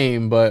the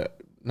name, but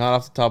not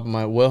off the top of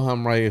my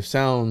Wilhelm Reich.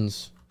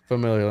 Sounds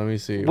familiar. Let me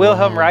see.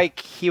 Wilhelm Reich.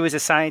 He was a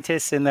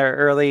scientist in the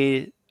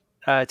early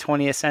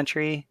 20th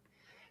century.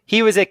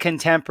 He was a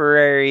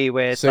contemporary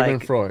with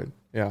Sigmund Freud.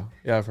 Yeah,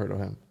 I've heard of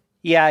him.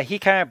 Yeah, he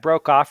kind of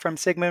broke off from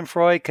Sigmund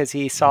Freud because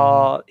he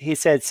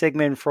said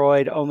Sigmund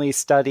Freud only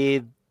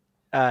studied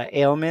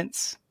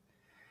ailments.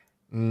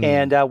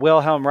 And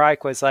Wilhelm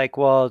Reich was like,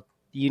 well,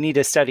 you need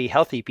to study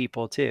healthy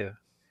people too.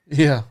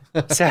 Yeah.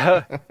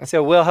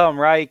 So Wilhelm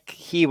Reich,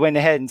 he went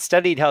ahead and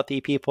studied healthy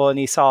people, and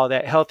he saw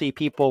that healthy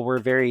people were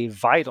very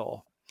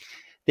vital.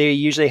 They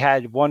usually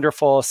had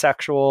wonderful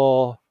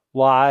sexual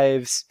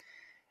lives,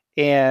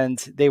 and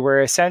they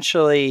were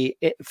essentially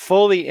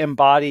fully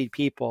embodied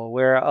people,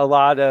 where a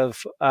lot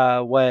of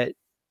what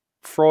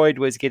Freud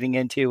was getting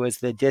into was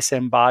the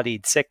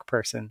disembodied sick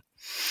person.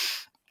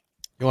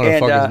 You want to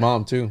fuck his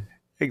mom too.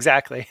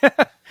 Exactly.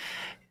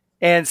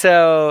 And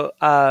so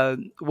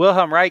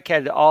Wilhelm Reich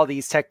had all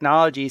these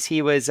technologies.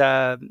 He was,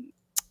 have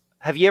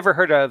you ever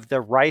heard of the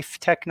Rife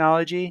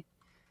technology,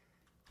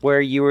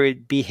 where you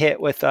would be hit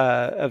with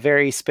a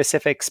very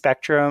specific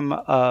spectrum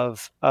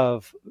of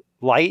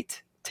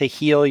light to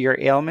heal your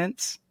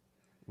ailments?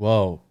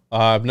 Whoa.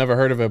 I've never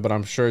heard of it, but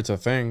I'm sure it's a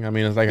thing. I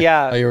mean, it's like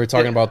you were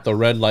talking about the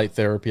red light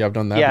therapy. I've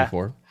done that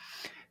before.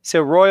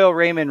 So Royal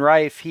Raymond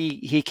Rife,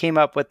 he came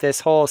up with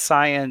this whole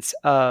science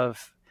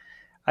of,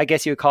 I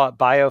guess you would call it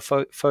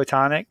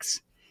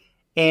biophotonics.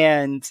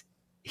 And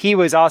he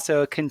was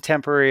also a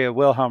contemporary of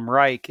Wilhelm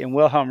Reich. And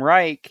Wilhelm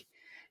Reich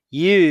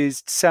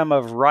used some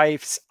of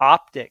Rife's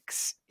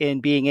optics in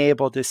being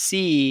able to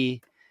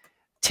see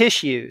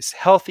tissues,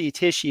 healthy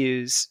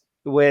tissues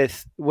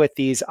with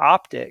these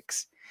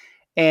optics.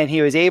 And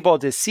he was able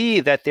to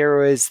see that there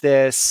was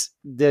this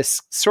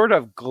sort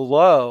of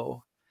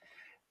glow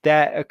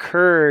that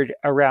occurred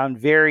around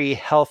very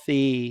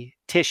healthy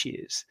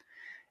tissues.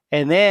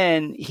 And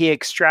then he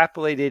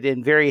extrapolated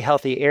in very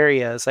healthy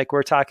areas, like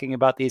we're talking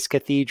about these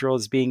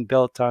cathedrals being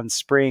built on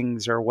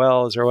springs or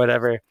wells or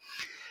whatever.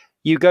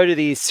 You go to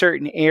these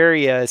certain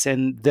areas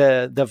and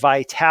the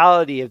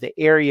vitality of the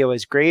area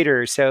was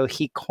greater. So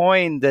he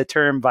coined the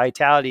term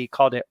vitality,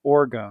 called it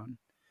orgone.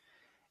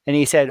 And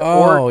he said,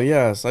 oh,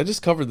 yes. I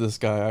just covered this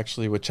guy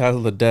actually with Child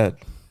of the Dead.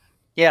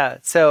 Yeah.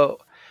 So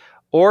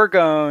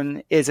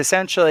orgone is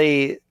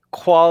essentially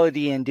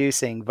quality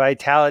inducing,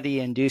 vitality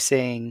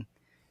inducing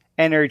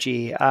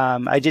energy.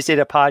 I just did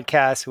a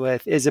podcast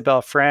with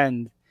Isabel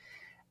Friend,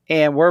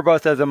 and we're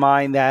both of the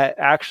mind that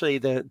actually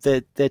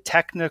the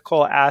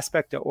technical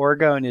aspect of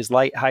orgone is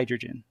light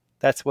hydrogen.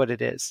 That's what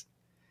it is.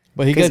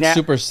 But he gets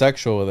super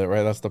sexual with it,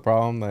 right? That's the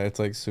problem. That it's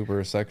like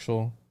super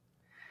sexual.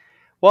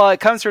 Well,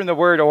 it comes from the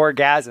word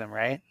orgasm,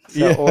 right?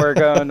 So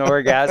orgone,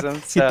 orgasm.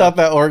 So. He thought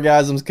that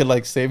orgasms could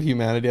like save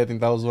humanity. I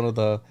think that was one of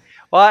the.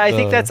 Well, I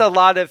think that's a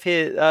lot of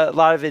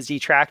his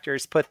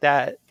detractors put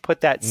that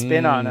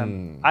spin on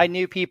him. I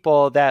knew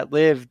people that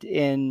lived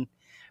in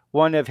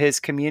one of his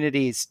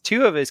communities,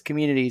 two of his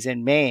communities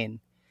in Maine,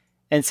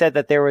 and said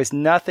that there was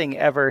nothing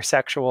ever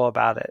sexual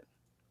about it.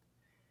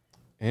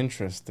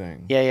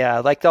 Interesting. Yeah.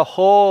 Like the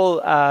whole,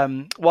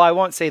 well, I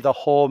won't say the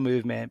whole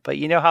movement, but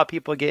you know how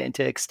people get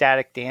into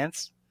ecstatic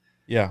dance?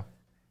 Yeah.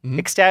 Mm-hmm.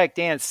 Ecstatic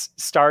dance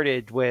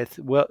started with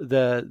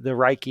the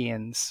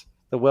Reichians,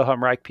 the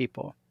Wilhelm Reich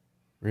people.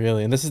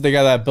 Really? And this is the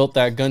guy that built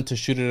that gun to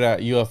shoot it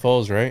at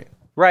UFOs, right?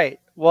 Right.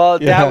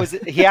 Well, Yeah.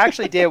 he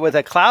actually did it with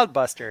a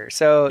cloudbuster.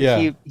 So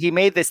Yeah. he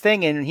made this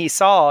thing, and he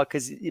saw,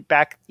 because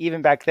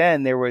even back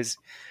then there was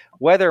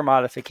weather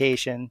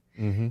modification.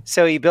 Mm-hmm.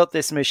 So he built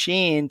this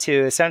machine to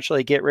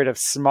essentially get rid of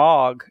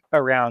smog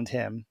around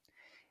him.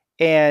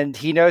 And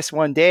he noticed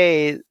one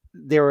day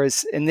there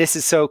was, and this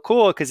is so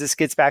cool because this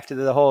gets back to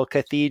the whole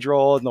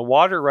cathedral and the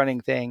water running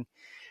thing.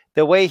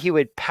 The way he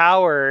would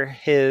power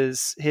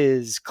his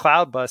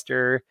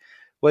cloudbuster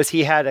was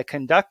he had a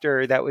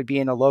conductor that would be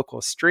in a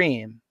local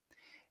stream.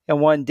 And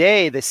one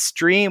day the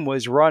stream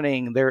was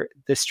running there.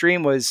 The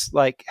stream was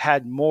like,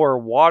 had more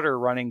water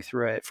running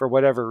through it for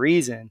whatever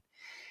reason.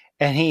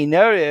 And he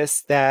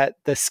noticed that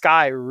the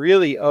sky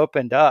really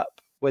opened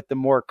up with the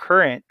more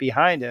current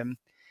behind him.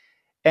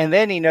 And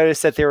then he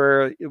noticed that there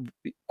were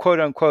quote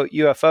unquote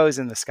UFOs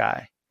in the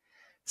sky.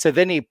 So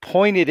then he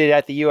pointed it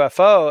at the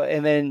UFO,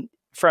 and then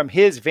from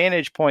his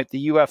vantage point,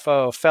 the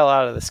UFO fell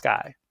out of the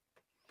sky.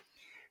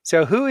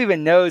 So who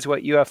even knows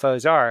what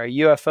UFOs are? A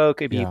UFO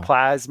could be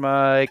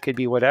plasma, it could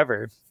be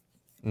whatever.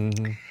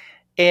 Mm-hmm.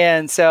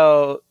 And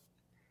so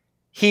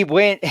he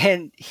went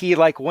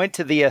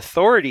to the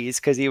authorities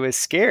because he was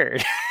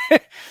scared.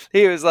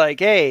 He was like,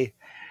 hey,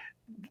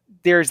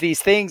 there's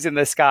these things in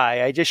the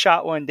sky. I just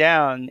shot one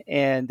down,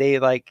 and they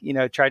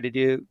tried to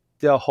do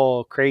the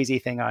whole crazy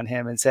thing on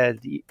him and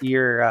said,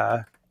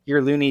 you're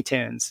Looney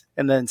Tunes,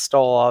 and then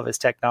stole all of his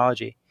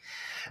technology.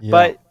 Yeah.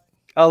 But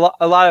a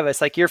lot of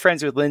us, like, you're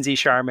friends with Lindsay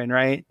Sharman,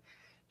 right?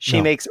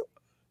 She makes,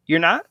 you're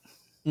not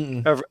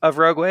of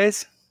Rogue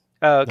Ways.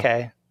 Oh,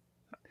 okay. No.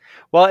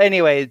 Well,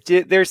 anyway,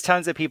 there's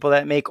tons of people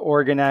that make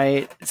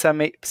Organite.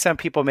 Some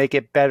people make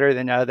it better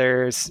than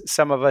others.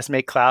 Some of us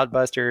make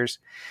Cloudbusters.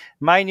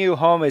 My new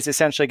home is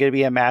essentially going to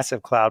be a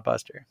massive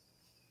Cloudbuster.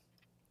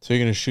 So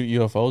you're going to shoot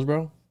UFOs,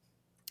 bro?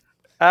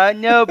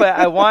 No, but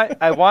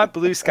I want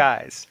blue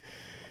skies.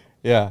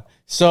 Yeah.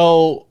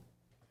 So,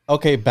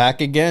 okay,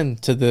 back again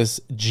to this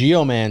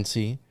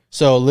geomancy.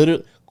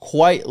 So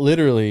quite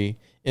literally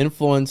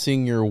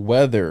influencing your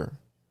weather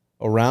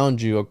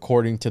around you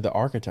according to the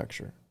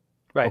architecture.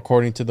 Right.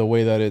 According to the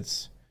way that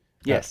it's.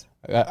 Yes.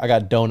 I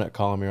got Donut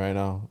calling me right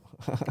now.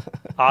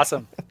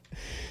 Awesome.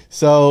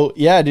 So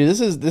yeah, dude, this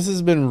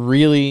has been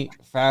really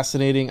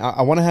fascinating.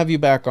 I want to have you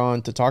back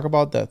on to talk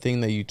about that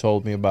thing that you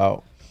told me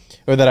about,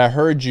 or that I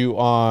heard you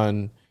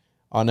on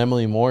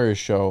Emily Moyer's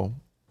show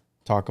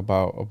talk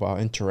about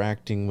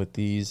interacting with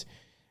these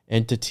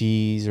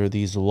entities or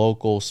these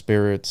local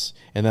spirits.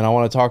 And then I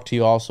want to talk to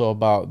you also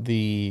about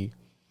the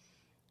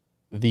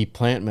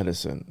plant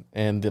medicine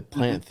and the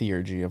plant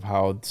theurgy of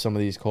how some of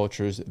these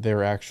cultures,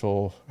 their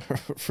actual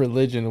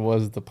religion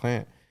was the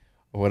plant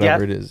or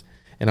whatever it is.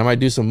 And I might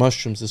do some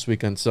mushrooms this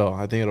weekend, so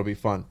I think it'll be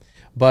fun.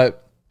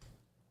 But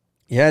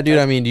yeah, dude,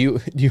 I mean, do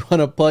you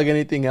want to plug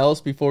anything else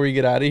before we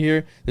get out of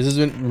here? This has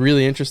been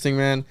really interesting,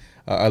 man.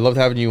 I loved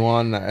having you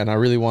on, and I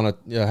really want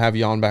to have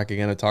you on back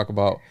again to talk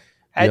about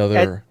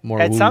more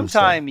at some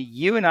stuff. time.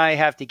 You and I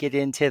have to get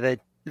into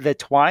the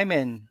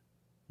Twyman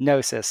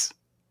gnosis.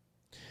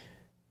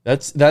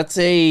 That's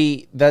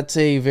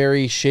a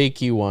very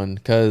shaky one,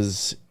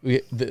 because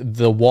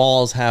the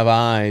walls have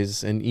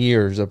eyes and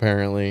ears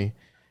apparently,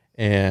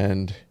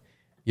 and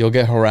you'll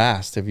get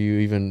harassed if you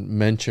even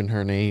mention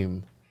her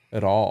name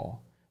at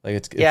all.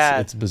 Like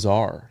it's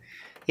bizarre.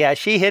 Yeah,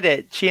 she hit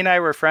it. She and I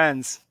were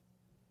friends.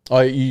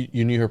 Oh,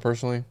 you knew her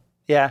personally?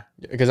 Yeah.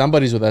 Because I'm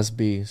buddies with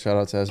SB. Shout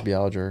out to SB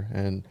Alger,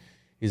 and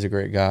he's a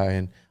great guy.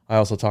 And I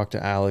also talk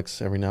to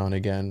Alex every now and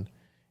again.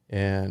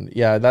 And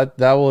yeah, that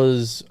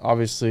was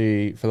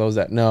obviously, for those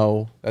that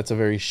know, that's a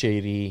very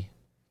shady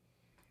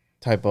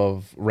type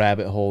of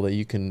rabbit hole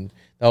that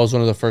was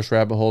one of the first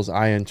rabbit holes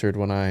I entered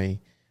when I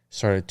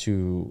started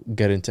to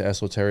get into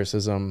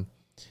esotericism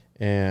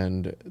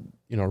and,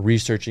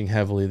 researching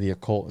heavily the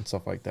occult and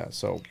stuff like that.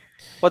 So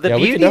we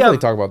could definitely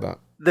talk about that.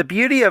 The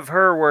beauty of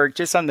her work,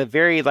 just on the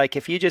very, like,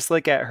 if you just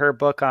look at her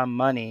book on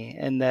money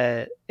and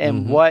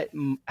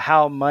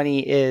how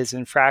money is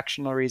and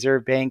fractional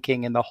reserve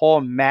banking and the whole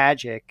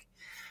magic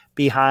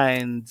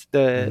behind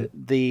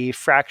the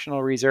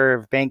fractional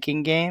reserve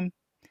banking game.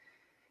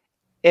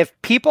 If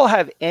people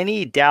have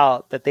any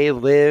doubt that they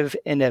live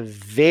in a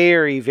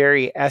very,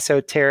 very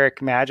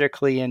esoteric,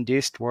 magically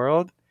induced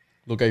world,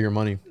 look at your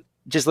money.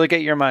 Just look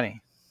at your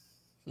money.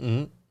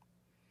 Mm-hmm.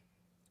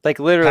 Like,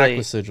 literally. Packed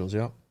with sigils,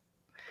 yeah.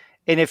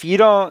 And if you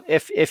don't,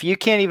 if you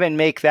can't even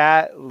make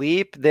that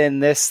leap, then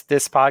this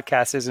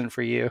podcast isn't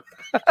for you.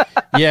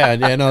 yeah,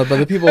 no. But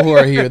the people who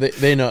are here,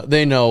 they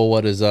know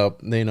what is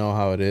up. They know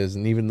how it is,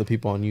 and even the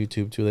people on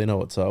YouTube too, they know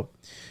what's up.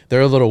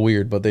 They're a little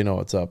weird, but they know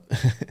what's up.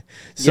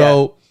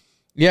 So,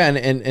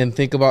 and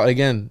think about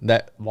again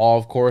that law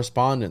of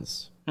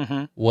correspondence.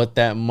 Mm-hmm. What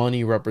that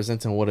money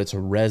represents and what it's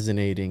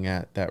resonating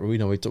at. That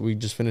we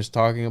just finished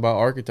talking about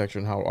architecture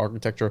and how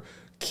architecture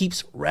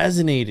keeps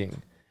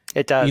resonating.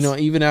 It does.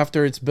 Even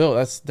after it's built.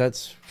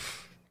 That's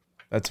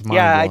mind-blowing.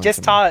 Yeah, I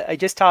just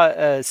taught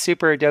a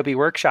Super Adobe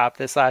workshop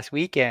this last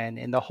weekend,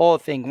 and the whole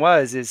thing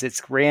is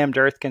it's rammed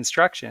earth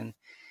construction.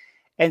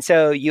 And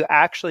so you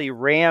actually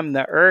ram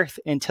the earth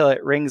until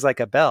it rings like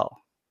a bell.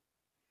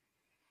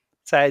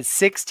 So I had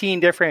 16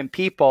 different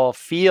people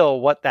feel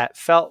what that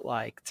felt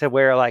like, to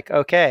where like,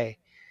 okay,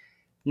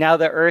 now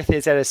the earth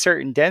is at a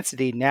certain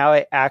density. Now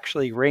it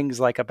actually rings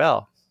like a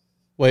bell.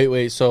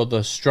 Wait. So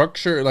the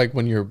structure, like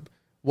when you're,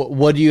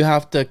 what do you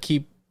have to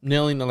keep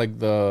nailing? Like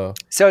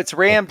So it's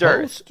rammed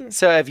earth. post?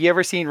 So have you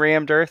ever seen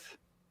rammed earth?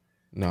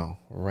 No,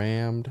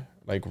 rammed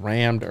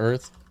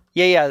earth.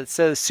 Yeah.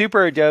 So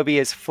super adobe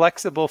is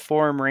flexible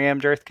form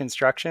rammed earth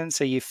construction.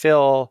 So you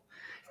fill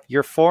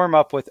your form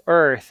up with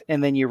earth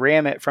and then you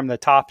ram it from the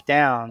top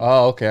down.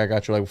 Oh, okay, I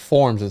got you. Like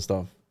forms and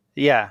stuff.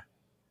 Yeah.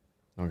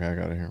 Okay, I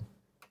got it here.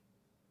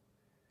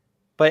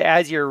 But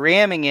as you're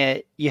ramming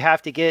it, you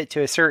have to get it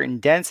to a certain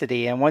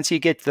density. And once you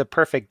get to the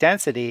perfect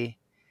density,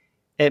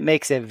 it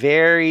makes a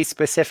very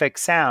specific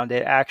sound.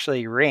 It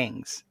actually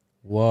rings.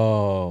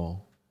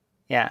 Whoa.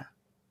 Yeah.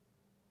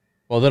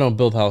 Well, they don't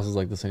build houses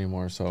like this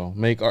anymore. So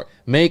make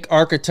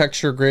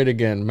architecture great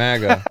again,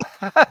 MAGA.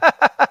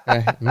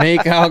 Okay.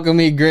 Make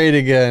alchemy great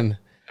again,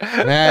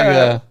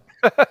 MAGA.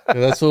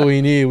 That's what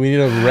we need. We need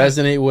to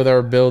resonate with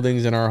our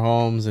buildings and our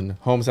homes, and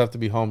homes have to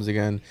be homes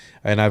again.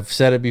 And I've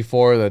said it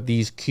before that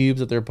these cubes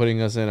that they're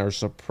putting us in are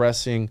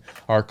suppressing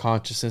our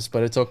consciousness,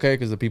 but it's okay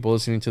because the people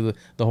listening to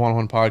the Juan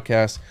Juan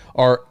podcast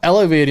are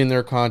elevating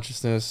their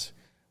consciousness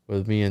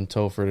with me and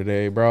Topher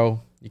today.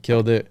 Bro, you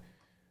killed it.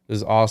 This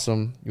is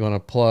awesome. You want to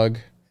plug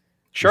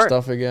your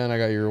stuff again? I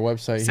got your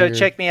website here. So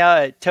check me out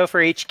at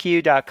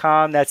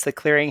topherhq.com. That's the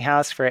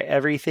clearinghouse for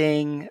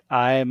everything.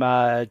 I'm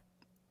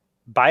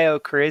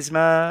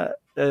BioCharisma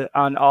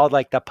on all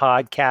like the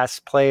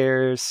podcast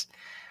players.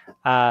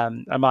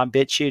 I'm on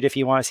BitChute if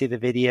you want to see the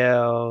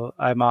video.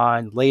 I'm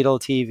on Ladle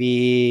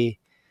TV.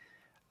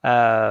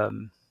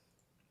 God,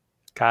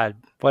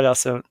 what else?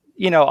 So,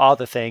 all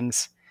the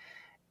things.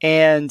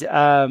 And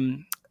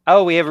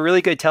we have a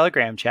really good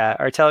Telegram chat.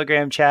 Our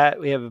Telegram chat,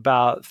 we have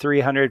about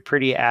 300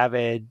 pretty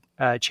avid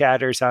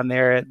chatters on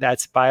there.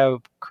 That's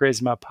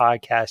BioCharisma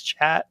Podcast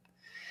Chat.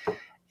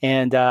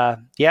 And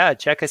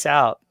check us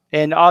out.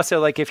 And also,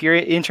 like, if you're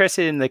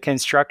interested in the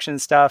construction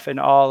stuff and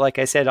all, like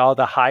I said, all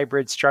the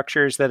hybrid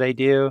structures that I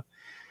do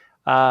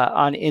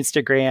on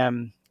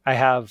Instagram, I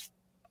have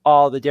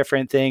all the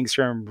different things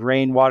from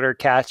rainwater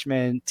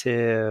catchment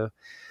to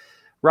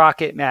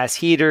rocket mass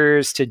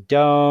heaters to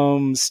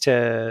domes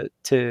to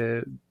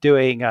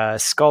doing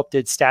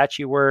sculpted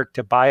statue work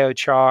to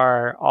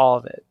biochar, all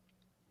of it.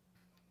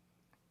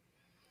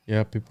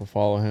 Yeah, people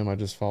follow him. I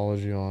just followed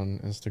you on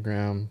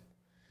Instagram.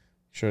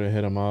 Sure to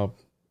hit him up.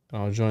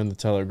 And I'll join the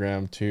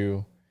Telegram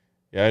too.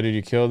 Yeah, dude,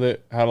 you killed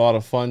it. Had a lot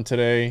of fun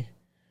today.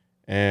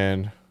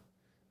 And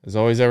as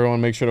always,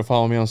 everyone, make sure to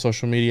follow me on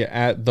social media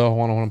at the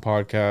Juan Juan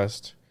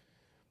Podcast.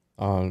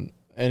 On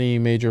any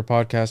major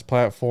podcast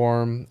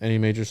platform, any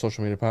major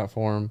social media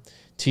platform,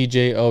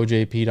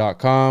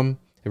 tjojp.com.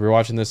 If you're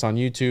watching this on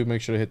YouTube,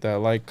 make sure to hit that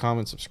like,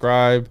 comment,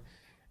 subscribe,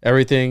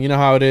 everything. You know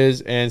how it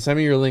is. And send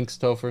me your links,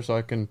 Topher, so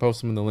I can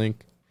post them in the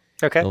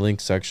link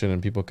section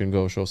and people can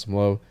go show some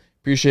love.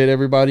 Appreciate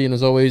everybody. And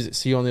as always,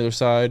 see you on the other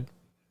side.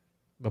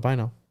 Bye-bye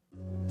now.